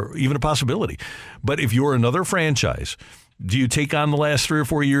these are even a possibility. But if you're another franchise, do you take on the last 3 or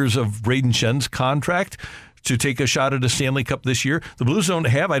 4 years of Braden Shen's contract to take a shot at a Stanley Cup this year? The Blues don't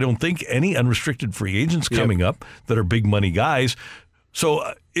have, I don't think, any unrestricted free agents coming up that are big money guys.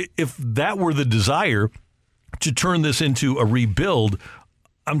 So if that were the desire to turn this into a rebuild,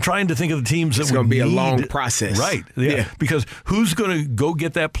 I'm trying to think of the teams that it's going to be a long need, process. Right. Yeah. Because who's going to go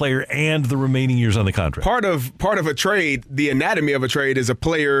get that player and the remaining years on the contract? Part of a trade, the anatomy of a trade is a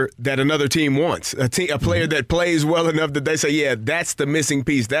player that another team wants. A player that plays well enough that they say, yeah, that's the missing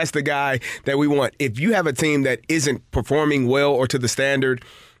piece. That's the guy that we want. If you have a team that isn't performing well or to the standard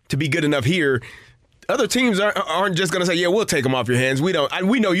to be good enough here, other teams aren't just going to say, yeah, we'll take them off your hands. We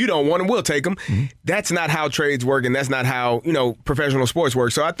know you don't want them. We'll take them. Mm-hmm. That's not how trades work, and that's not how professional sports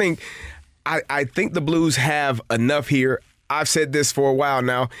work. So I think the Blues have enough here. I've said this for a while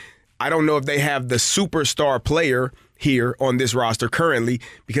now. I don't know if they have the superstar player here on this roster currently,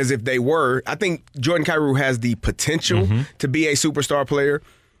 because if they were, I think Jordan Kyrou has the potential to be a superstar player.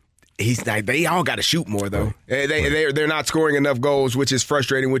 They all got to shoot more, though. They're not scoring enough goals, which is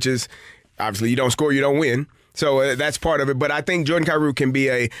frustrating, which is – obviously, you don't score, you don't win. So that's part of it. But I think Jordan Kyrou can be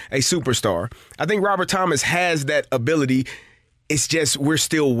a superstar. I think Robert Thomas has that ability. It's just we're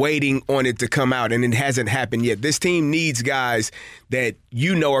still waiting on it to come out, and it hasn't happened yet. This team needs guys that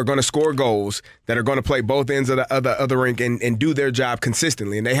are going to score goals, that are going to play both ends of the rink and do their job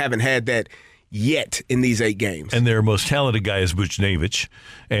consistently. And they haven't had that yet in these 8 games. And their most talented guy is Buchnevich,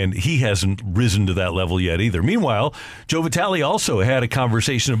 and he hasn't risen to that level yet either. Meanwhile, Joe Vitale also had a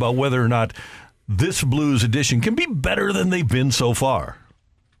conversation about whether or not this Blues edition can be better than they've been so far.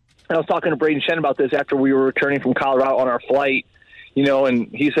 I was talking to Braden Shen about this after we were returning from Colorado on our flight, and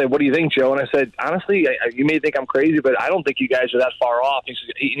he said, what do you think, Joe? And I said, honestly, you may think I'm crazy, but I don't think you guys are that far off. And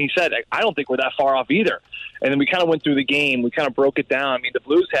he said, I don't think we're that far off either. And then we kind of went through the game. We kind of broke it down. I mean, the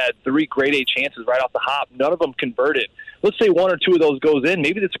Blues had 3 grade A chances right off the hop. None of them converted. Let's say 1 or 2 of those goes in.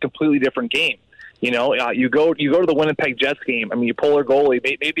 Maybe it's a completely different game. You go to the Winnipeg Jets game. I mean, you pull their goalie.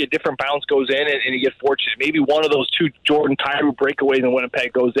 Maybe a different bounce goes in, and you get fortunate. Maybe one of those 2 Jordan Kyrou breakaways in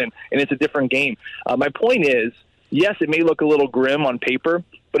Winnipeg goes in, and it's a different game. My point is, yes, it may look a little grim on paper,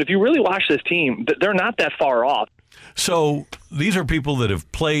 But if you really watch this team, they're not that far off. So these are people that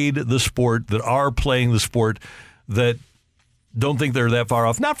have played the sport, that are playing the sport, that don't think they're that far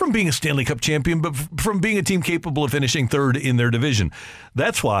off, not from being a Stanley Cup champion, but from being a team capable of finishing third in their division.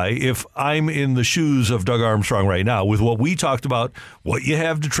 That's why if I'm in the shoes of Doug Armstrong right now, with what we talked about, what you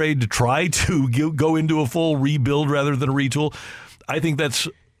have to trade to try to go into a full rebuild rather than a retool, I think that's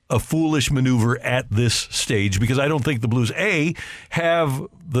a foolish maneuver at this stage, because I don't think the Blues, A, have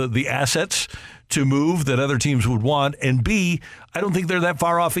the assets to move that other teams would want, and B, I don't think they're that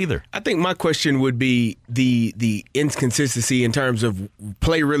far off either. I think my question would be the inconsistency in terms of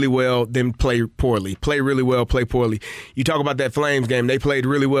play really well, then play poorly. Play really well, play poorly. You talk about that Flames game, they played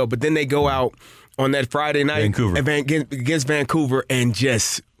really well, but then they go out on that Friday night against Vancouver and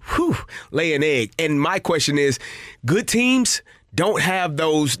just lay an egg. And my question is, good teams don't have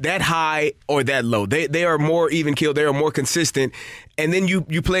those that high or that low. They are more even keeled. They are more consistent. And then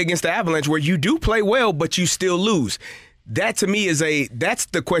you play against the Avalanche where you do play well, but you still lose. That to me that's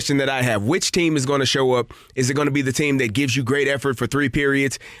the question that I have. Which team is going to show up? Is it going to be the team that gives you great effort for 3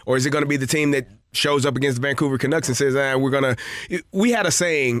 periods, or is it going to be the team that shows up against the Vancouver Canucks and says, we had a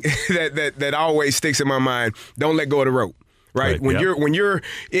saying that always sticks in my mind: don't let go of the rope. Right? When you're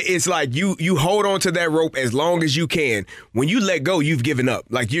it's like you hold on to that rope as long as you can. When you let go, you've given up.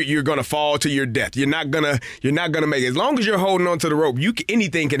 Like you're gonna fall to your death. You're not gonna make it. As long as you're holding on to the rope,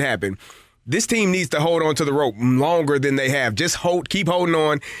 anything can happen. This team needs to hold on to the rope longer than they have. Just keep holding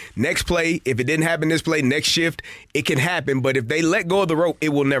on. Next play, if it didn't happen this play, next shift, it can happen. But if they let go of the rope, it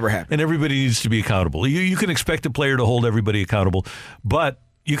will never happen. And everybody needs to be accountable. You can expect a player to hold everybody accountable, but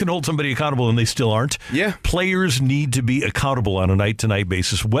you can hold somebody accountable and they still aren't. Yeah. Players need to be accountable on a night-to-night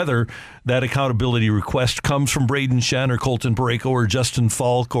basis, whether that accountability request comes from Braden Shen or Colton Parayko or Justin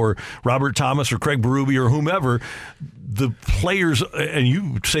Falk or Robert Thomas or Craig Berube or whomever. The players, and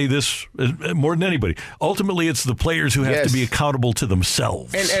you say this more than anybody, ultimately it's the players who have to be accountable to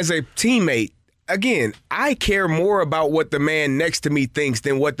themselves. And as a teammate, again, I care more about what the man next to me thinks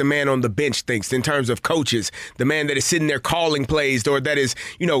than what the man on the bench thinks in terms of coaches, the man that is sitting there calling plays or that is,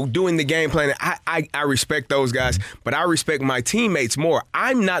 doing the game plan. I respect those guys, but I respect my teammates more.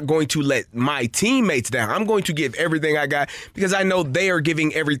 I'm not going to let my teammates down. I'm going to give everything I got because I know they are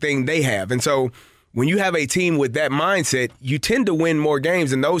giving everything they have. And so when you have a team with that mindset, you tend to win more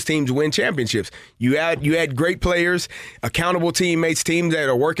games, and those teams win championships. You add great players, accountable teammates, teams that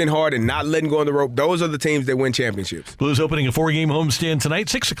are working hard and not letting go on the rope. Those are the teams that win championships. Blues opening a 4-game homestand tonight,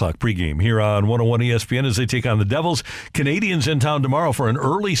 6 o'clock pregame here on 101 ESPN as they take on the Devils. Canadians in town tomorrow for an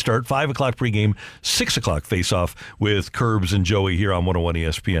early start, 5 o'clock pregame, 6 o'clock face-off with Curbs and Joey here on 101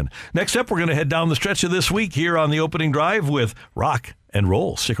 ESPN. Next up, we're going to head down the stretch of this week here on the opening drive with Rock and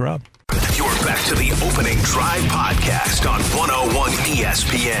Roll. Stick around. You're back to the Opening Drive podcast on 101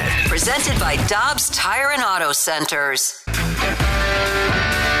 ESPN. Presented by Dobbs Tire and Auto Centers.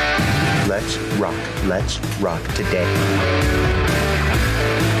 Let's rock. Let's rock today.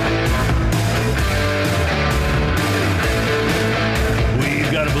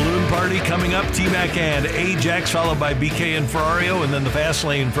 We've got a balloon party coming up. T-Mac and Ajax, followed by BK and Ferrario, and then the fast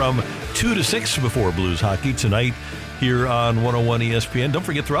lane from 2 to 6 before Blues hockey tonight here on 101 ESPN. Don't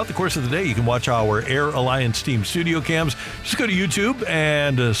forget, throughout the course of the day, you can watch our Air Alliance Team studio cams. Just go to YouTube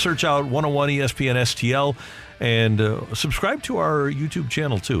and search out 101 ESPN STL and subscribe to our YouTube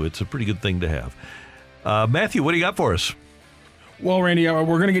channel, too. It's a pretty good thing to have. Matthew, what do you got for us? Well, Randy, we're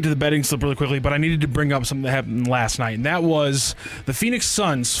going to get to the betting slip really quickly, but I needed to bring up something that happened last night, and that was the Phoenix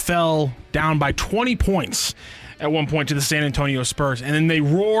Suns fell down by 20 points at one point to the San Antonio Spurs, and then they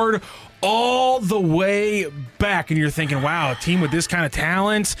roared all the way back, and you're thinking, wow, a team with this kind of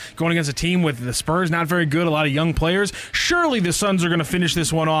talent going against a team with the Spurs not very good, a lot of young players, surely the Suns are going to finish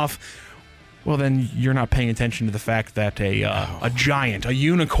this one off. Well, then you're not paying attention to the fact that a giant, a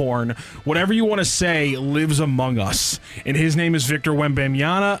unicorn, whatever you want to say, lives among us, and his name is Victor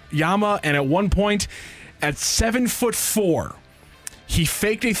Wembanyama, and at one point, at 7'4", he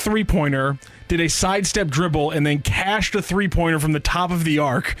faked a three-pointer, did a sidestep dribble, and then cashed a three-pointer from the top of the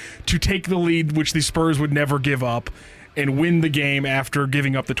arc to take the lead, which the Spurs would never give up, and win the game after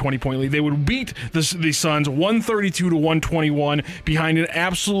giving up the 20-point lead. They would beat the Suns 132-121 behind an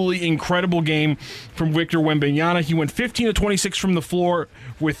absolutely incredible game from Victor Wembanyama. He went 15 of 26 from the floor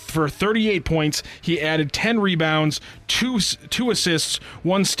for 38 points. He added 10 rebounds, two assists,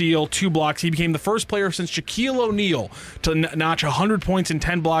 1 steal, 2 blocks. He became the first player since Shaquille O'Neal to notch 100 points and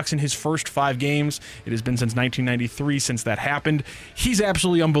 10 blocks in his first 5 games. It has been since 1993 since that happened. He's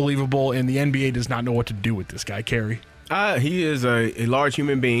absolutely unbelievable, and the NBA does not know what to do with this guy, Kerry. He is a large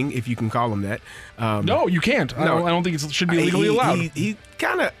human being, if you can call him that. No, you can't. I don't think it should be legally allowed. He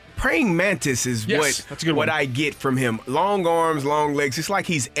kind of praying mantis is that's a good what one. I get from him. Long arms, long legs. It's like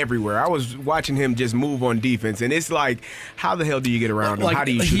he's everywhere. I was watching him just move on defense, and it's like, how the hell do you get around him? How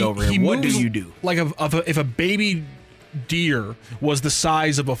do you shoot over him? What do you do? Like if a baby deer was the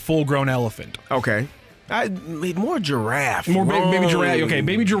size of a full-grown elephant. Okay. More giraffe. More baby giraffe. Okay,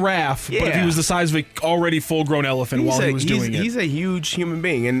 baby giraffe. Yeah. But if he was the size of an already full-grown elephant while he was doing it. He's a huge human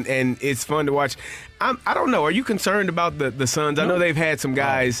being, and it's fun to watch. I don't know. Are you concerned about the Suns? I know they've had some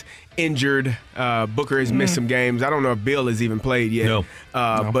guys injured. Booker has missed some games. I don't know if Bill has even played yet. No.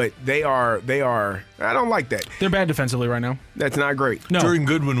 But they are. I don't like that. They're bad defensively right now. That's not great. No. Jordan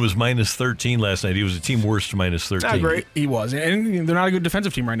Goodwin was minus 13 last night. He was a team worst minus 13. Not great. He was. And they're not a good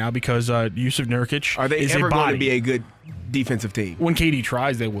defensive team right now because Yusuf Nurkic Are they is ever a going body. to be a good defensive team? When KD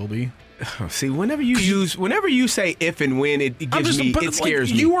tries, they will be. See, whenever you say if and when, it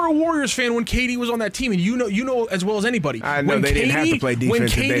scares me. You were a Warriors fan when KD was on that team, and you know as well as anybody. I know when they didn't have to play defense when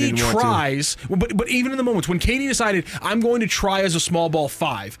if they KD didn't want to. tries, but even in the moments when KD decided I'm going to try as a small ball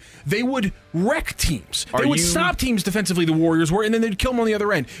 5, they would wreck teams. They would stop teams defensively. The Warriors were, and then they'd kill them on the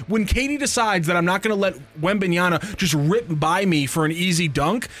other end. When KD decides that I'm not going to let Wembanyama just rip by me for an easy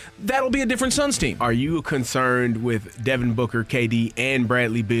dunk, that'll be a different Suns team. Are you concerned with Devin Booker, KD, and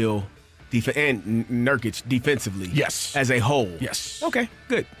Bradley Beal? And Nurkic defensively, yes, as a whole, yes. Okay,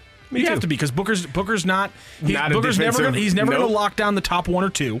 good. You have to be because Booker's not. He's never going to lock down the top 1 or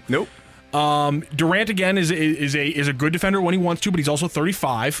 2. Nope. Durant again is a good defender when he wants to, but he's also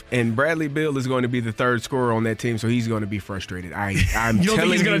 35. And Bradley Beal is going to be the third scorer on that team, so he's going to be frustrated. I'm you don't telling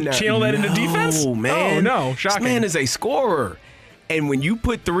think he's going to channel that into defense? Oh man, no, shocking. This man is a scorer. And when you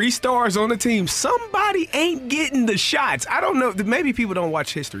put 3 stars on the team, somebody ain't getting the shots. I don't know. Maybe people don't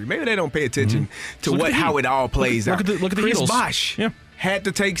watch history. Maybe they don't pay attention to how it all plays out. Look at the Chris Heatles. Bosh had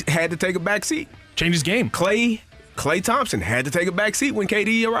to take a back seat. Change his game. Klay Thompson had to take a back seat when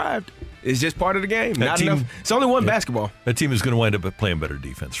KD arrived. It's just part of the game. Not enough. It's only one basketball. That team is going to wind up playing better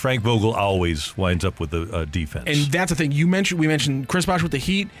defense. Frank Vogel always winds up with a defense. And that's the thing. We mentioned Chris Bosh with the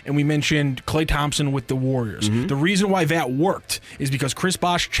Heat, and we mentioned Klay Thompson with the Warriors. Mm-hmm. The reason why that worked is because Chris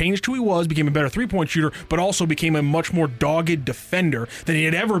Bosh changed who he was, became a better three-point shooter, but also became a much more dogged defender than he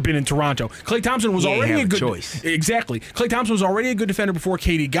had ever been in Toronto. Klay Thompson was already a good choice. Exactly. Klay Thompson was already a good defender before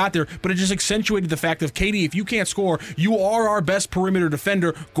KD got there, but it just accentuated the fact of KD, if you can't score, you are our best perimeter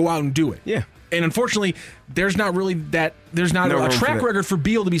defender. Go out and do it. Yeah. And unfortunately, there's not a track record for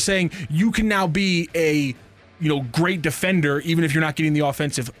Beal to be saying you can now be a great defender even if you're not getting the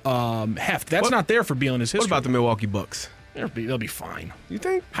offensive heft. That's not there for Beal in his history. What about the Milwaukee Bucks? They'll be fine. You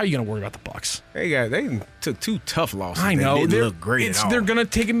think? How are you going to worry about the Bucks? They took 2 tough losses. I know. They didn't look great at all. They're going to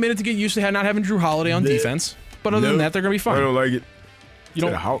take a minute to get used to not having Drew Holiday on defense. But other than that, they're going to be fine. I don't like it.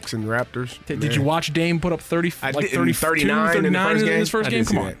 The Hawks and Raptors. Did you watch Dame put up 39 in his first game?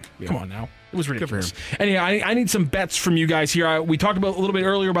 Come on. Yeah. Come on now. It was ridiculous. Anyway, I need some bets from you guys here. We talked about a little bit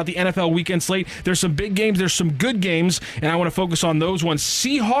earlier about the NFL weekend slate. There's some big games. There's some good games, and I want to focus on those ones.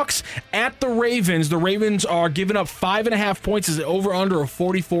 Seahawks at the Ravens. The Ravens are giving up 5.5 points. Is it over under a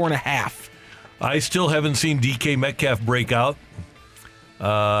 44.5? I still haven't seen DK Metcalf break out.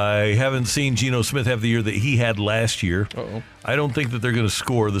 I haven't seen Geno Smith have the year that he had last year. Uh-oh. I don't think that they're going to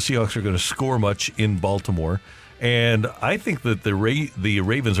score. The Seahawks are going to score much in Baltimore. And I think that the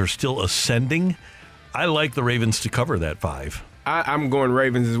Ravens are still ascending. I like the Ravens to cover that 5. I'm going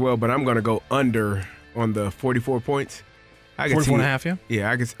Ravens as well, but I'm going to go under on the 44 points. 44.5, yeah? Yeah,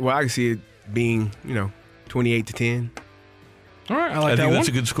 I can see it being, 28-10. All right, I like that I think one. that's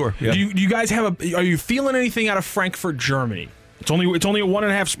a good score. Yeah. Do you guys are you feeling anything out of Frankfurt, Germany? It's only a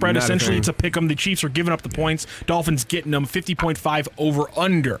 1.5 spread. Not essentially. It's a pick 'em. The Chiefs are giving up the points. Dolphins getting them 50.5 over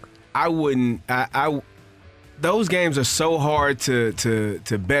under. I wouldn't. Those games are so hard to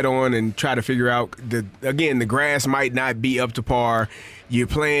bet on and try to figure out. The grass might not be up to par. You're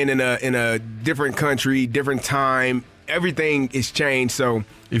playing in a different country, different time. Everything is changed. So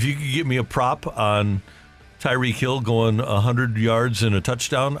if you could give me a prop on Tyreek Hill going 100 yards and a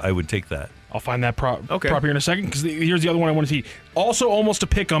touchdown, I would take that. I'll find that prop here in a second, because here's the other one I want to see. Also almost a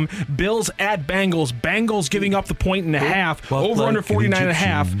pick 'em. Bills at Bengals. Bengals giving up the 1.5. Over under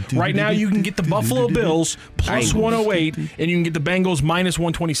 49.5. Right now you can get the Buffalo Bills plus 108, and you can get the Bengals minus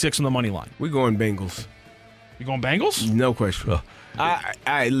 126 on the money line. We're going Bengals. You going Bengals? No question.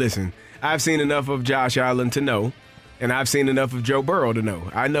 I listen. I've seen enough of Josh Allen to know, and I've seen enough of Joe Burrow to know.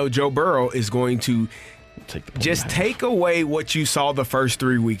 I know Joe Burrow is going to take away what you saw the first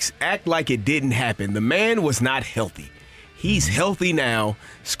 3 weeks. Act like it didn't happen. The man was not healthy. He's healthy now.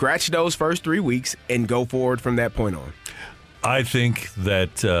 Scratch those first 3 weeks and go forward from that point on. I think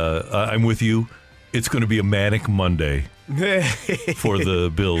that I'm with you. It's going to be a manic Monday for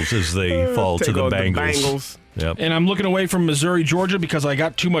the Bills as they fall to the Bengals. Yep. And I'm looking away from Missouri, Georgia, because I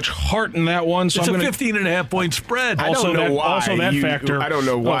got too much heart in that one. So it's I'm a 15.5-point spread. I don't know why. Also that factor. I don't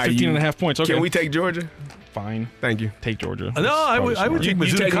know why. 15.5 points. Okay. Can we take Georgia? Fine. Thank you. Take Georgia. No, I would take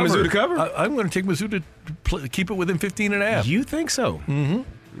Mizzou to cover. Mizzou to cover? I'm going to take Mizzou to keep it within 15.5. You think so? Mm-hmm.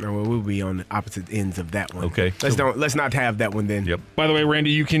 No, well, we'll be on the opposite ends of that one. Okay. Let's not have that one then. Yep. By the way,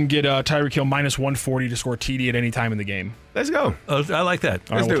 Randy, you can get Tyreek Hill minus 140 to score TD at any time in the game. Let's go. I like that.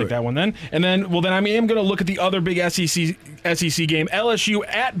 All right, we'll take that one then. And then I am going to look at the other big SEC game. LSU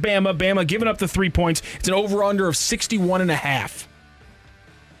at Bama. Bama giving up the 3 points. It's an over-under of 61.5.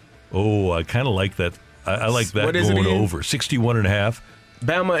 Oh, I kind of like that. I like that What is going it again? over 61.5.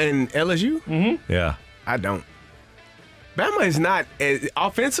 Bama and LSU? Mm-hmm. Yeah. I don't. Bama is not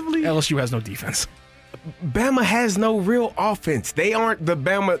offensively. LSU has no defense. Bama has no real offense. They aren't the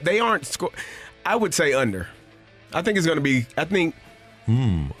Bama. They aren't. I would say under. I think it's going to be. I think.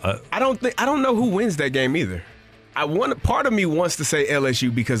 I don't know who wins that game either. Part of me wants to say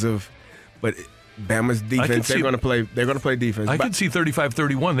LSU because of, but Bama's defense. They're going to play. They're going to play defense. I can see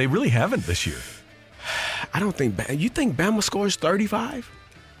 35-31. They really haven't this year. I don't think. You think Bama scores 35?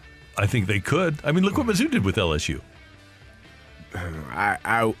 I think they could. I mean, look what Mizzou did with LSU.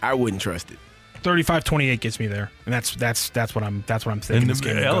 I wouldn't trust it. 35-28 gets me there, and that's what I'm thinking. And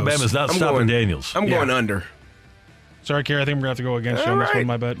Alabama's not stopping Daniels. I'm going under. Sorry, Kerry, I think we're going to have to go against you on this one.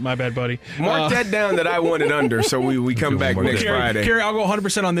 My bad, buddy. Mark that down that I wanted under, so we come back next Friday. Kerry, I'll go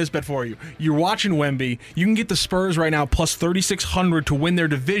 100% on this bet for you. You're watching Wemby. You can get the Spurs right now plus 3,600 to win their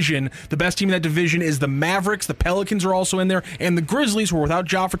division. The best team in that division is the Mavericks. The Pelicans are also in there, and the Grizzlies, who are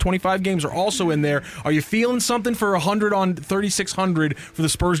without Ja for 25 games, are also in there. Are you feeling something for 100 on 3,600 for the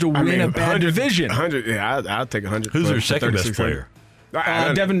Spurs to win a bad division? 100, yeah, I'll take 100. Who's their second best player?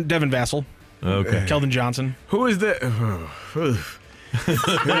 Devin Vassell. Okay. Keldon Johnson. Who is that?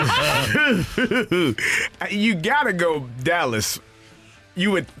 You got to go Dallas.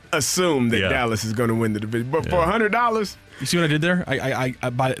 You would assume that Dallas is going to win the division. But for $100. You see what I did there? I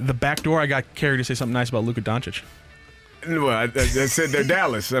by the back door, I got Kerry to say something nice about Luka Doncic. Well, I said they're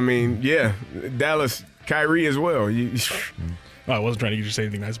Dallas. I mean, yeah. Dallas, Kyrie as well. I wasn't trying to get you to say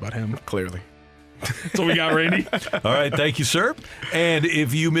anything nice about him. Clearly. That's what we got, Randy. All right, thank you, sir. And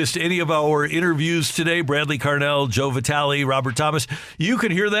if you missed any of our interviews today, Bradley Carnell, Joe Vitale, Robert Thomas, you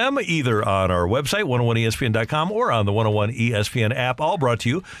can hear them either on our website, 101ESPN.com, or on the 101 ESPN app, all brought to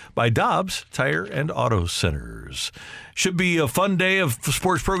you by Dobbs Tire and Auto Centers. Should be a fun day of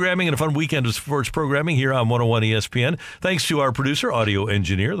sports programming and a fun weekend of sports programming here on 101 ESPN. Thanks to our producer, audio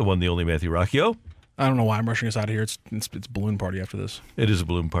engineer, the one, the only Matthew Rocchio. I don't know why I'm rushing us out of here. It's balloon party after this. It is a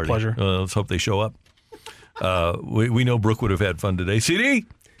balloon party. Pleasure. Let's hope they show up. We know Brooke would have had fun today. CD?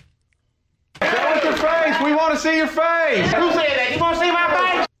 Show us your face. We want to see your face. Who said that? You want to see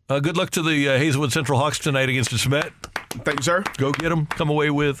my face? Good luck to the Hazelwood Central Hawks tonight against Smet. Thank you, sir. Go get them. Come away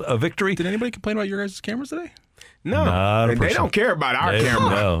with a victory. Did anybody complain about your guys' cameras today? No, they don't care about our camera.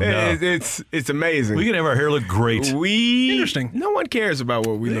 No. It's amazing. We can have our hair look great. Interesting. No one cares about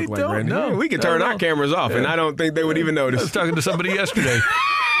what we look like, Randy. No. We can turn our cameras off, and I don't think they would even notice. I was talking to somebody yesterday.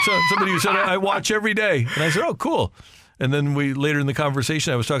 Somebody who said, I watch every day. And I said, oh, cool. And then later in the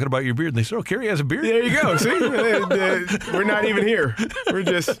conversation, I was talking about your beard, and they said, oh, Kerry has a beard? There you go. See? We're not even here.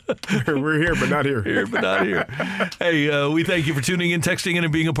 We're here, but not here. Here, but not here. Hey, we thank you for tuning in, texting in,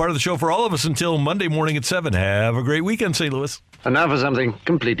 and being a part of the show for all of us until Monday morning at 7. Have a great weekend, St. Louis. And now for something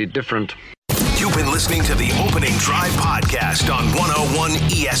completely different. You've been listening to the Opening Drive podcast on 101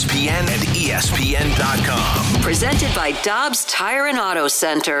 ESPN and ESPN.com. Presented by Dobbs Tire and Auto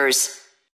Centers.